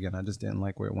very beginning. I just didn't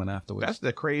like where it went afterwards. That's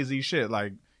the crazy shit.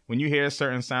 Like when you hear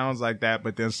certain sounds like that,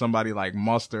 but then somebody like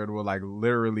Mustard will like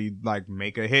literally like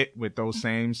make a hit with those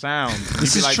same sounds. This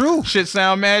You be is like, true. Shit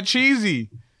sound mad cheesy.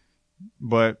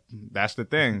 But that's the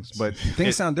things. But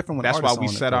Things sound different when that's why artists we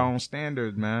own it, set though. our own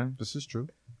standards, man. This is true.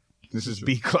 This is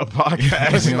Beat Club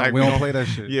Podcast. We don't play that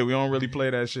shit. Yeah, we don't really play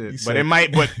that shit. But said- it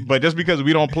might. But just because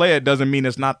we don't play it doesn't mean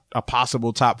it's not a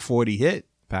possible top 40 hit.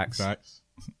 Facts.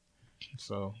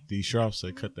 So D Sharp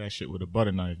said, "Cut that shit with a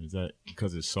butter knife." Is that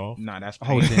because it's soft? nah, that's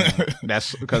Oh, painful. damn.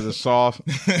 That's because it's soft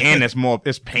and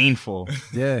it's painful.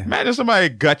 Yeah. Imagine somebody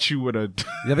gut you with a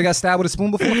You ever got stabbed with a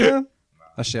spoon before, fam?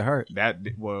 That shit hurt.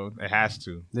 well, it has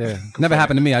to Yeah. Never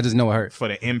happened to me. I just know it hurt. for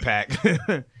the impact.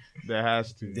 That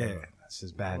has to. Yeah. That's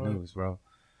just bad news, bro.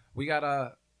 We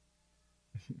got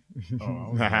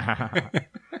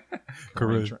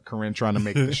Corinne trying to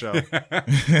make the show.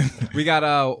 we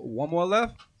got one more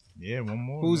left. Yeah, one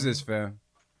more. Who's man. this, fam?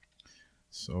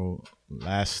 So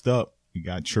last up, we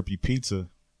got Trippy Pizza,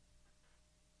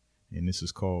 and this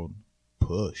is called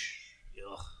Push.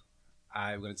 All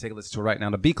right, we're gonna take a listen to it right now.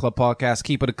 The Beat Club Podcast.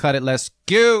 Keep it or cut it. Let's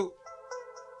go.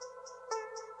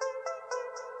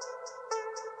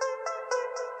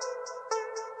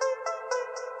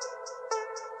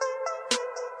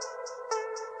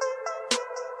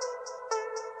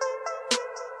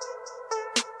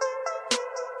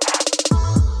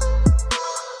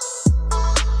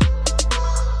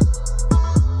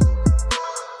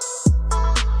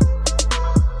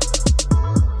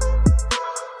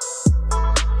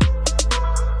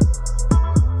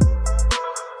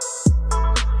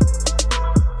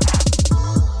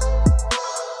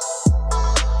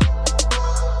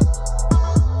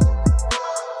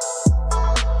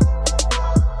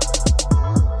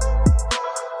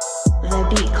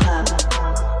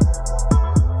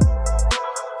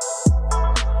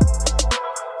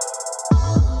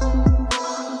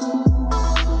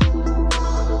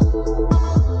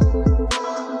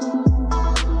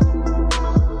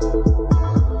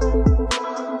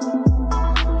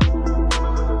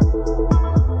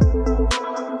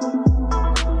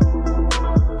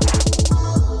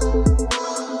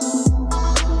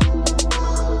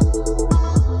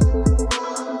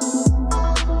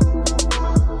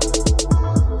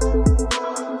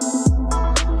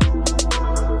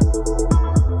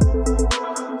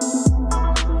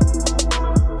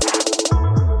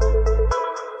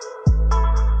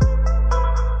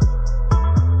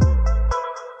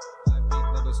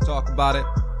 talk about it.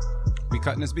 We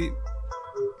cutting this beat?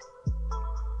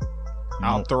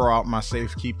 I'll throw out my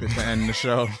safekeep at the end of the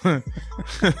show.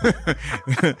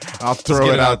 I'll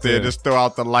throw it out there. Just throw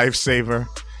out the lifesaver.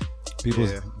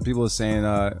 People are saying,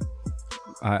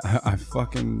 I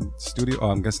fucking studio. Oh,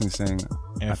 I'm guessing they're saying,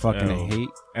 I fucking hate.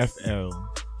 FL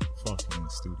fucking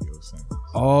studio saying.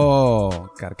 Oh,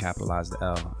 gotta capitalize the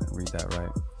L. Read that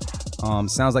right.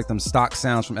 Sounds like them stock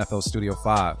sounds from FL Studio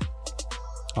 5.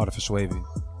 Artificial Wavy.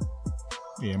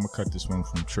 Yeah, I'm gonna cut this one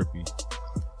from Trippy.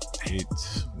 It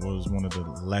was one of the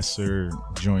lesser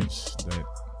joints that,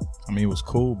 I mean, it was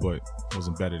cool, but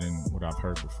wasn't better than what I've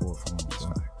heard before from him.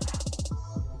 So.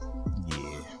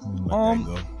 Yeah, let that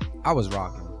go. I was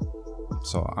rocking,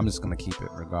 so I'm just gonna keep it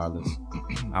regardless.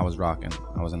 I was rocking.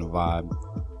 I was in the vibe.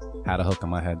 Had a hook in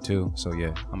my head too, so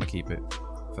yeah, I'm gonna keep it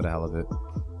for the hell of it.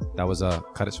 That was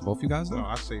cut it for both you guys though? No,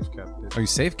 I safe kept it. Oh, you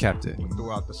safe kept it? We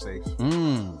threw out the safe. I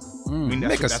mean,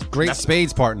 make us great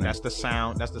spades partner. That's the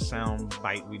sound. That's the sound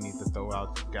bite we need to throw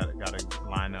out. Gotta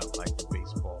line up like the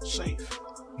baseball. Safe.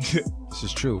 This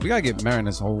is true. We gotta get Marin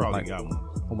this whole Probably got one.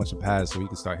 whole bunch of pads so we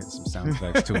can start hitting some sound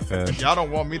effects too. Fair. Y'all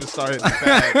don't want me to start hitting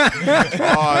pads.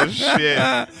 Oh shit.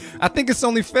 I think it's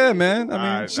only fair, man.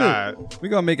 I mean, shit. We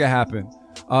gonna make it happen.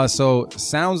 So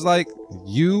sounds like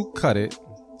you cut it.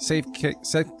 Safe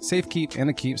keep and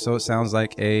a keep, so it sounds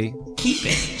like a keep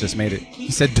it. Just made it. He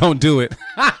said, "Don't do it."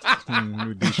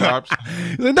 D sharps.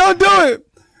 He said, "Don't do it."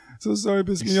 So sorry,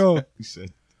 pissed me off. He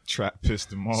said, "Trap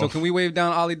pissed him off." So can we wave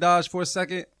down Ollie Dodge for a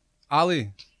second?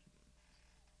 Ollie,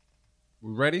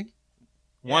 we ready?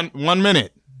 Yeah. 1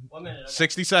 minute. 1 minute. Okay.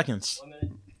 60 seconds. 1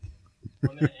 minute.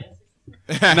 1 minute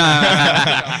and Nah.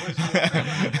 I'm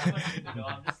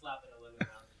just slapping a limit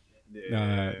around.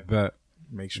 Yeah. But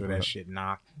make sure that shit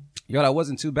knocked. Yo, that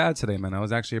wasn't too bad today, man. That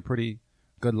was actually a pretty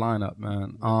good lineup,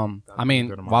 man. I mean,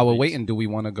 while we're waiting, do we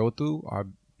want to go through our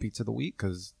beats of the week?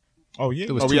 Because we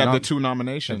have the two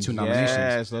nominations.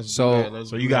 Yes,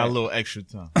 so you got a little extra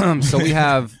time. So we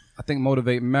have, I think,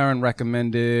 Motivate Marin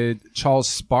recommended Charles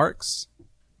Sparks.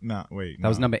 That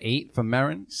was number 8 for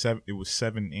Marin. It was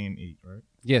 7 and 8, right?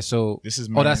 Yeah. So this is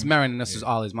that's Marin and this is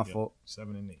Ollie's. My fault.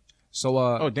 7 and 8.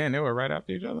 So damn, they were right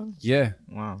after each other. Yeah.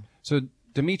 Wow. So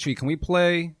Dimitri, can we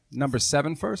play number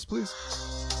 7 first, please?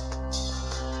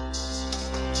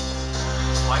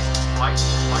 White.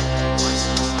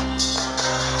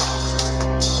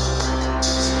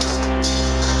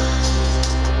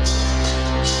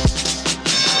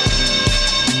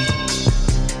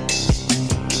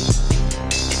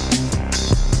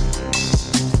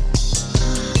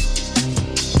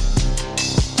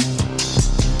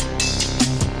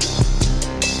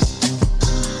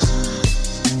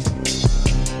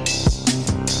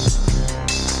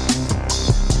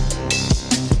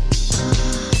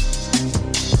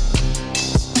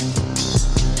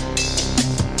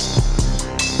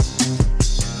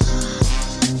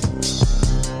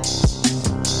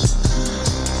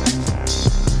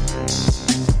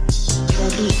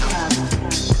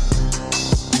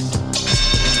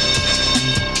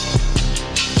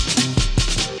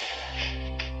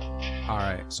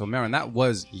 So, Marin, that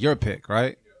was your pick,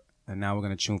 right? And now we're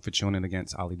going to tune for tuning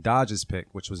against Ollie Dodge's pick,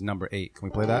 which was number 8. Can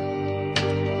we play that?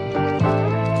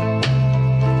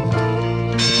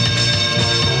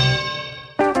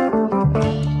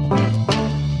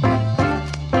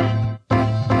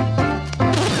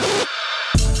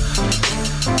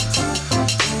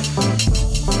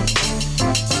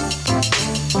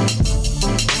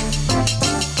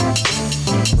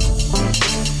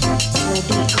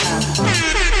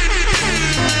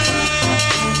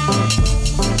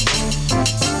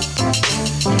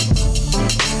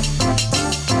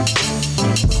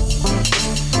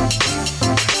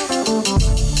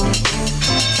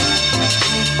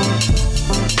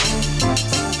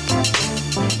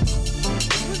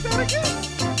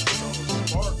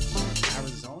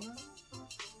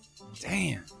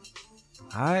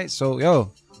 So,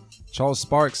 yo, Charles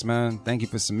Sparks, man, thank you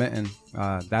for submitting.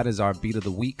 That is our beat of the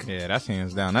week. Yeah, that's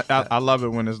hands down. I love it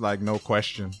when it's like no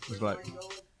question. It's like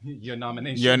your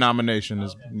nomination. Your nomination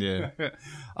is like the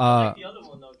other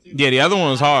one though, too. Yeah, the other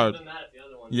one was hard.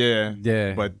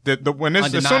 Yeah. But when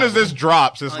this, as soon as this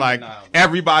drops, it's like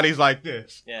everybody's like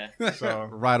this. Yeah. So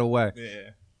right away.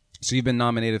 Yeah. So you've been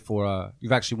nominated for.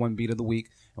 You've actually won beat of the week,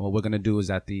 and what we're gonna do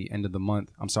is at the end of the month.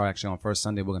 I'm sorry, actually on first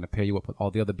Sunday, we're gonna pair you up with all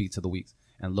the other beats of the week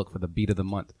and look for the beat of the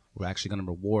month. We're actually going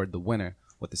to reward the winner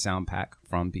with the sound pack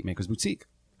from BeatMakers Boutique.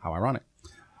 How ironic.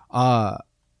 But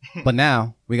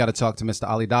now we got to talk to Mr.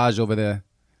 Ollie Dodge over there.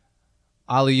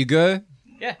 Ollie, you good?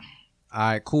 Yeah. All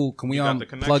right, cool. Can we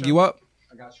plug you up?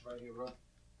 I got you right here, bro. Here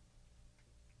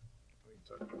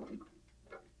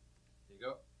you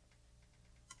go.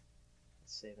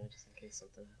 saving it just in case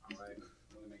something happens. All right.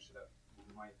 Let me make sure that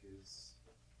the mic is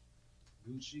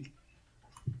Gucci.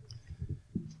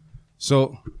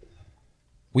 So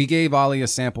we gave Ollie a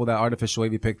sample that Artificial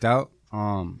Wavy picked out.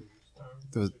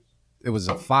 It was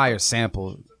a fire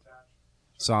sample.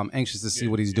 So I'm anxious to see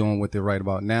what he's doing with it right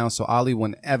about now. So Ollie,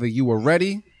 whenever you are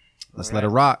ready, let's let it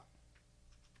rock.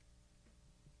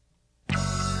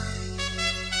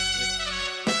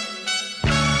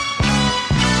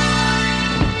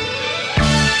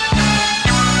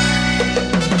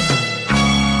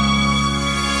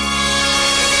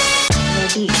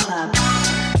 The Beat Club.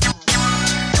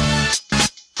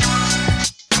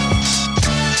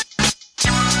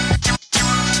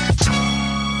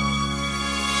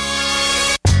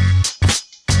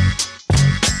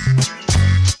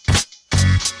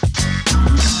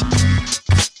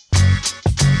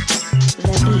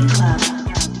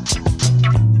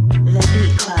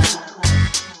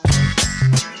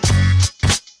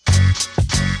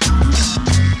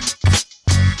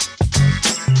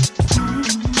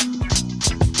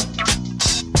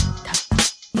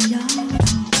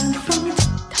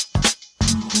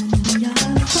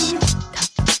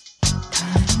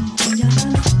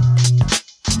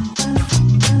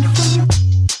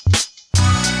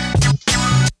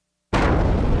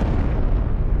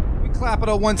 Clap it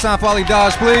up one time for Ollie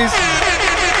Dodge, please.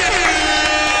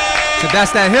 So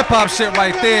that's that hip hop shit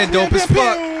right there, dope as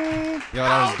fuck. Yo,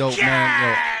 that was dope,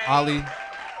 man. Yo, Ollie,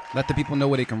 let the people know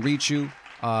where they can reach you.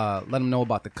 Let them know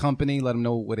about the company. Let them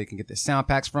know where they can get their sound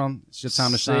packs from. It's your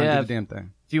time to shine. Do the damn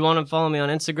thing. If you want to follow me on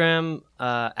Instagram,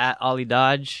 at Ollie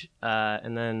Dodge,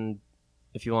 and then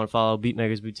if you want to follow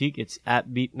BeatMakers Boutique, it's at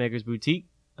BeatMakers Boutique.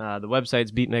 The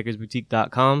website's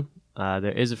beatmakersboutique.com.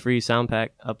 There is a free sound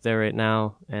pack up there right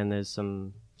now, and there's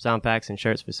some sound packs and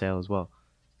shirts for sale as well.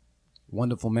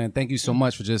 Wonderful, man. Thank you so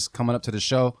much for just coming up to the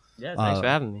show. Yeah, thanks for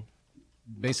having me.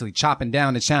 Basically chopping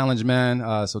down the challenge,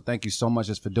 man. So thank you so much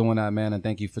just for doing that, man. And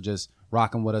thank you for just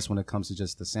rocking with us when it comes to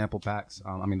just the sample packs.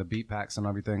 The beat packs and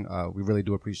everything. We really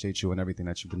do appreciate you and everything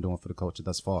that you've been doing for the culture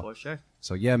thus far. For sure.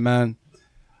 So yeah, man.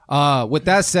 With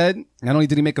that said, not only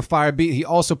did he make a fire beat, he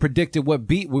also predicted what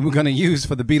beat we were going to use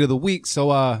for the beat of the week.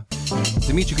 So,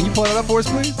 Dimitri, can you pull it up for us,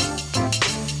 please?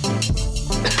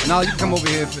 Now you can come over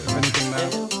here if anything,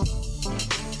 man.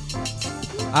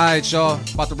 All right, y'all.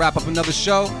 About to wrap up another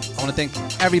show. I want to thank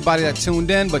everybody that tuned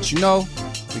in, but we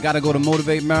got to go to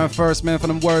Motivate Marin first, man, for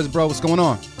them words, bro. What's going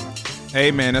on?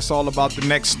 Hey, man, it's all about the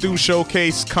next Stew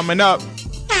Showcase coming up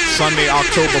Sunday,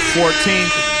 October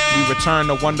 14th. We return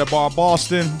to Wonder Bar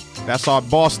Boston. That's our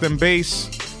Boston base.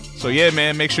 So yeah,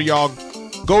 man, make sure y'all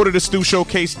go to the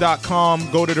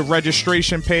stewshowcase.com, go to the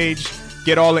registration page,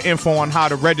 get all the info on how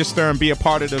to register and be a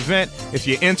part of the event. If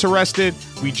you're interested,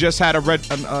 we just had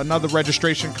another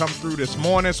registration come through this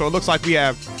morning. So it looks like we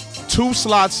have 2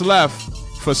 slots left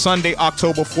for Sunday,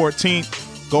 October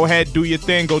 14th. Go ahead, do your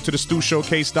thing. Go to the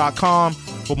stewshowcase.com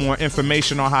for more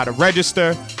information on how to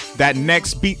register. That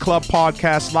next Beat Club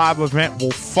Podcast live event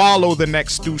will follow the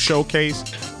next Stew Showcase.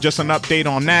 Just an update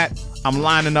on that. I'm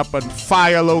lining up a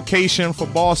fire location for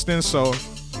Boston, so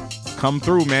come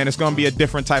through, man. It's going to be a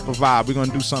different type of vibe. We're going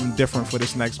to do something different for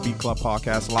this next Beat Club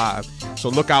Podcast live. So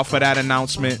look out for that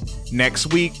announcement next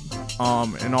week.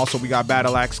 And also we got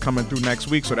Battle Axe coming through next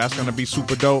week, so that's going to be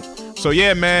super dope. So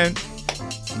yeah, man.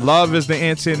 Love is the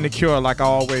answer and the cure, like I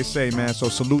always say, man. So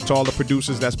salute to all the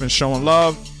producers that's been showing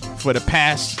love for the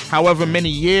past however many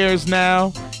years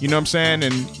now. You know what I'm saying?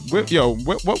 And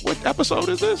what episode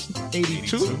is this?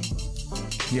 82?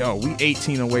 Yo, we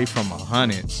 18 away from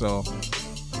 100. So,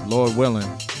 Lord willing.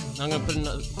 I'm gonna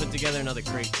put together another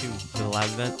crate too for the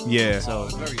live event. Yeah. So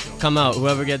come out.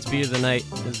 Whoever gets beat of the night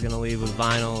is gonna leave with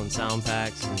vinyl and sound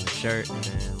packs and a shirt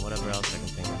and whatever else I can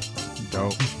think of.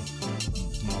 Dope.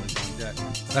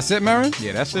 That's it, Marin?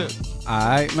 Yeah, that's it. All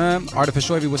right, man.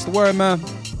 Artificial Wavy, what's the word, man?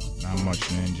 Not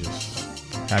much, man. Just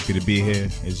happy to be here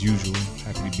as usual.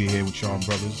 Happy to be here with y'all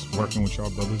brothers, working with y'all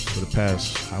brothers for the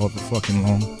past however fucking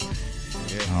long.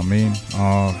 Yeah. I mean,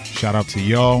 shout out to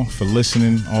y'all for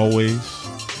listening always.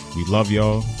 We love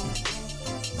y'all.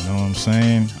 You know what I'm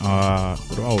saying?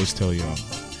 What do I always tell y'all?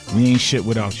 We ain't shit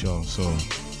without y'all, so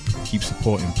keep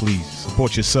supporting, please.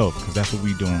 Support yourself, because that's what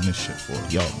we doing this shit for,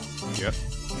 y'all. Yep.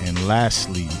 And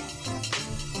lastly,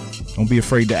 don't be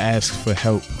afraid to ask for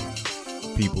help,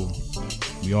 people.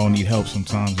 We all need help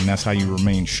sometimes, and that's how you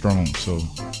remain strong. So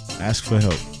ask for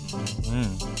help.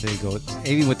 There you go.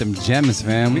 Even with them gems,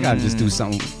 man, we gotta just do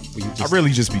something. Where you just... I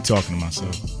really just be talking to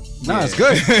myself. No, it's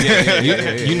good.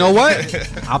 You know what?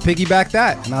 I'll piggyback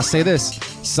that, and I'll say this.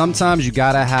 Sometimes you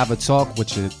gotta have a talk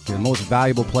with your most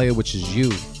valuable player, which is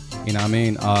you. You know what I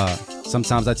mean?